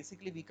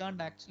 Basically, we can't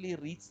actually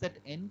reach that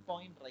end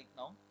point right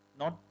now.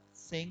 Not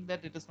saying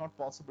that it is not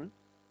possible.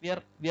 We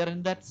are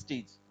in that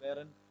stage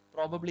wherein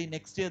probably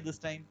next year this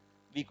time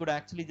we could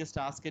actually just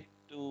ask it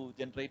to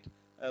generate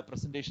a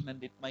presentation,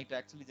 and it might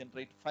actually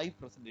generate 5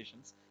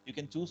 presentations. You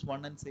can choose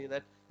one and say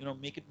that,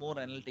 make it more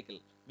analytical,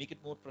 make it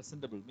more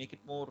presentable, make it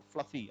more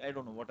fluffy. I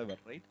don't know, whatever,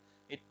 right?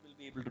 It will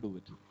be able to do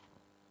it.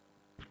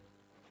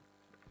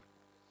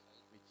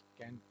 Site which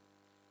can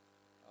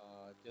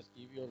just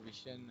give your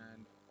vision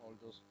and all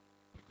those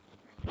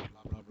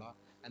blah blah blah,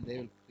 and they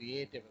will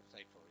create a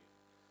website for you.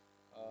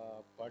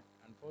 But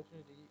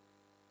unfortunately,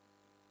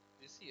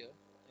 this year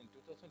in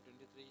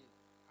 2023,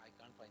 I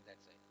can't find that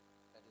site.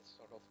 that is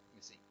sort of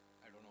missing.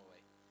 I don't know why.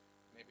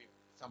 Maybe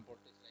some port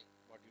is like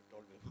what you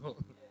told before.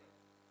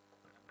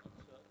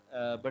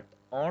 But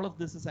all of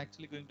this is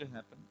actually going to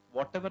happen.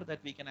 Whatever that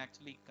we can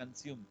actually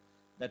consume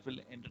that will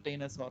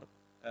entertain us or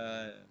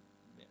uh,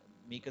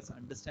 make us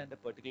understand a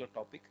particular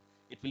topic,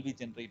 it will be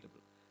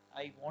generatable.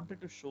 I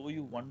wanted to show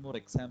you one more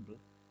example.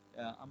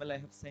 Amal, I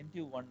have sent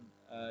you one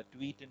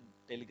tweet in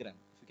Telegram.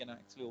 If you can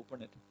actually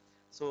open it.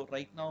 So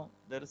right now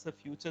there is a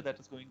future that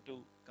is going to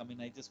come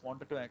in. I just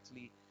wanted to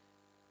actually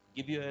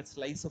give you a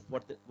slice of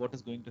what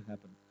is going to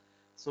happen.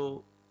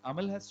 So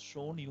Amal has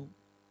shown you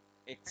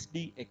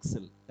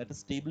XDXL, that is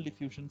Stable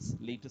Diffusion's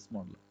latest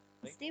model,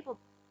 right? Stable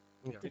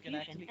Yeah. You can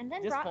actually and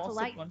then just brought to pause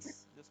life. it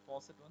once. Just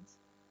pause it once.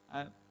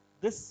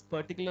 This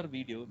particular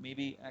video,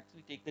 maybe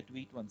actually take the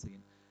tweet once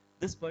again.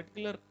 This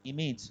particular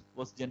image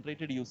was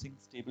generated using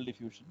Stable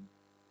Diffusion.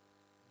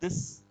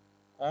 This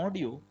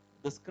audio,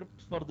 the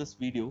script for this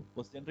video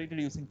was generated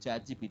using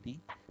ChatGPT,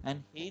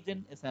 and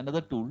HeyGen is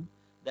another tool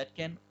that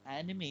can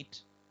animate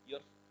your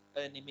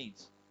an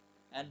image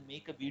and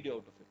make a video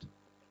out of it.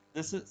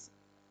 This is,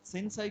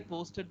 since I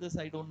posted this,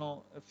 I don't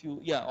know,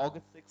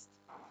 August 6th,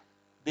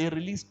 they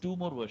released two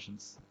more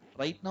versions.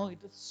 Right now it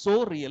is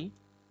so real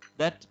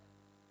that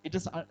it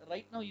is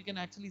right now you can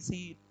actually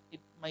see it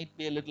might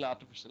be a little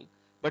artificial,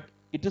 but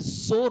it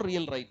is so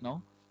real right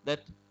now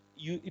that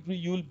you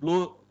will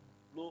blow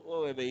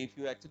away if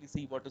you actually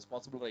see what is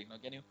possible right now.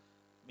 Can you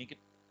make it?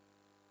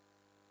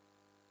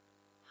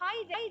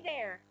 Hi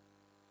there!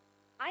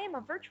 I am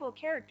a virtual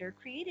character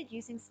created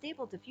using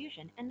Stable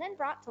Diffusion and then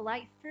brought to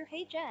life through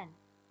HeyGen.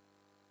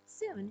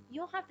 Soon,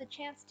 you'll have the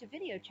chance to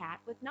video chat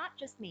with not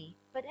just me,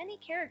 but any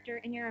character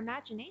in your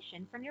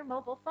imagination from your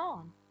mobile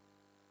phone.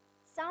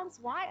 Sounds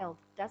wild,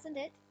 doesn't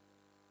it?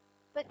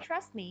 But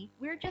trust me,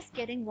 we're just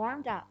getting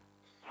warmed up.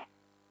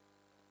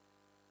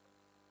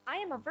 I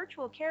am a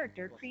virtual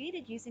character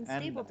created using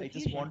Stable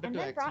Diffusion and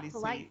then brought to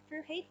life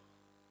through HeyGen.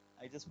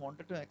 I just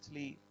wanted to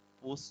actually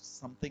post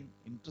something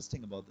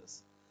interesting about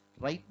this.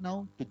 Right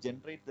now, to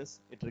generate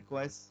this, it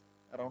requires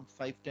around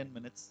 5-10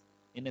 minutes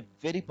in a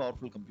very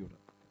powerful computer.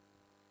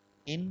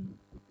 In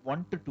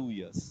 1 to 2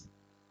 years,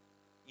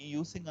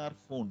 using our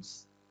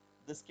phones,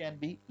 this can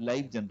be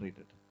live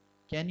generated.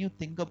 Can you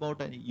think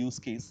about a use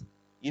case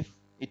if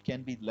it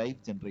can be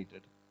live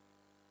generated?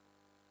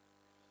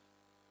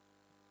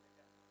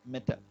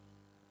 Meta.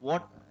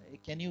 What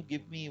can you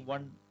give me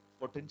one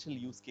potential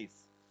use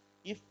case?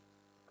 If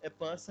a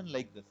person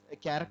like this, a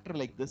character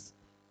like this,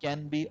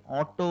 can be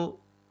auto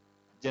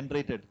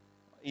generated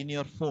in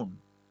your phone,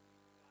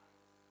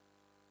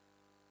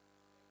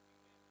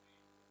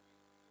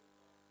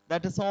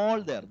 that is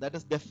all there. That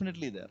is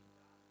definitely there.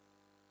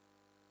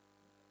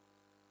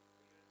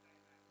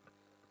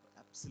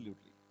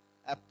 Absolutely.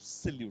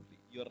 Absolutely.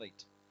 You're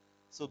right.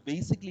 So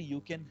basically,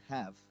 you can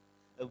have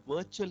a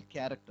virtual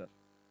character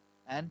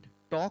and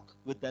talk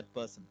with that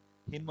person,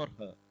 him or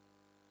her,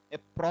 a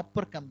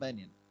proper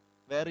companion,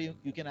 where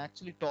you can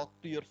actually talk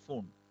to your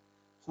phone,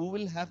 who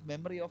will have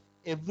memory of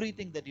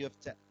everything that you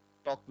have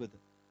talked with.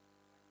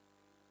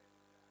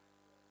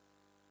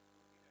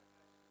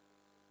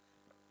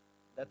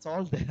 That's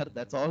all there.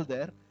 That's all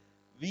there.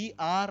 We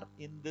are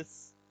in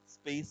this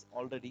space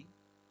already.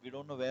 We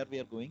don't know where we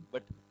are going,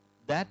 but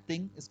that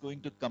thing is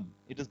going to come.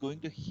 It is going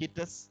to hit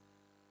us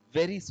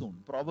very soon,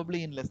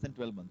 probably in less than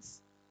 12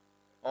 months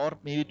or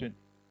maybe 20.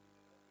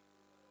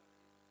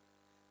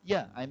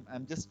 Yeah,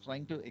 I'm just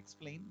trying to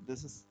explain.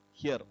 This is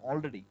here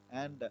already.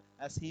 And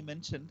as he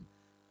mentioned,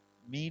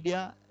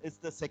 media is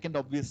the second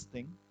obvious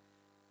thing.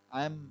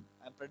 I'm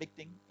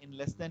predicting in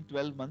less than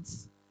 12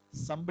 months,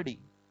 somebody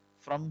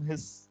from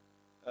his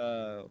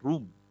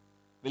room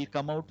will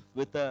come out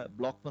with a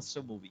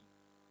blockbuster movie,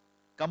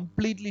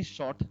 completely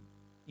shot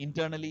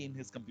internally in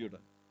his computer.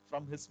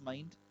 From his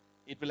mind,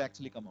 it will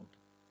actually come out,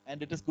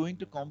 and it is going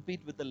to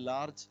compete with the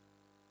large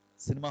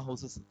cinema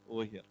houses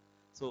over here.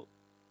 So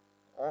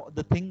all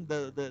the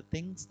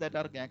things that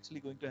are actually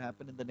going to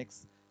happen in the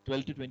next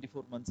 12 to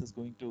 24 months is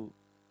going to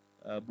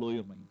blow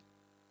your mind.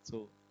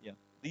 So yeah,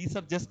 these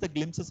are just the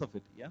glimpses of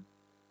it. Yeah.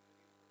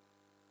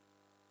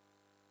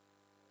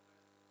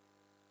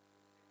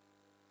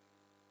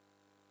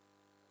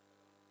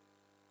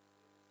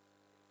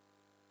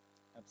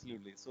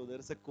 Absolutely. So there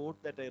is a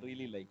quote that I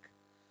really like.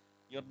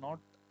 You're not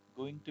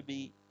going to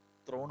be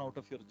thrown out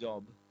of your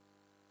job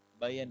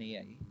by an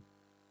AI,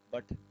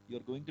 but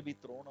you're going to be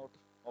thrown out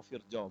of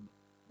your job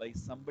by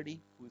somebody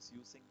who is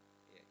using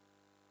AI.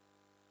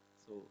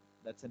 So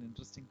that's an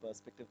interesting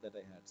perspective that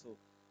I had. So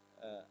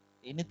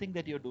anything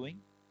that you're doing,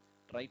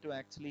 try to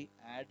actually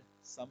add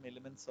some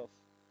elements of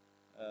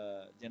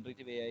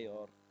generative AI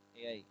or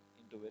AI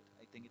into it.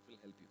 I think it will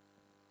help you.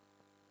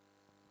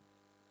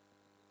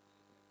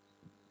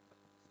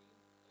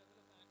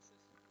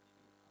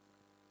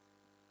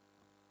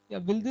 Yeah,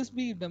 will this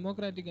be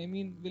democratic? I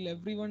mean, will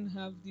everyone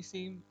have the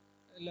same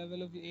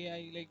level of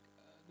AI, like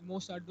the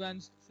most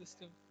advanced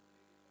system?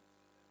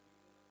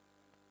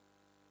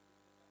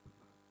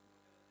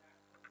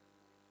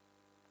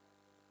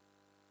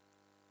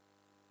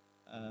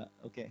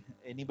 Okay.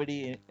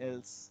 Anybody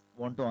else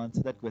want to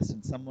answer that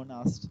question? Someone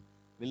asked,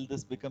 will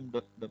this become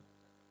There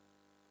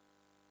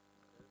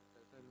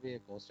will be a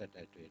cost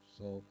attached to it.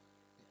 So,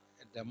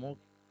 a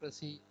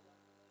democracy.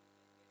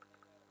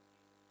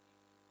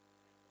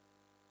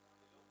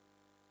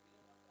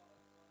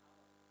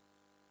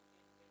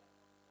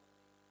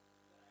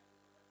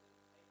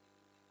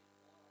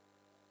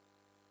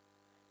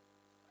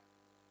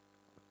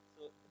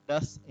 So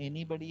does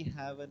anybody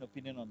have an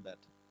opinion on that?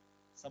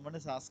 Someone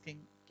is asking,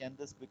 can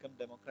this become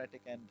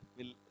democratic and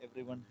will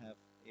everyone have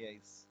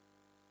AIs?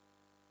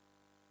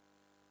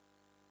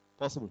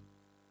 Possible.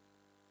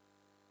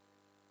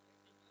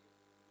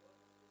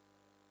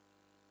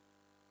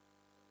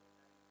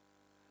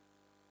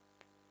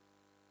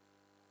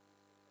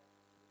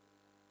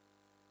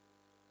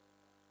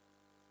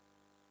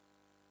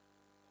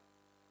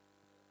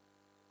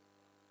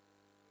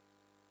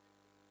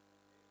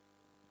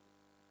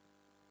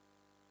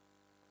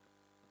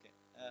 Okay.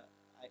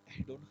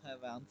 I don't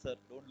have answer.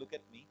 Don't look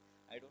at me.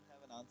 I don't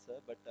have an answer.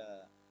 But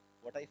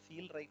what I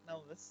feel right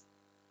now is,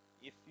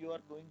 if you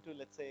are going to,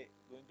 let's say,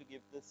 going to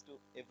give this to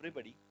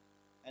everybody,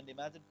 and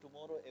imagine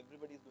tomorrow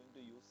everybody is going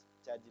to use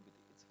ChatGPT.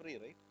 It's free,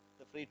 right?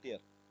 The free tier.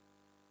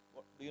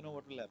 What do you know?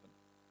 What will happen?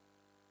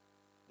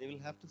 They will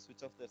have to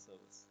switch off their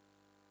service.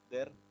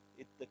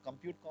 The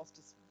compute cost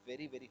is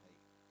very very high.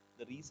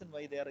 The reason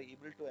why they are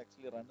able to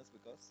actually run is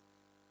because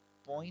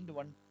point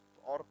 0.1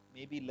 or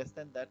maybe less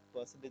than that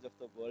percentage of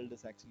the world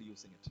is actually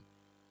using it.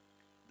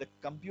 The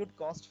compute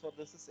cost for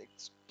this is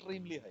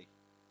extremely high.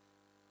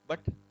 But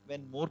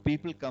when more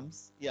people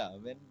comes, yeah,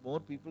 when more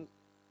people,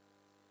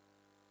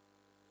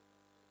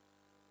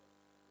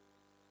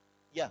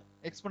 yeah,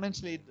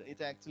 exponentially,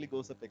 it actually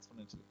goes up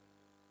exponentially.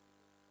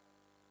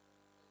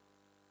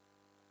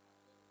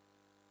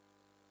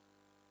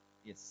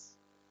 Yes.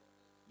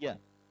 Yeah,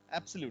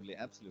 absolutely,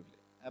 absolutely,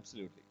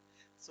 absolutely.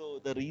 So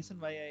the reason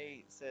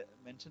why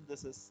mentioned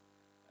this is,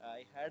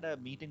 I had a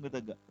meeting with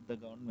the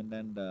government,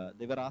 and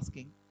they were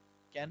asking,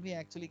 can we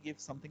actually give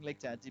something like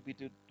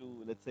ChatGPT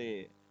to, let's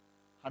say,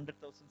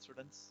 100,000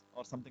 students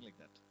or something like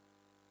that?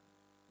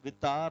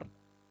 With our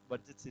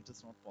budgets, it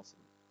is not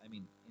possible. I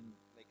mean, in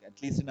like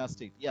at least in our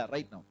state, yeah,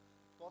 right now.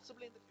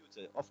 Possibly in the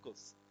future, of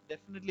course.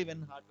 Definitely,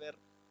 when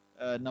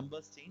hardware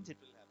numbers change, it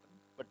will happen,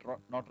 but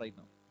not right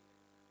now.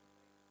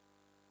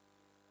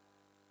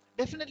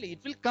 Definitely, it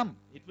will come.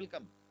 It will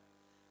come.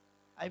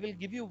 I will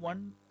give you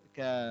one.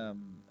 There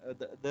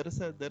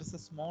is a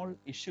small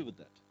issue with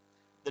that.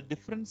 The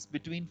difference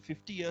between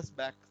 50 years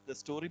back, the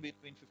story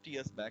between 50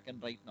 years back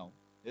and right now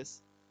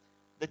is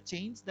the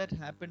change that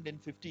happened in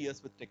 50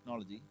 years with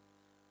technology.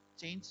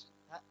 Changed.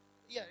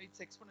 Yeah, it's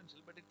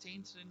exponential, but it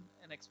changed in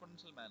an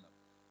exponential manner.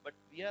 But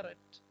we are at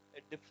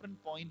a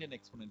different point in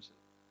exponential.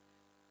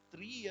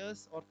 3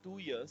 years or 2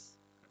 years,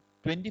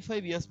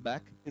 25 years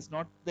back is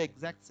not the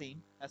exact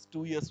same as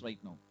 2 years right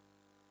now.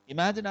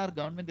 Imagine our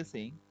government is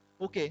saying,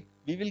 okay,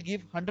 we will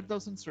give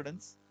 100,000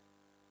 students,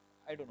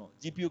 I don't know,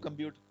 GPU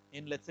compute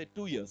in, let's say,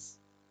 2 years.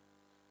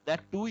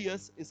 That 2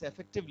 years is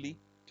effectively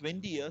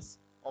 20 years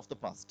of the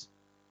past.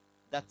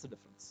 That's the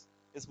difference,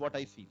 is what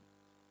I feel.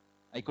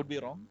 I could be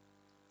wrong.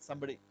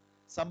 Somebody,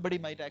 somebody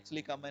might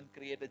actually come and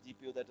create a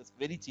GPU that is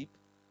very cheap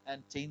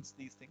and change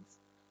these things.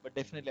 But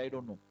definitely, I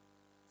don't know.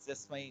 It's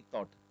just my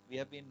thought. We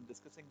have been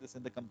discussing this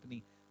in the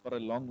company for a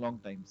long, long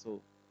time.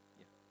 So,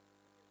 yeah.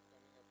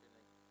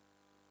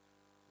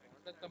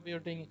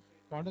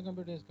 Quantum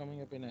computing is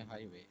coming up in a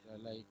high way.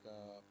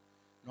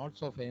 Not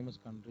so famous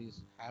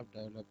countries have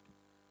developed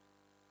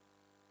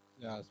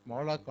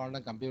smaller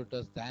quantum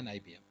computers than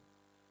IBM.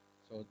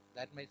 So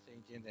that might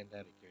change in the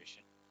entire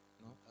equation.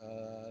 No,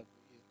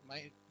 it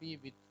might be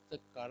with the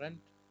current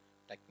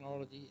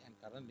technology and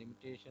current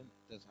limitation,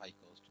 there's high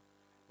cost.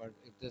 But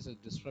if there's a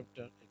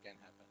disruptor, it can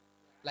happen.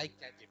 Like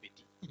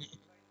ChatGPT.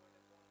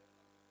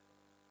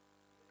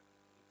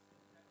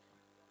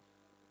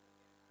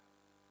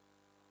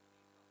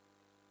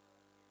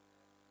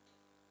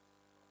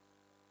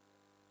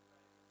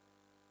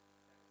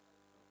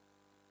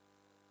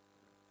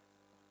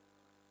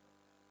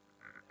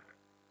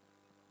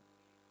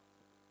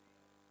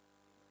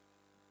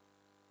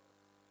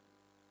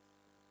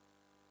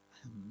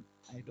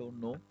 I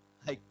don't know.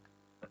 I,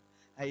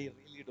 I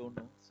really don't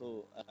know.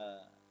 So,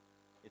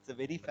 it's a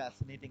very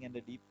fascinating and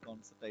a deep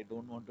concept. I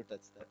don't want to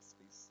touch that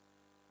space.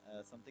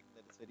 Something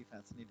that is very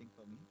fascinating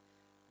for me.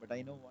 But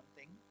I know one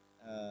thing.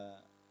 Uh,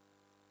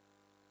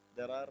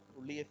 there are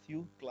only a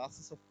few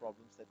classes of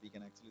problems that we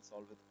can actually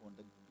solve with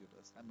quantum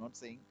computers. I'm not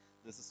saying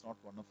this is not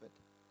one of it.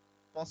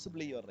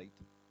 Possibly you're right.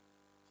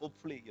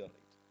 Hopefully you're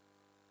right.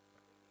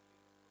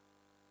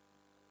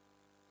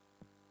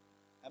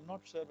 I'm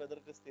not sure whether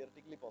it is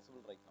theoretically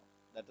possible right now.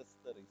 That is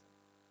the reason.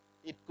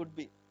 It could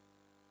be.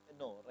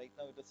 No, right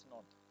now it is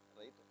not.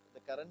 Right.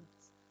 The current,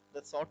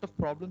 the sort of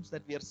problems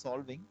that we are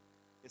solving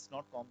is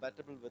not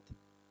compatible with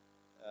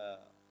uh,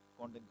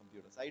 quantum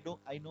computers. I don't.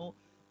 I know.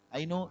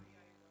 I know.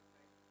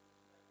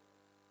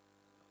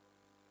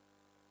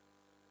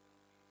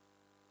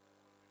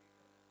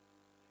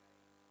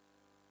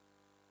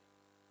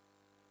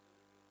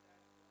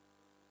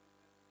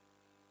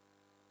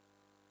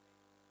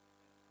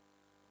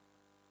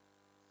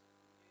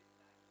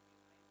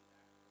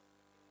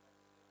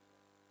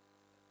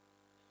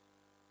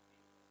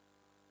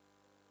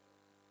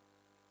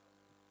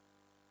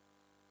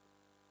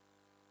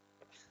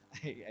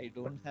 I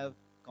don't have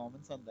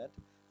comments on that.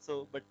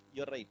 So, but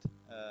you're right.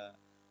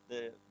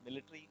 The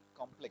military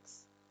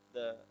complex,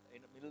 the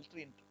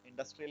military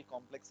industrial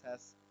complex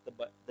has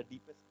the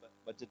deepest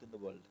budget in the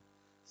world.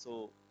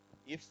 So,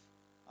 if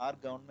our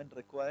government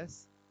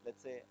requires,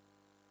 let's say,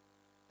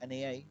 an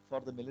AI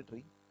for the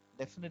military,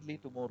 definitely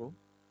tomorrow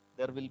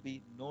there will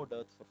be no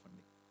dearth for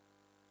funding.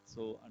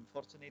 So,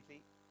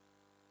 unfortunately,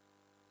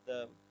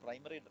 the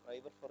primary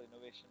driver for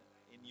innovation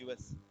in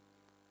US,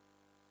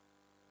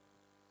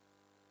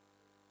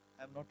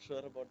 I'm not sure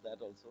about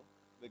that also,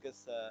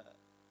 because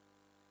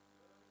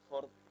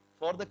for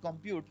for the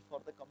compute,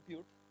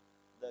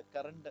 the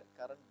current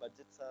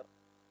budgets are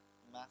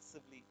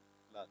massively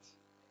large.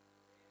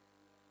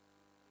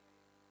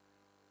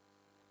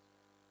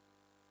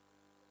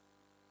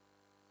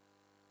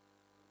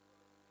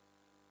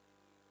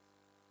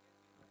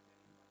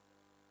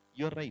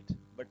 You're right,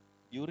 but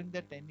during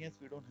that 10 years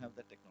we don't have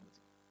that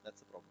technology. That's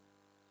the problem.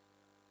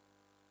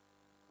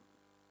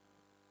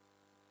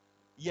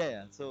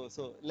 Yeah. So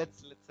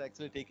let's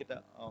actually take it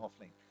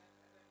offline.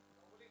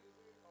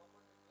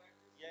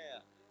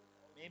 Yeah.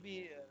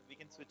 Maybe we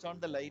can switch on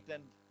the light,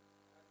 and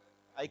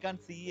I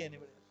can't see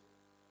anybody.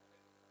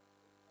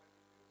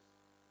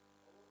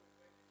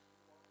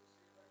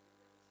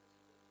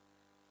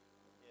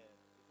 Yeah,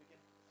 if you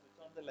can switch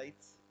on the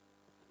lights.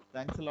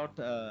 Thanks a lot.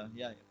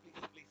 Yeah,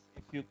 please,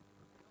 if you.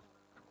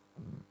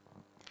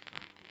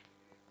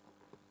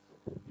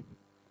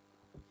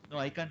 No,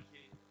 I can't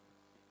hear you.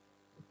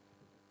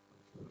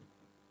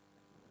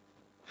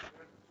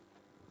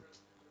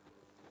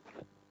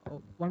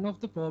 One of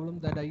the problem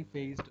that I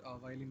faced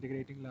while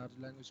integrating large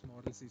language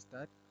models is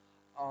that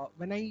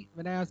when I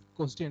ask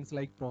questions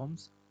like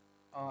prompts,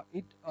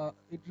 it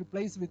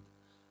replies with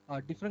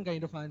different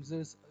kind of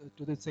answers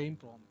to the same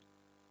prompt.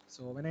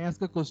 So when I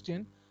ask a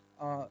question,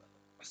 uh,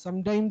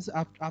 sometimes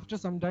after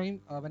some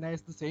time, when I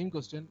ask the same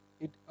question,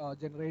 it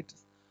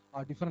generates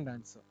a different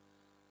answer.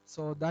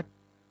 So that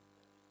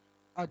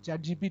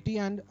ChatGPT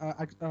and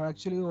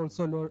actually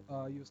also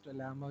used a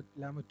Llama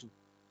 2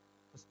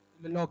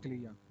 locally,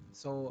 yeah.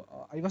 So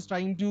I was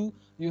trying to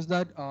use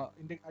that. I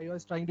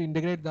was trying to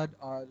integrate that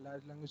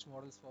large language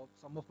models for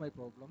some of my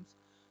problems.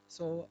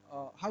 So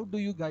how do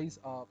you guys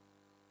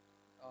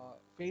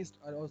face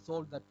or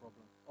solve that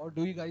problem, or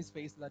do you guys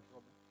face that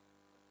problem?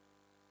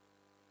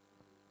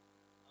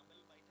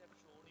 Amal might have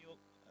shown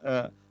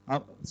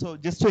you. So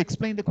just to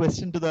explain the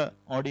question to the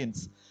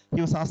audience,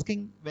 he was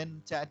asking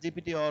when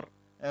ChatGPT or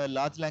a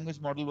large language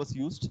model was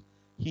used,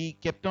 he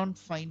kept on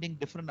finding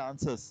different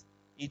answers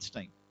each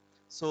time.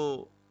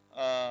 So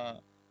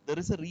there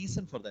is a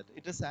reason for that.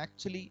 It is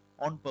actually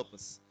on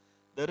purpose.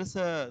 There is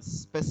a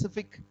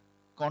specific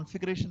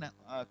configuration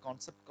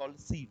concept called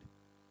seed.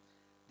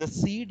 The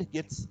seed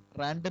gets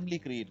randomly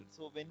created.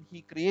 So when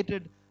he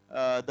created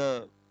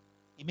the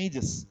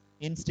images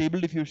in stable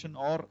diffusion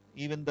or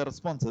even the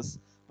responses,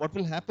 what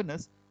will happen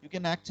is you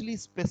can actually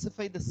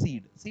specify the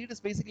seed. Seed is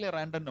basically a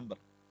random number.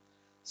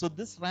 So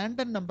this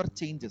random number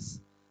changes.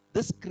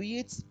 This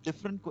creates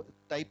different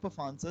type of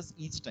answers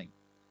each time,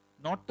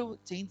 not to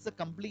change the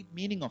complete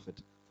meaning of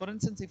it. For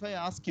instance, if I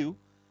ask you,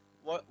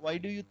 why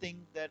do you think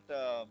that,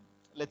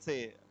 let's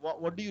say,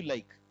 what do you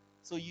like?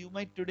 So you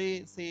might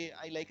today say,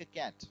 I like a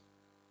cat,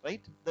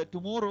 right? The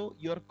tomorrow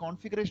your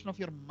configuration of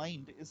your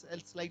mind is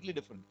slightly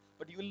different,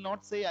 but you will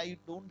not say I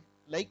don't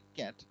like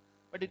cat,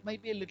 but it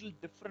might be a little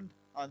different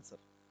answer,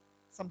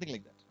 something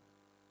like that,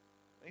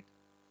 right?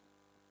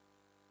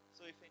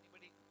 So if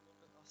anybody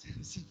want to ask a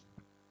question,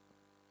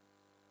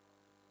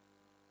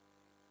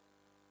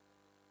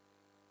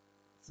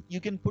 you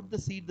can put the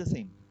seed the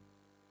same.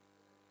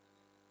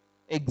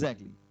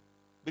 Exactly,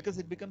 because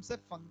it becomes a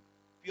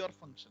pure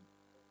function.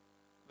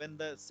 When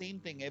the same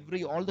thing,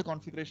 all the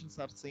configurations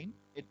are same,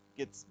 it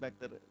gets back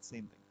the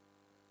same thing.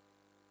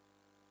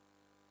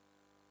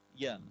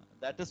 Yeah,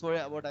 that is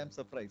what I'm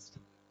surprised.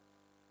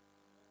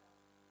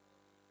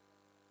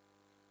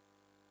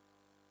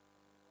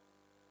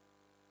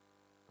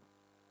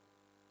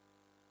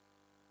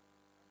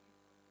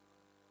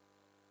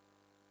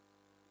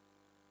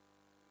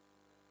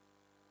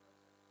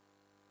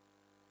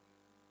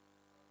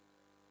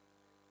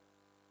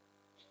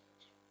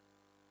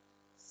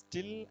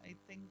 Still, I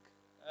think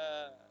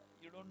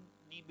you don't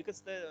need,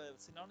 because the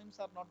synonyms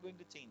are not going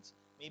to change.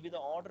 Maybe the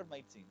order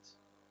might change.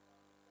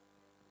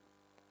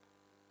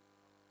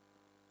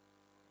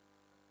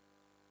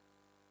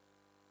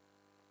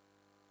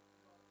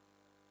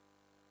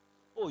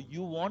 Oh,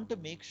 you want to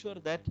make sure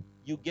that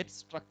you get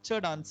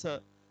structured answer.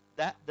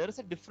 That's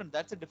a different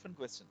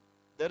question.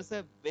 There is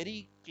a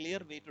very clear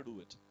way to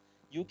do it.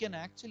 You can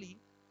actually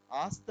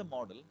ask the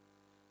model,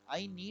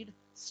 I need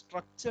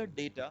structured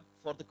data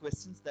for the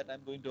questions that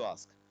I'm going to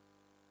ask.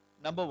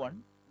 Number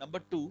one. Number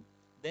two,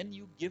 then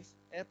you give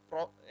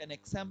an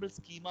example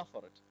schema for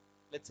it.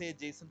 Let's say a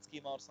JSON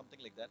schema or something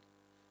like that.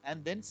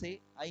 And then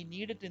say, I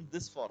need it in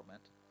this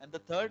format. And the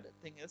third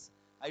thing is,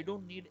 I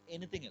don't need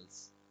anything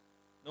else.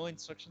 No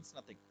instructions,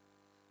 nothing.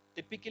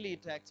 Typically,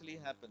 it actually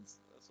happens.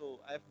 So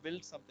I've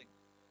built something.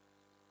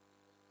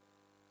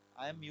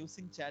 I am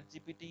using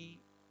ChatGPT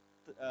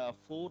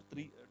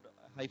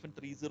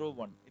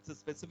 4.3-301. It's a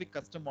specific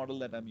custom model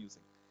that I'm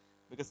using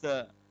because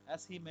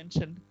as he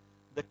mentioned,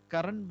 the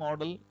current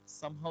model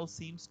somehow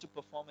seems to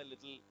perform a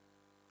little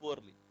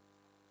poorly.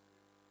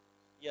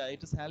 Yeah,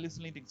 it is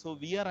hallucinating. So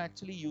we are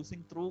actually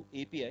using through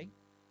API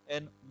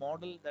a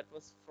model that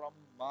was from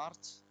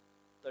March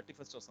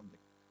 31st or something.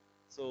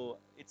 So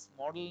its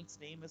model's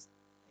name is,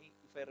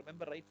 if I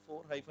remember right,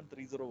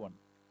 4-301.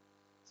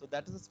 So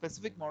that is a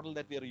specific model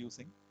that we are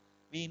using.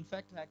 We in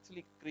fact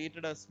actually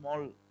created a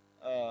small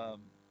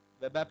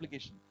web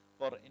application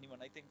for anyone.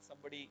 I think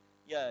somebody,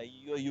 yeah,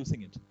 you are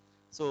using it.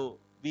 So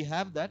we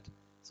have that.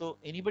 So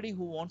anybody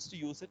who wants to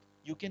use it,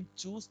 you can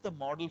choose the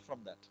model from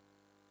that.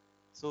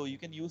 So you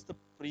can use the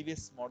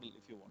previous model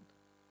if you want,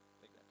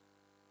 like that.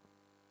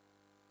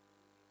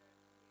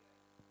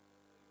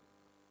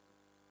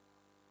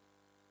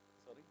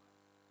 Sorry,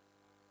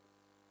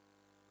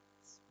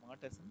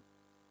 smart SN.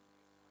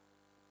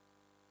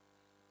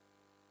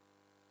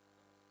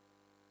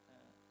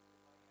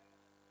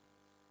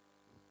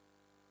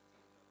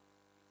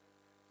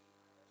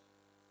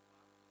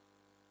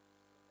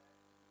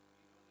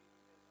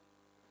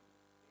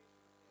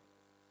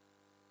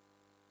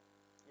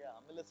 Yeah,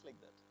 Amal is like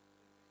that.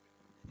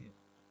 Yeah.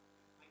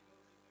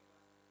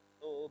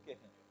 Oh, okay.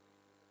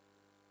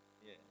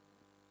 Yeah.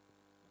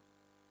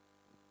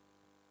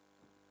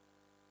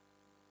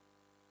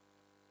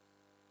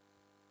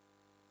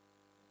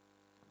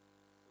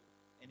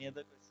 Any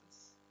other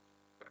questions?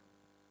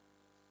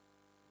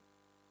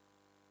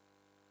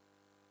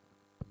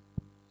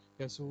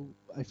 Yeah, so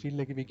I feel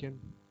like we can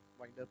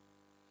wind up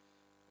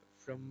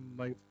from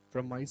my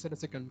from my side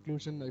as a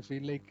conclusion. I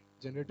feel like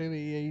generative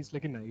AI is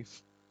like a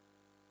knife.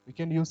 We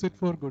can use it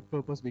for good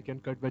purpose. We can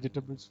cut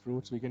vegetables,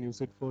 fruits. We can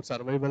use it for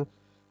survival,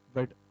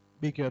 but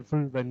be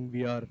careful when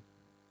we are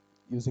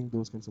using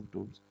those kinds of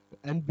tools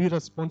and be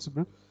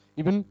responsible.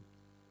 Even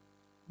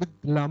with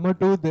Llama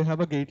 2, they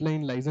have a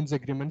guideline license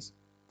agreements.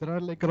 There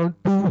are like around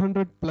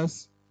 200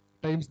 plus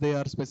times they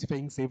are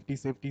specifying safety,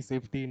 safety,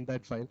 safety in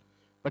that file.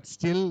 But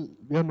still,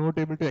 we are not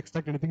able to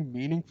extract anything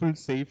meaningful,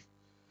 safe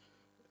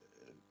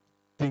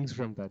things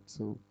from that.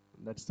 So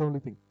that's the only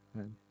thing.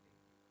 And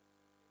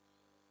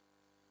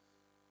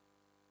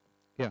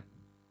yeah,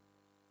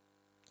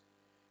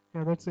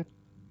 yeah, that's it.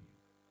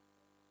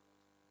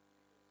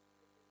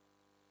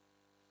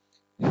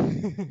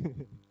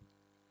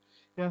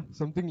 Yeah,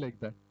 something like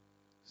that.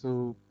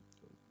 So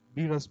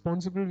be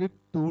responsible with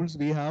tools.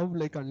 We have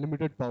like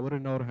unlimited power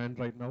in our hand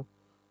right now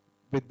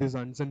with these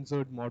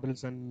uncensored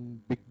models and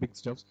big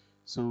stuffs.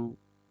 So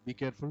be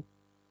careful.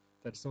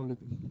 That's the only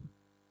thing.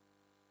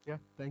 Yeah,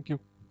 thank you.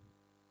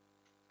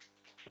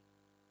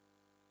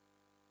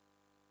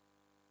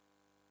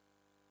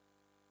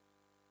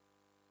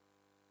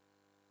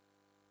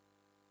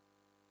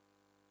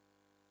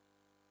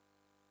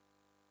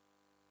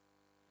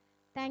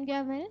 Thank you,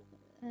 Amal.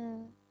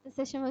 The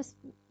session was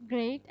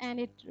great and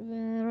it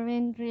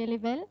went really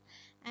well.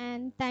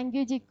 And thank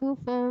you, Jiku,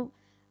 for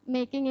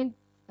making it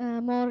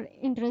more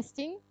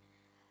interesting.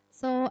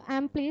 So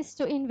I'm pleased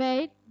to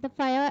invite the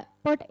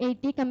FAYAPORT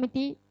 80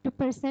 committee to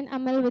present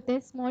Amal with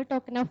a small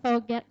token of our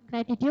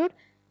gratitude.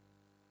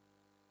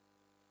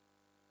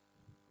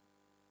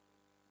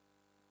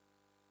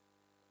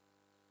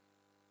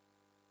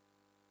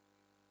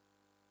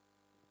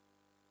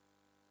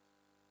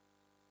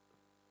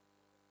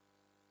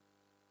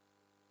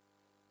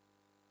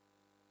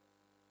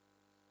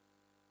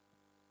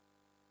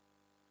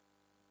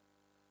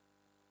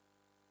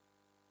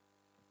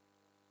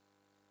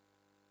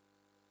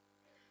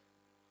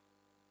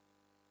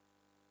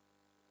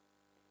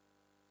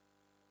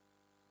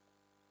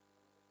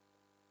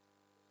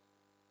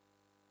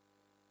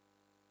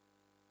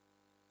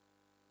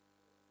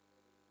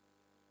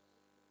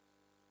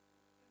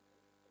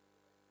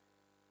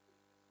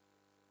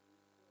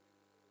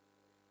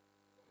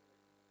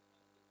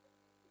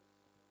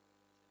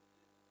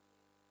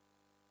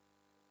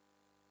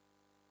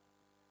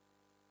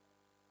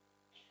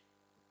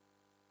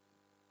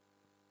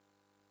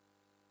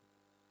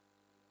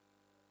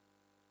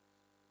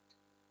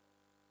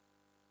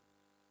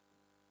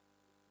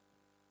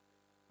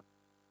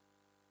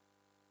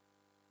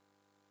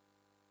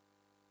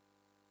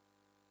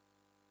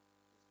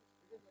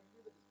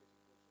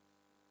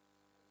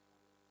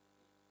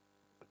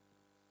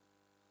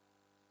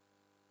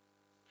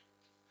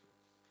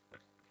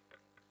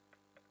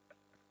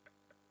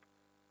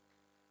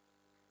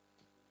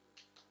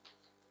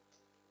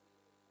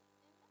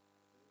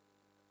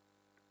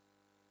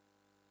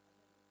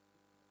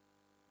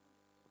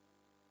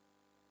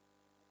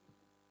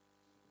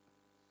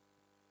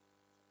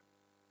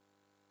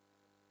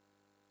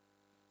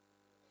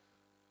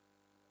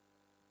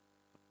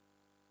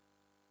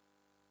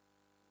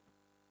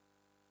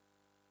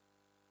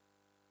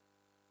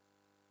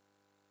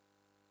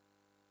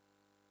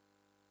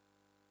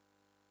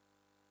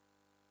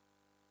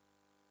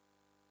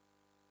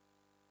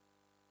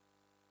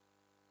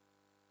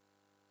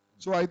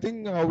 So I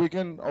think we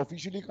can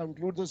officially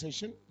conclude the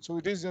session. So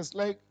it is just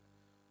like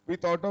we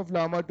thought of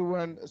Llama 2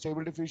 and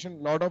Stable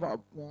Diffusion, lot of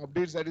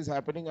updates that is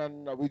happening,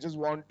 and we just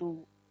want to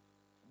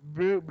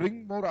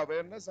bring more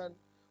awareness and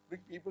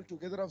bring people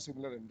together of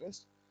similar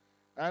interest.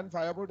 And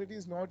FAYAPORT80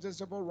 is not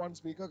just about one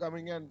speaker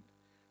coming and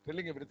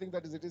telling everything.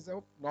 That is, it is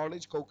a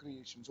knowledge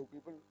co-creation. So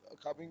people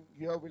coming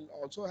here will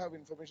also have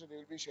information, they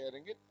will be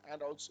sharing it,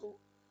 and also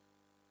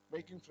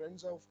making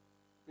friends of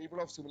people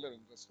of similar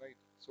interest, right?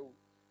 So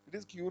it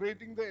is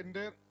curating the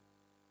entire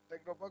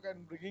Technopark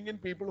and bringing in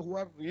people who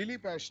are really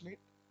passionate,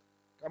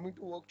 coming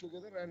to work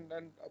together and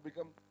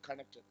become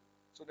connected.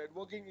 So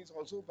networking is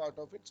also part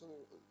of it. So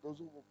those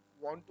who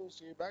want to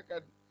stay back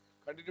and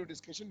continue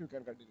discussion, you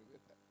can continue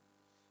with that.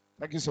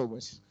 Thank you so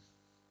much.